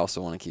hear, but I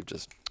also want to keep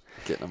just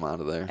getting them out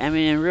of there. I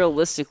mean, and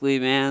realistically,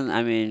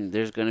 man,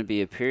 there's going to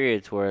be a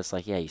period to where it's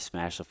like, yeah, you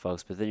smash the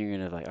folks, but then you're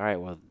going to like, all right,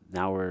 well,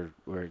 now we're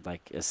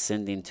like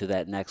ascending to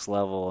that next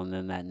level, and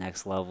then that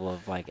next level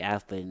of like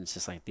athlete, and it's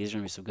just like these are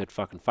going to be some good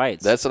fucking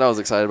fights. That's what I was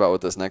excited about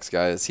with this next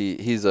guy. Is he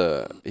was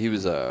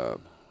a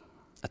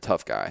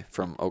tough guy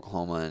from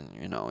Oklahoma,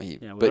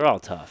 and they're all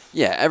tough.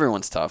 Yeah,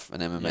 everyone's tough in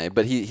MMA,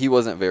 but he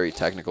wasn't very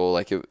technical.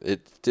 Like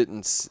it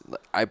didn't.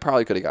 I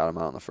probably could have got him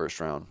out in the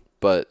first round.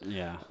 But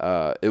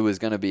it was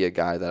going to be a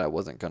guy that I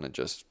wasn't going to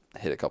just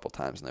hit a couple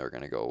times and they were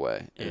going to go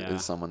away. It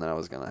was someone that I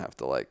was going to have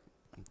to like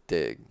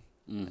dig,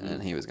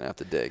 and he was going to have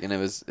to dig. And it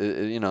was,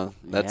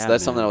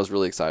 that's something I was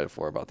really excited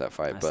for about that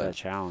fight. That's that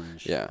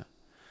challenge. Yeah.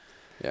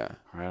 Yeah.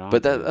 Right on,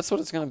 but that's what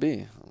it's going to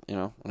be.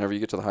 Whenever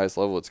you get to the highest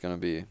level, it's going to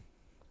be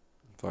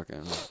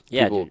fucking.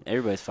 Yeah, dude.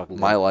 Everybody's fucking.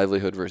 My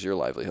livelihood versus your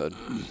livelihood.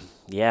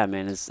 Yeah,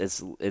 man, it's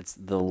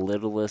the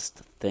littlest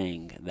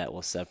thing that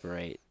will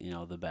separate,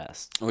 the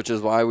best. Which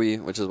is why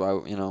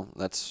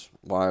that's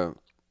why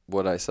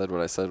what I said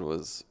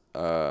was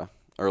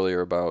earlier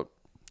about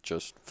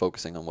just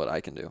focusing on what I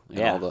can do.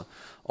 And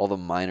all the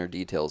minor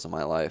details in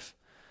my life.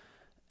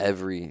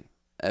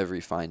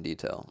 Every fine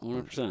detail.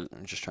 100%.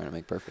 I'm just trying to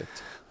make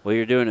perfect. Well,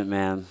 you're doing it,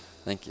 man.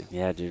 Thank you.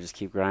 Yeah, dude, just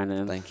keep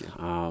grinding. Thank you.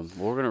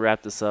 We're going to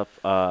wrap this up.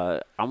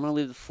 I'm going to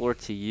leave the floor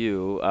to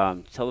you.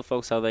 Tell the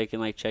folks how they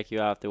can check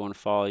you out if they want to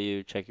follow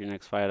you, check your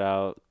next fight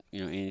out.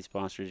 Any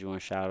sponsors you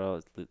want to shout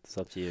out, it's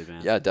up to you,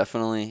 man. Yeah,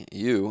 definitely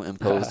you,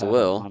 Impose the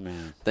Will. Oh,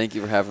 man. Thank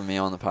you for having me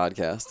on the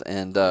podcast.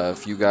 And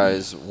if you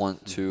guys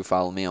want to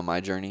follow me on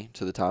my journey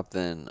to the top,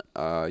 then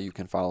you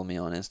can follow me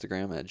on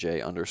Instagram at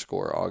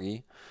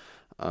j_Augie.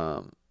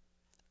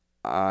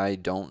 I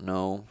don't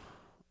know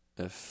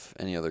if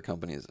any other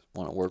companies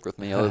want to work with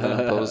me other than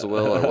Impose the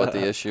Will or what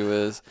the issue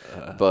is.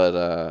 But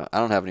I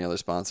don't have any other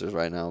sponsors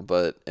right now.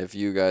 But if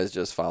you guys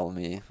just follow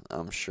me,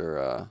 I'm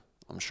sure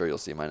you'll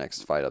see my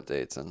next fight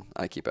updates, and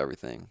I keep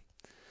everything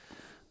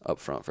up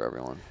front for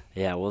everyone.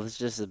 Yeah, well, it's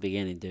just the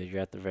beginning, dude.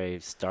 You're at the very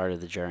start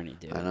of the journey,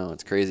 dude. I know,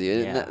 it's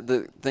crazy.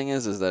 The thing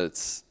is that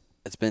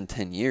it's been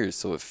 10 years,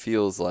 so it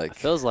feels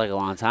like a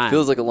long time.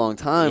 Feels like a long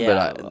time,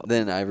 but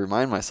then I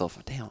remind myself,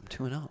 damn, I'm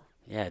 2-0.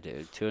 Yeah,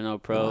 dude,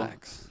 2-0 pro.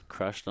 Relax.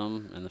 Crushed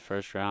them in the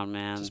first round,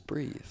 man. Just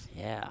breathe.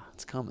 Yeah.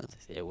 It's coming.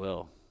 It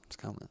will. It's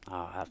coming.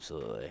 Oh,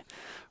 absolutely.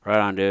 Right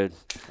on, dude.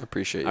 I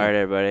appreciate you. All right,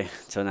 everybody.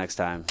 Until next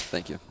time.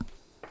 Thank you.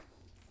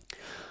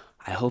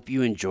 I hope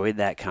you enjoyed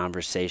that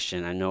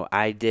conversation. I know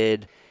I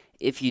did.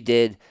 If you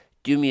did,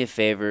 do me a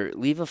favor,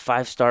 leave a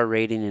 5-star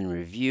rating and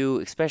review,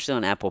 especially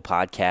on Apple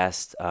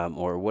Podcasts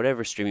or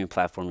whatever streaming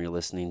platform you're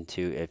listening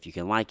to. If you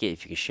can like it,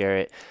 if you can share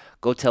it,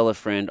 go tell a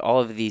friend. All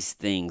of these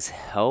things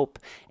help,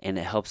 and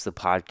it helps the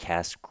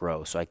podcast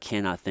grow. So I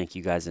cannot thank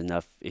you guys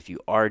enough if you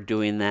are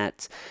doing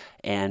that.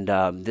 And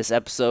this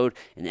episode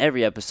and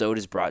every episode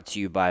is brought to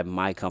you by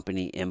my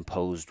company,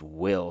 Imposed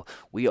Will.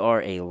 We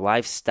are a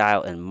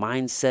lifestyle and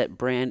mindset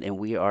brand, and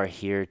we are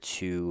here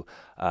to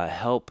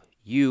help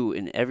you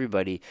and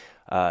everybody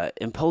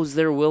impose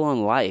their will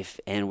on life.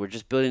 And we're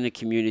just building a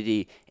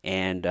community.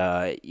 And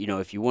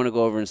if you want to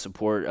go over and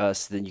support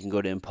us, then you can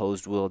go to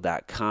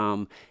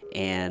imposedwill.com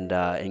and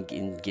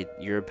get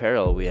your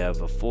apparel. We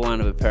have a full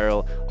line of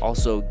apparel.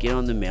 Also, get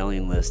on the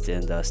mailing list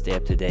and stay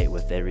up to date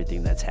with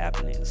everything that's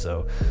happening.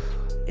 So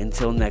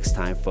until next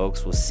time,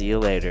 folks, we'll see you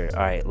later.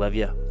 All right, love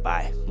you.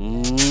 Bye.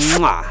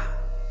 Mwah.